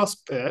is the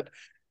last bit.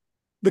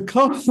 The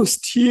car was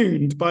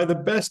tuned by the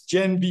best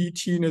Gen V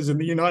tuners in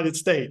the United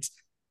States.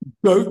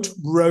 Goat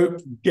Rope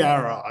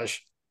Garage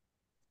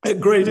at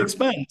great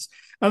expense.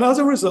 And as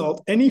a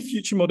result, any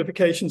future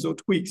modifications or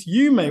tweaks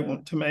you may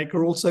want to make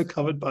are also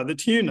covered by the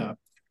tuner.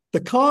 The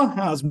car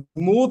has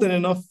more than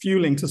enough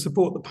fueling to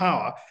support the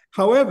power.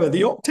 However,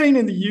 the octane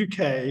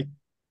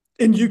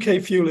in UK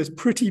fuel is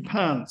pretty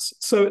pants,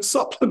 so it's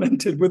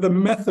supplemented with a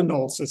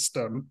methanol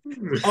system.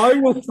 I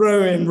will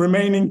throw in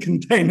remaining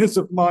containers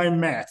of my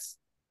meth,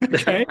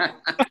 okay?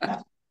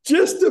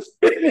 Just to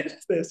finish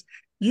this.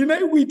 We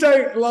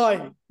don't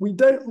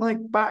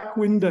like back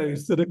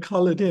windows that are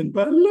coloured in,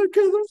 but look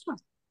at that.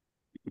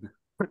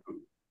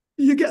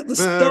 You get the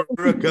stuff.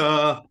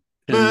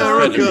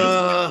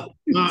 America.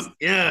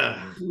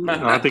 Yeah.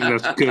 I think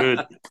that's good.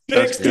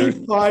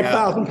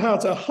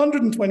 £65,000,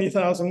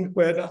 120,000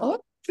 quid. I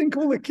think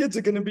all the kids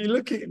are going to be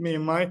looking at me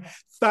in my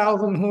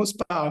 1,000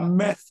 horsepower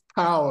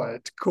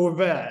meth-powered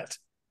Corvette.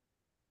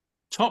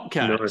 Top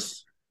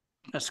Cats.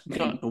 That's a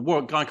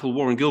guy called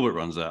Warren Gilbert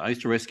runs that. I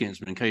used to race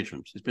against him in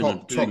Caterhams. It's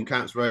been Top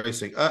Cats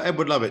Racing.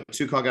 Edward Lovett,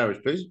 2-car garage,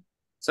 please.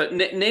 So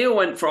Neil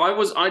went for,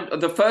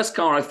 the first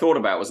car I thought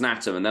about was an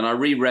Atom, and then I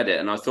reread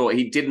it and I thought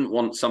he didn't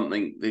want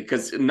something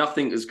because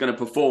nothing is going to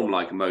perform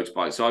like a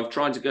motorbike. So I've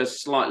tried to go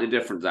slightly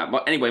different to that.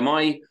 But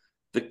anyway,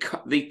 the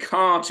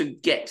car to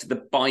get the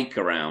bike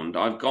around,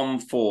 I've gone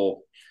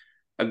for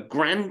a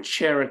Grand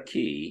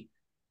Cherokee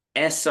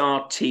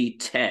SRT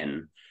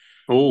 10.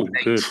 Oh,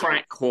 good. A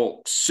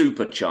Trackhawk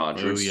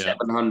supercharger of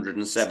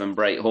 707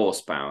 brake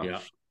horsepower. Yeah.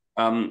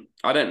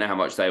 I don't know how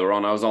much they were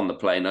on. I was on the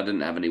plane. I didn't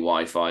have any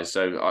Wi-Fi,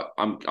 so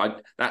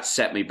that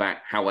set me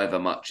back. However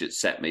much it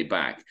set me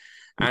back,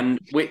 and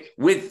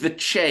with the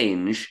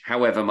change,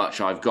 however much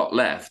I've got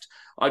left,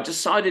 I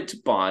decided to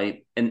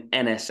buy an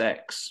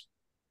NSX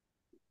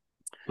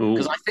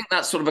because I think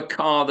that's sort of a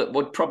car that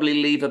would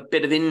probably leave a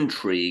bit of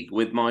intrigue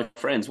with my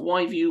friends.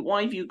 Why have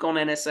you gone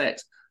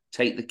NSX?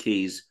 Take the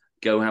keys,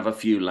 go have a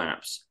few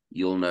laps.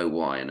 You'll know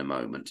why in a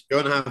moment. Go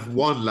and have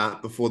one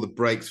lap before the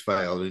brakes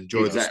fail and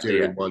enjoy the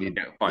steering while you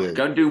do.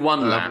 Go and do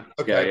one lap.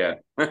 Okay.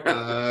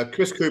 Yeah.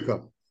 Chris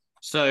Cooper.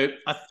 So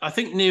I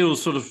think Neil's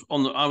sort of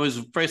I was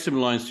very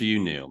similar lines to you,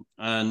 Neil.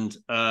 And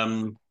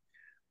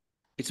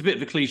it's a bit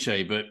of a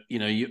cliche, but,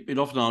 you'd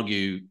often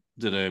argue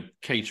that a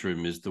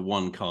Caterham is the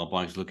one car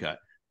bikes look at,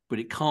 but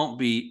it can't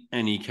be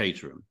any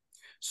Caterham.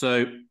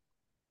 So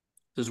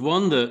there's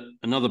one that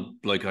another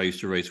bloke I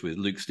used to race with,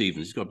 Luke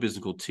Stevens, he's got a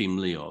business called Team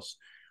Leos.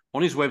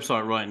 On his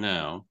website right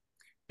now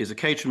is a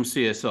Caterham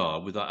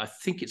CSR with, I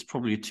think it's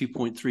probably a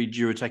 2.3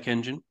 Duratec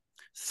engine,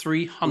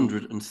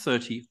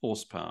 330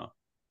 horsepower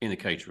in a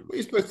Caterham. What are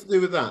you supposed to do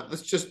with that?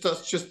 That's just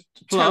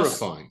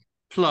terrifying.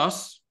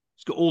 Plus,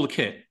 it's got all the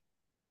kit.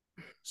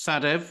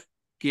 SADEV,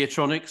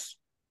 Geartronics,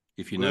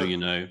 if you know, you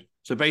know.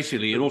 So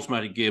basically an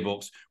automatic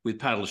gearbox with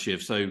paddle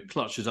shift, so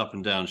clutches up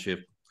and down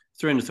shift,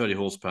 330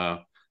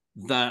 horsepower.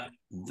 That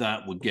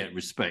would get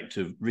respect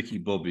of Ricky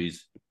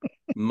Bobby's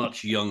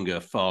much younger,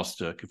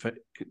 faster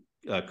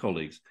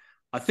colleagues.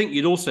 I think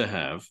you'd also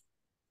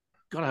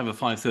got to have a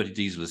 530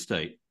 diesel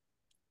estate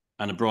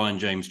and a Brian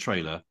James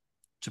trailer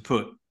to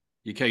put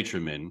your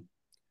Caterham in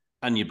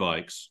and your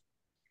bikes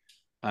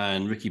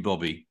and Ricky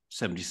Bobby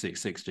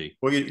 7660.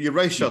 Well, your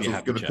race shuttle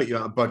is going to put you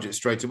out of budget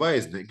straight away,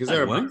 isn't it?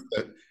 Because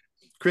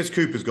Chris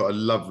Cooper's got a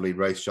lovely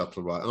race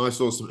shuttle, right? And I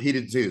saw some. He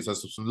didn't see this. I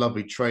saw some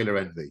lovely trailer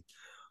envy.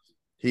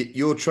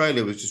 Your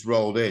trailer was just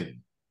rolled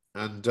in,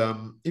 and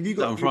have you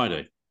got on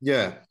Friday?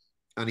 Yeah,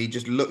 and he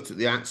just looked at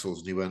the axles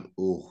and he went,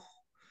 "Oh."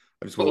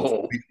 I just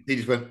walked. He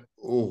just went,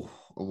 "Oh,"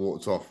 and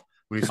walked off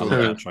when he saw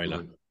that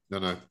trailer.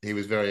 No, he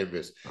was very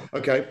envious.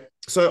 Okay,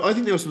 so I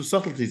think there were some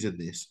subtleties in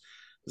this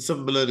that some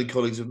of my learned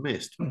colleagues have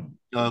missed, and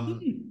I'm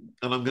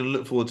going to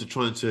look forward to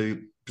trying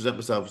to present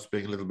myself as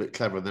being a little bit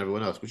cleverer than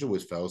everyone else, which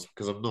always fails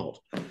because I'm not.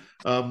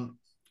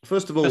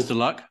 First of all, best of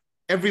luck.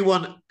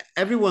 Everyone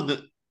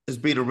that has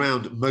been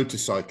around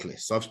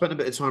motorcyclists, I've spent a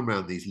bit of time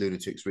around these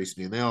lunatics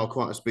recently, and they are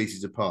quite a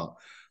species apart.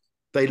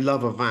 They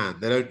love a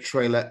van. They don't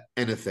trailer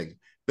anything.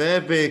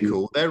 Their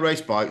vehicle, their race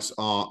bikes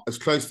are as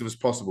close to them as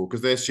possible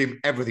because they assume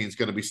everything's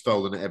going to be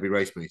stolen at every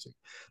race meeting.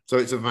 So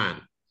it's a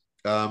van.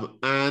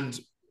 And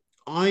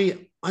I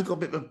got a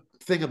bit of a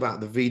thing about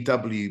the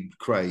VW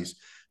craze.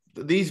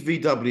 These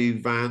VW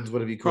vans,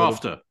 whatever you call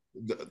them.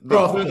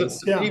 Crafters,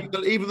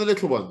 even the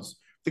little ones.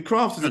 The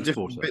Crafters are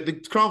different. The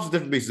Crafters are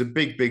different beasts. It's a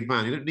big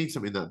van. You don't need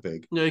something that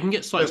big. No, you can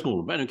get slightly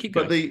smaller. But keep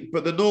going.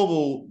 But the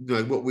normal,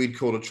 what we'd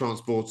call a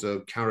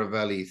transporter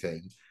caravelli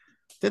thing,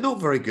 they're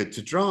not very good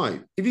to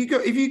drive. If you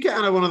get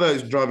out of one of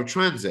those and drive a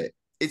Transit,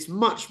 it's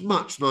much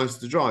nicer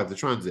to drive the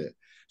Transit.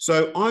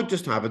 So I'd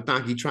just have a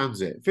daggy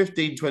Transit,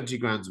 15, 20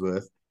 grand's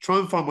worth. Try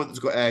and find one that's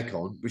got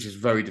aircon, which is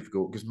very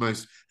difficult because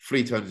most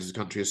fleet owners in this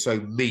country are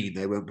so mean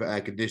they won't put air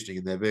conditioning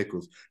in their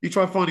vehicles. You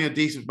try finding a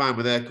decent van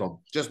with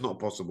aircon, just not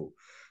possible.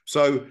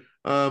 So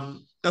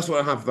that's what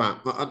I have that.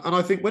 And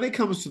I think when it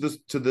comes to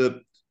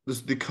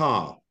the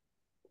car,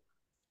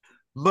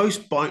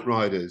 most bike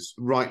riders,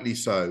 rightly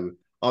so,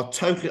 are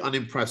totally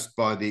unimpressed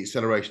by the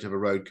acceleration of a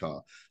road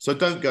car. So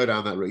don't go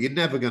down that route. You're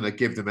never going to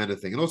give them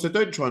anything. And also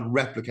don't try and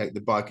replicate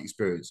the bike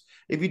experience.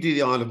 If you do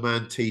the Isle of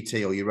Man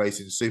TT or you're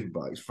racing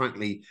superbikes,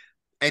 frankly,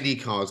 any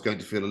car is going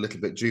to feel a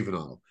little bit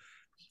juvenile.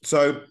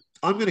 So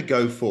I'm going to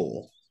go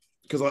for,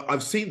 because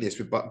I've seen this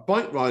with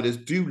bike riders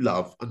do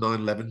love a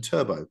 911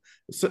 turbo.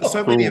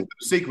 So many of them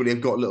secretly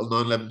have got a little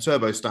 911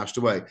 turbo stashed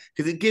away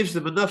because it gives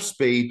them enough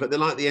speed, but they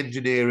like the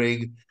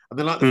engineering and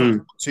they like the fact it's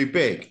not too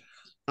big.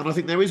 And I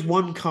think there is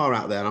one car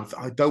out there, and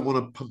I don't want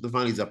to pump the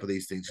values up of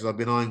these things because I've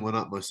been eyeing one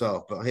up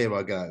myself, but here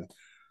I go.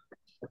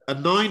 A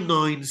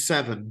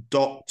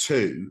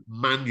 997.2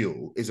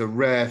 manual is a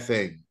rare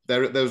thing.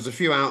 There's a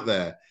few out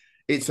there.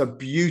 It's a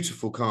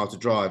beautiful car to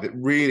drive. It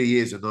really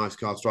is a nice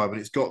car to drive,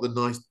 and it's got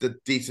the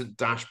decent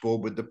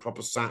dashboard with the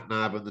proper sat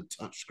nav and the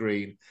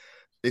touchscreen.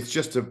 It's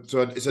just a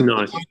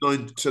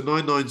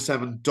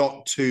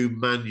 997.2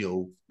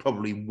 manual,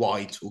 probably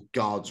white or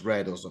guards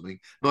red or something.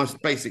 Nice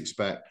basic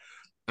spec.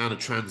 And a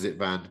Transit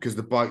van because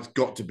the bike's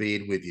got to be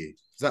in with you.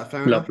 Is that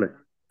fair enough? Lovely.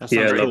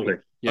 Lovely.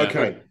 Yeah.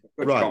 Okay,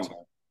 right.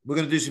 We're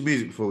going to do some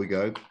music before we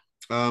go.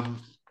 I'll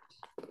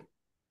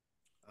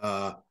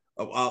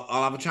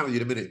have a chat with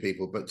you in a minute,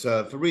 people. But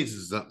for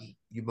reasons that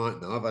you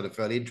might know, I've had a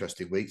fairly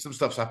interesting week. Some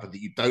stuff's happened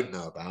that you don't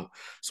know about.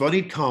 So I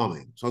need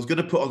calming. So I was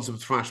going to put on some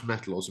thrash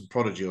metal or some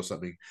Prodigy or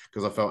something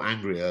because I felt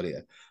angry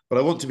earlier. But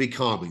I want to be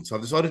calming. So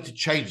I've decided to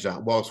change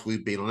that whilst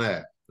we've been on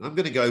air. I'm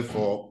going to go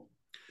for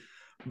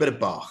a bit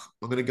of Bach.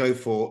 I'm going to go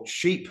for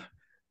Sheep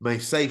May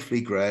Safely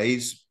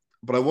Graze,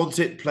 but I want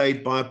it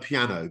played by a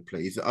piano,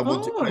 please. I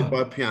want it played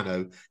by a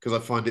piano because I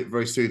find it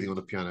very soothing on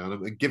a piano. And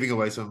I'm giving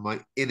away some of my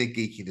inner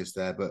geekiness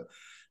there, but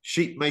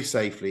Sheep May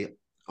Safely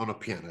on a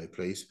piano,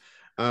 please.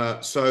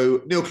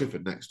 So Neil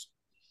Clifford next.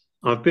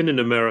 I've been in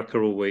America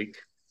all week,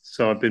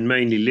 so I've been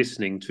mainly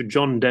listening to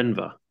John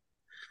Denver.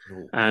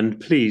 And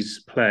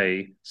please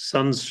play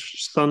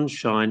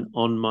Sunshine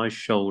on My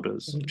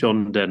Shoulders,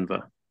 John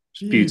Denver.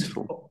 It's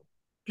beautiful.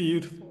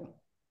 Beautiful.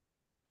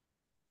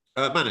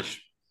 Manish.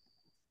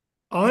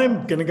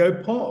 I'm going to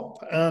go pop,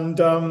 and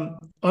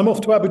I'm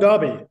off to Abu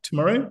Dhabi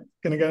tomorrow.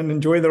 Going to go and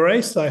enjoy the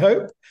race, I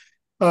hope.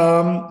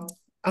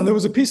 And there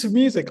was a piece of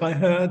music I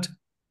heard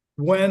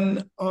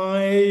when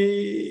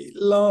I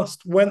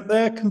last went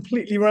there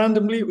completely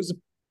randomly. It was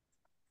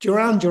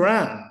Duran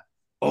Duran.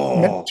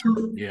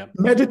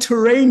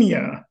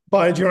 Mediterranean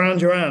by Duran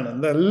Duran.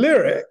 And the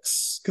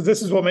lyrics, because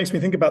this is what makes me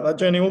think about that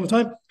journey all the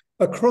time.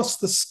 Across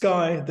the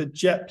sky, the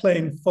jet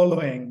plane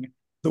following,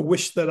 the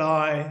wish that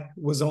I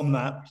was on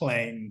that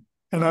plane.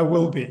 And I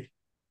will be.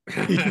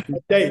 Eating my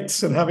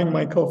dates and having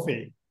my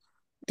coffee.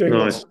 Doing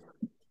nice.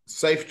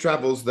 Safe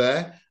travels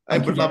there.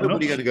 Edward Lovett,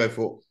 what are you going to go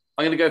for?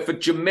 I'm going to go for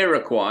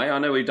Jamiroquai. I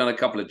know we've done a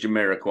couple of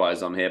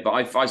Jamiroquais on here, but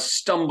I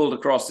stumbled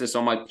across this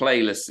on my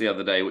playlist the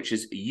other day, which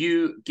is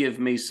You Give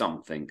Me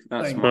Something.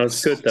 That's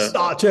good.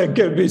 Such a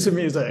good piece of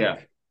music. Yeah,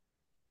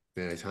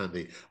 it's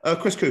handy.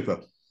 Chris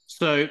Cooper.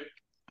 So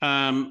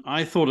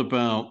I thought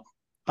about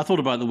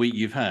the week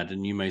you've had,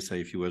 and you may say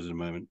a few words in a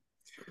moment.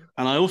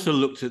 And I also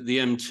looked at the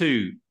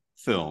M2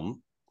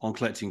 film on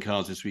collecting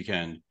cars this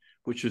weekend,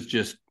 which was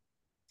just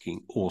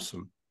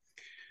awesome.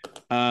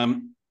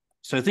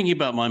 So thinking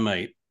about my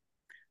mate,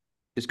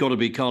 it's got to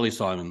be Carly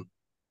Simon.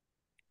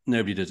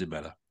 Nobody does it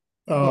better.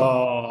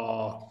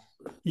 Oh,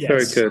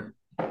 yes. Very good.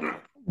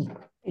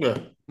 Yeah.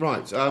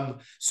 Right.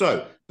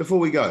 So before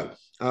we go,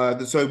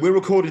 so we're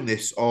recording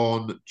this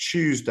on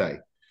Tuesday,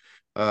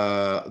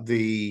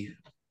 the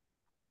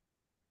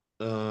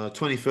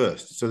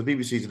 21st. So the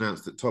BBC's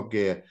announced that Top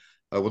Gear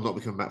will not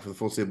be coming back for the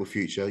foreseeable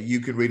future. You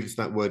can read into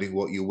that wording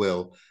what you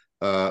will.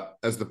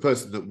 As the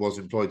person that was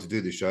employed to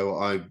do the show,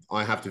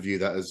 I have to view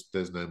that as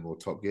there's no more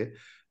Top Gear.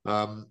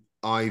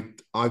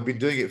 I've been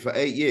doing it for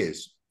 8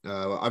 years.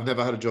 I've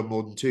never had a job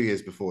more than 2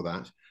 years before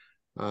that.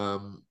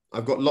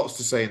 I've got lots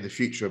to say in the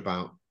future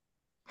about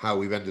how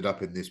we've ended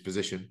up in this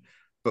position.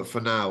 But for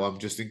now, I'm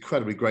just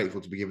incredibly grateful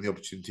to be given the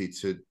opportunity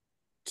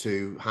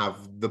to have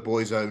the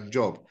boys' own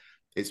job.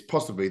 It's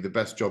possibly the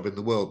best job in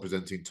the world,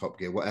 presenting Top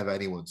Gear, whatever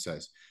anyone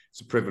says. It's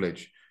a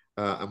privilege.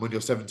 And when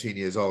you're 17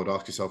 years old,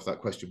 ask yourself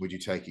that question, would you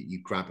take it?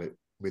 You'd grab it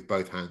with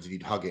both hands and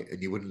you'd hug it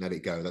and you wouldn't let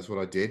it go. That's what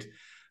I did.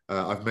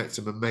 I've met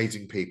some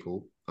amazing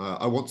people.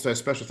 I want to say a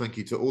special thank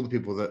you to all the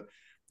people that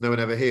no one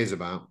ever hears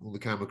about, all the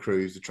camera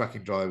crews, the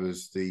tracking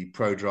drivers, the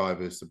pro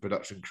drivers, the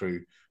production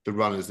crew, the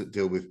runners that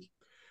deal with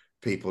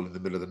people in the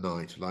middle of the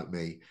night like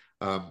me.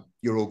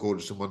 You're all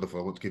gorgeous and wonderful.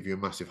 I want to give you a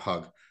massive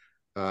hug.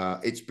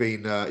 It's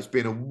been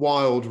a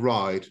wild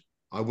ride.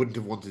 I wouldn't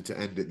have wanted to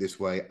end it this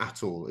way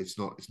at all. It's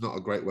not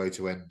a great way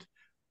to end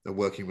a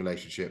working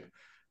relationship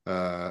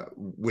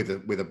with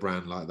a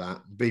brand like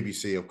that.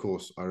 BBC, of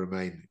course, I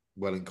remain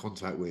well in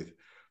contact with,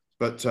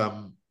 but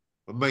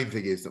the main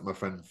thing is that my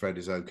friend Fred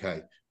is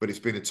okay. But it's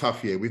been a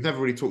tough year. We've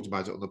never really talked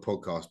about it on the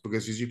podcast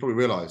because, as you probably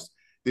realised,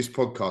 this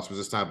podcast was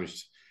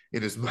established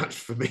in as much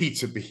for me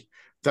to be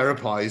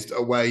therapized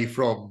away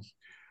from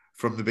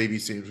the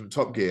BBC and from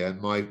Top Gear.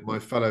 And my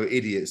fellow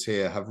idiots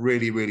here have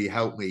really, really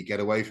helped me get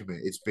away from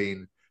it. It's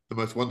been the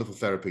most wonderful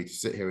therapy to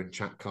sit here and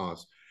chat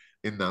cars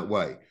in that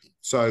way.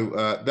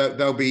 So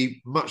there'll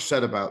be much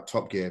said about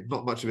Top Gear,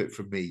 not much of it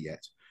from me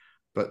yet.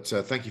 But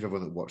thank you for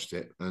everyone that watched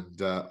it.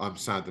 And I'm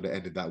sad that it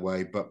ended that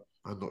way, but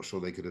I'm not sure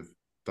they could have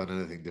done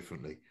anything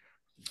differently.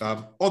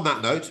 On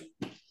that note,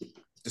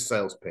 the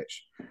sales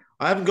pitch.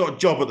 I haven't got a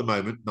job at the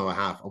moment. No, I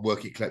have. I'm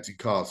working collecting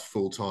cars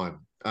full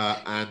time.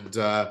 And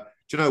do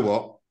you know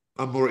what?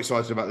 I'm more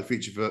excited about the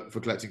future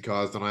for collecting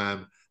cars than I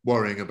am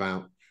worrying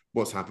about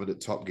what's happened at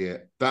Top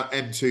Gear. That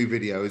M2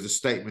 video is a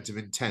statement of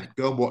intent.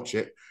 Go and watch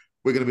it.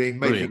 We're going to be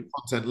making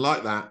content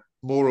like that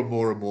more and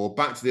more and more.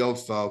 Back to the old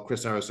style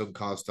Chris Harrison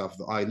car stuff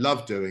that I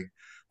love doing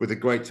with a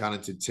great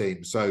talented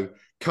team. So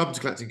come to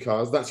Collecting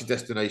Cars. That's your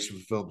destination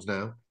for films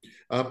now.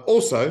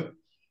 Also,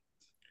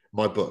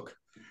 my book,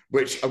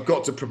 which I've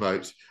got to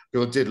promote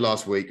because I did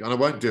last week, and I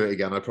won't do it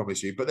again, I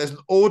promise you. But there's an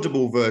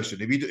Audible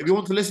version. If you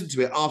want to listen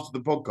to it after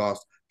the podcast,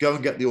 go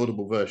and get the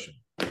Audible version.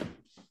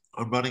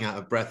 I'm running out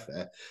of breath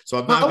there.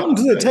 So how long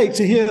does it take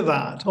to hear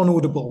that on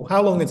Audible?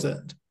 How long is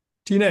it?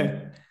 Do you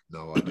know?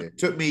 No idea. It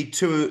took me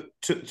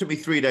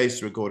 3 days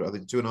to record it. I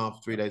think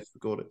 2.5, 3 days to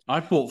record it. I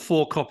bought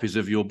 4 copies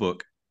of your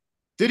book.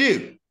 Did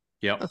you?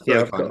 Yeah.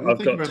 I've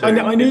got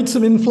I need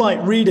some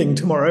in-flight reading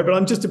tomorrow, but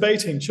I'm just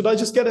debating. Should I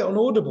just get it on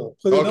Audible?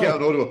 I'll get it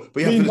on Audible, but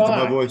you have to listen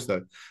to my voice,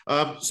 though.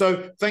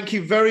 So thank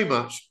you very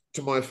much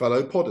to my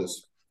fellow podders,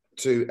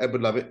 to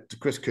Edward Lovett, to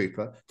Chris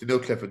Cooper, to Neil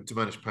Clifford, to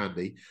Manish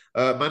Pandey.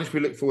 Manish,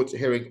 we look forward to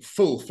hearing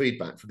full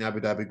feedback from the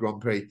Abu Dhabi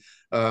Grand Prix,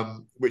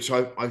 which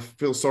I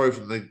feel sorry for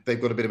them. They've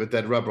got a bit of a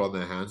dead rubber on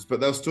their hands, but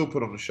they'll still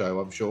put on a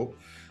show, I'm sure.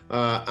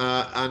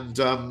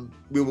 And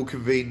we will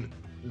convene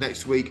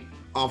next week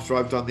after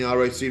I've done the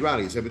RAC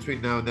rally. So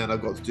between now and then,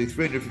 I've got to do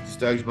 350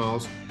 stage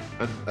miles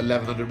and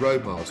 1,100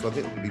 road miles. So I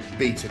think I'm going to be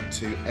beaten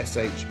to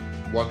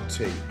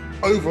SH1T.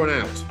 Over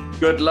and out.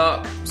 Good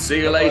luck. See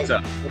you later.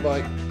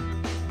 Bye-bye.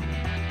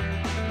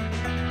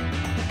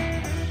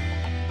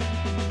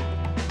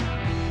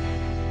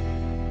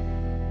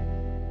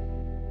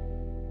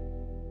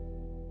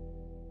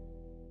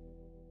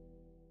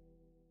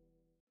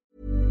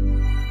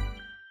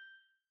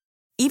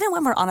 Even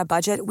when we're on a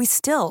budget, we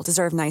still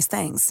deserve nice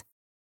things.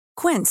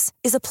 Quince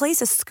is a place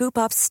to scoop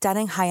up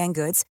stunning high-end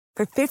goods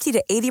for 50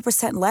 to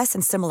 80% less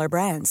than similar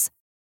brands.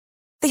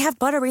 They have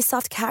buttery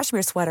soft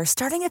cashmere sweaters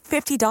starting at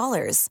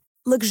 $50,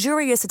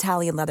 luxurious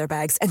Italian leather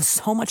bags, and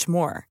so much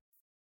more.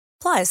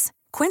 Plus,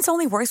 Quince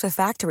only works with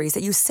factories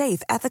that use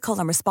safe, ethical,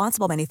 and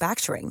responsible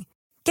manufacturing.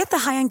 Get the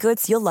high-end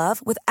goods you'll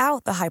love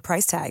without the high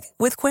price tag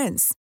with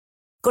Quince.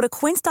 Go to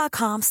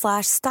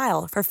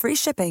quince.com/style for free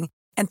shipping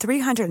and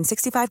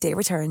 365-day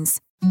returns.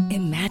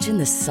 Imagine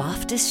the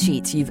softest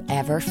sheets you've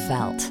ever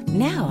felt.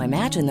 Now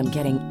imagine them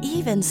getting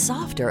even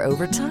softer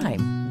over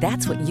time.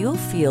 That's what you'll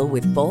feel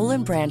with Boll &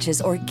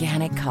 Branch's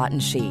organic cotton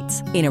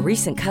sheets. In a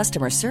recent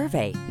customer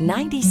survey,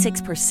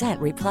 96%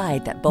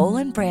 replied that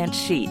Boll & Branch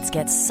sheets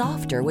get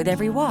softer with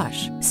every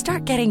wash.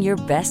 Start getting your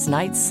best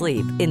night's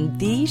sleep in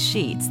these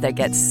sheets that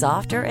get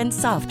softer and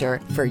softer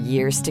for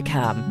years to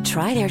come.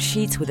 Try their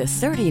sheets with a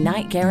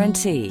 30-night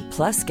guarantee.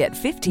 Plus, get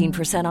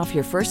 15% off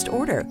your first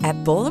order at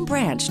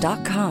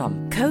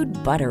bollandbranch.com. Code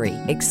BUTTERY.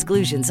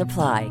 Exclusions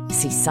apply.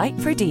 See site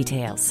for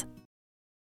details.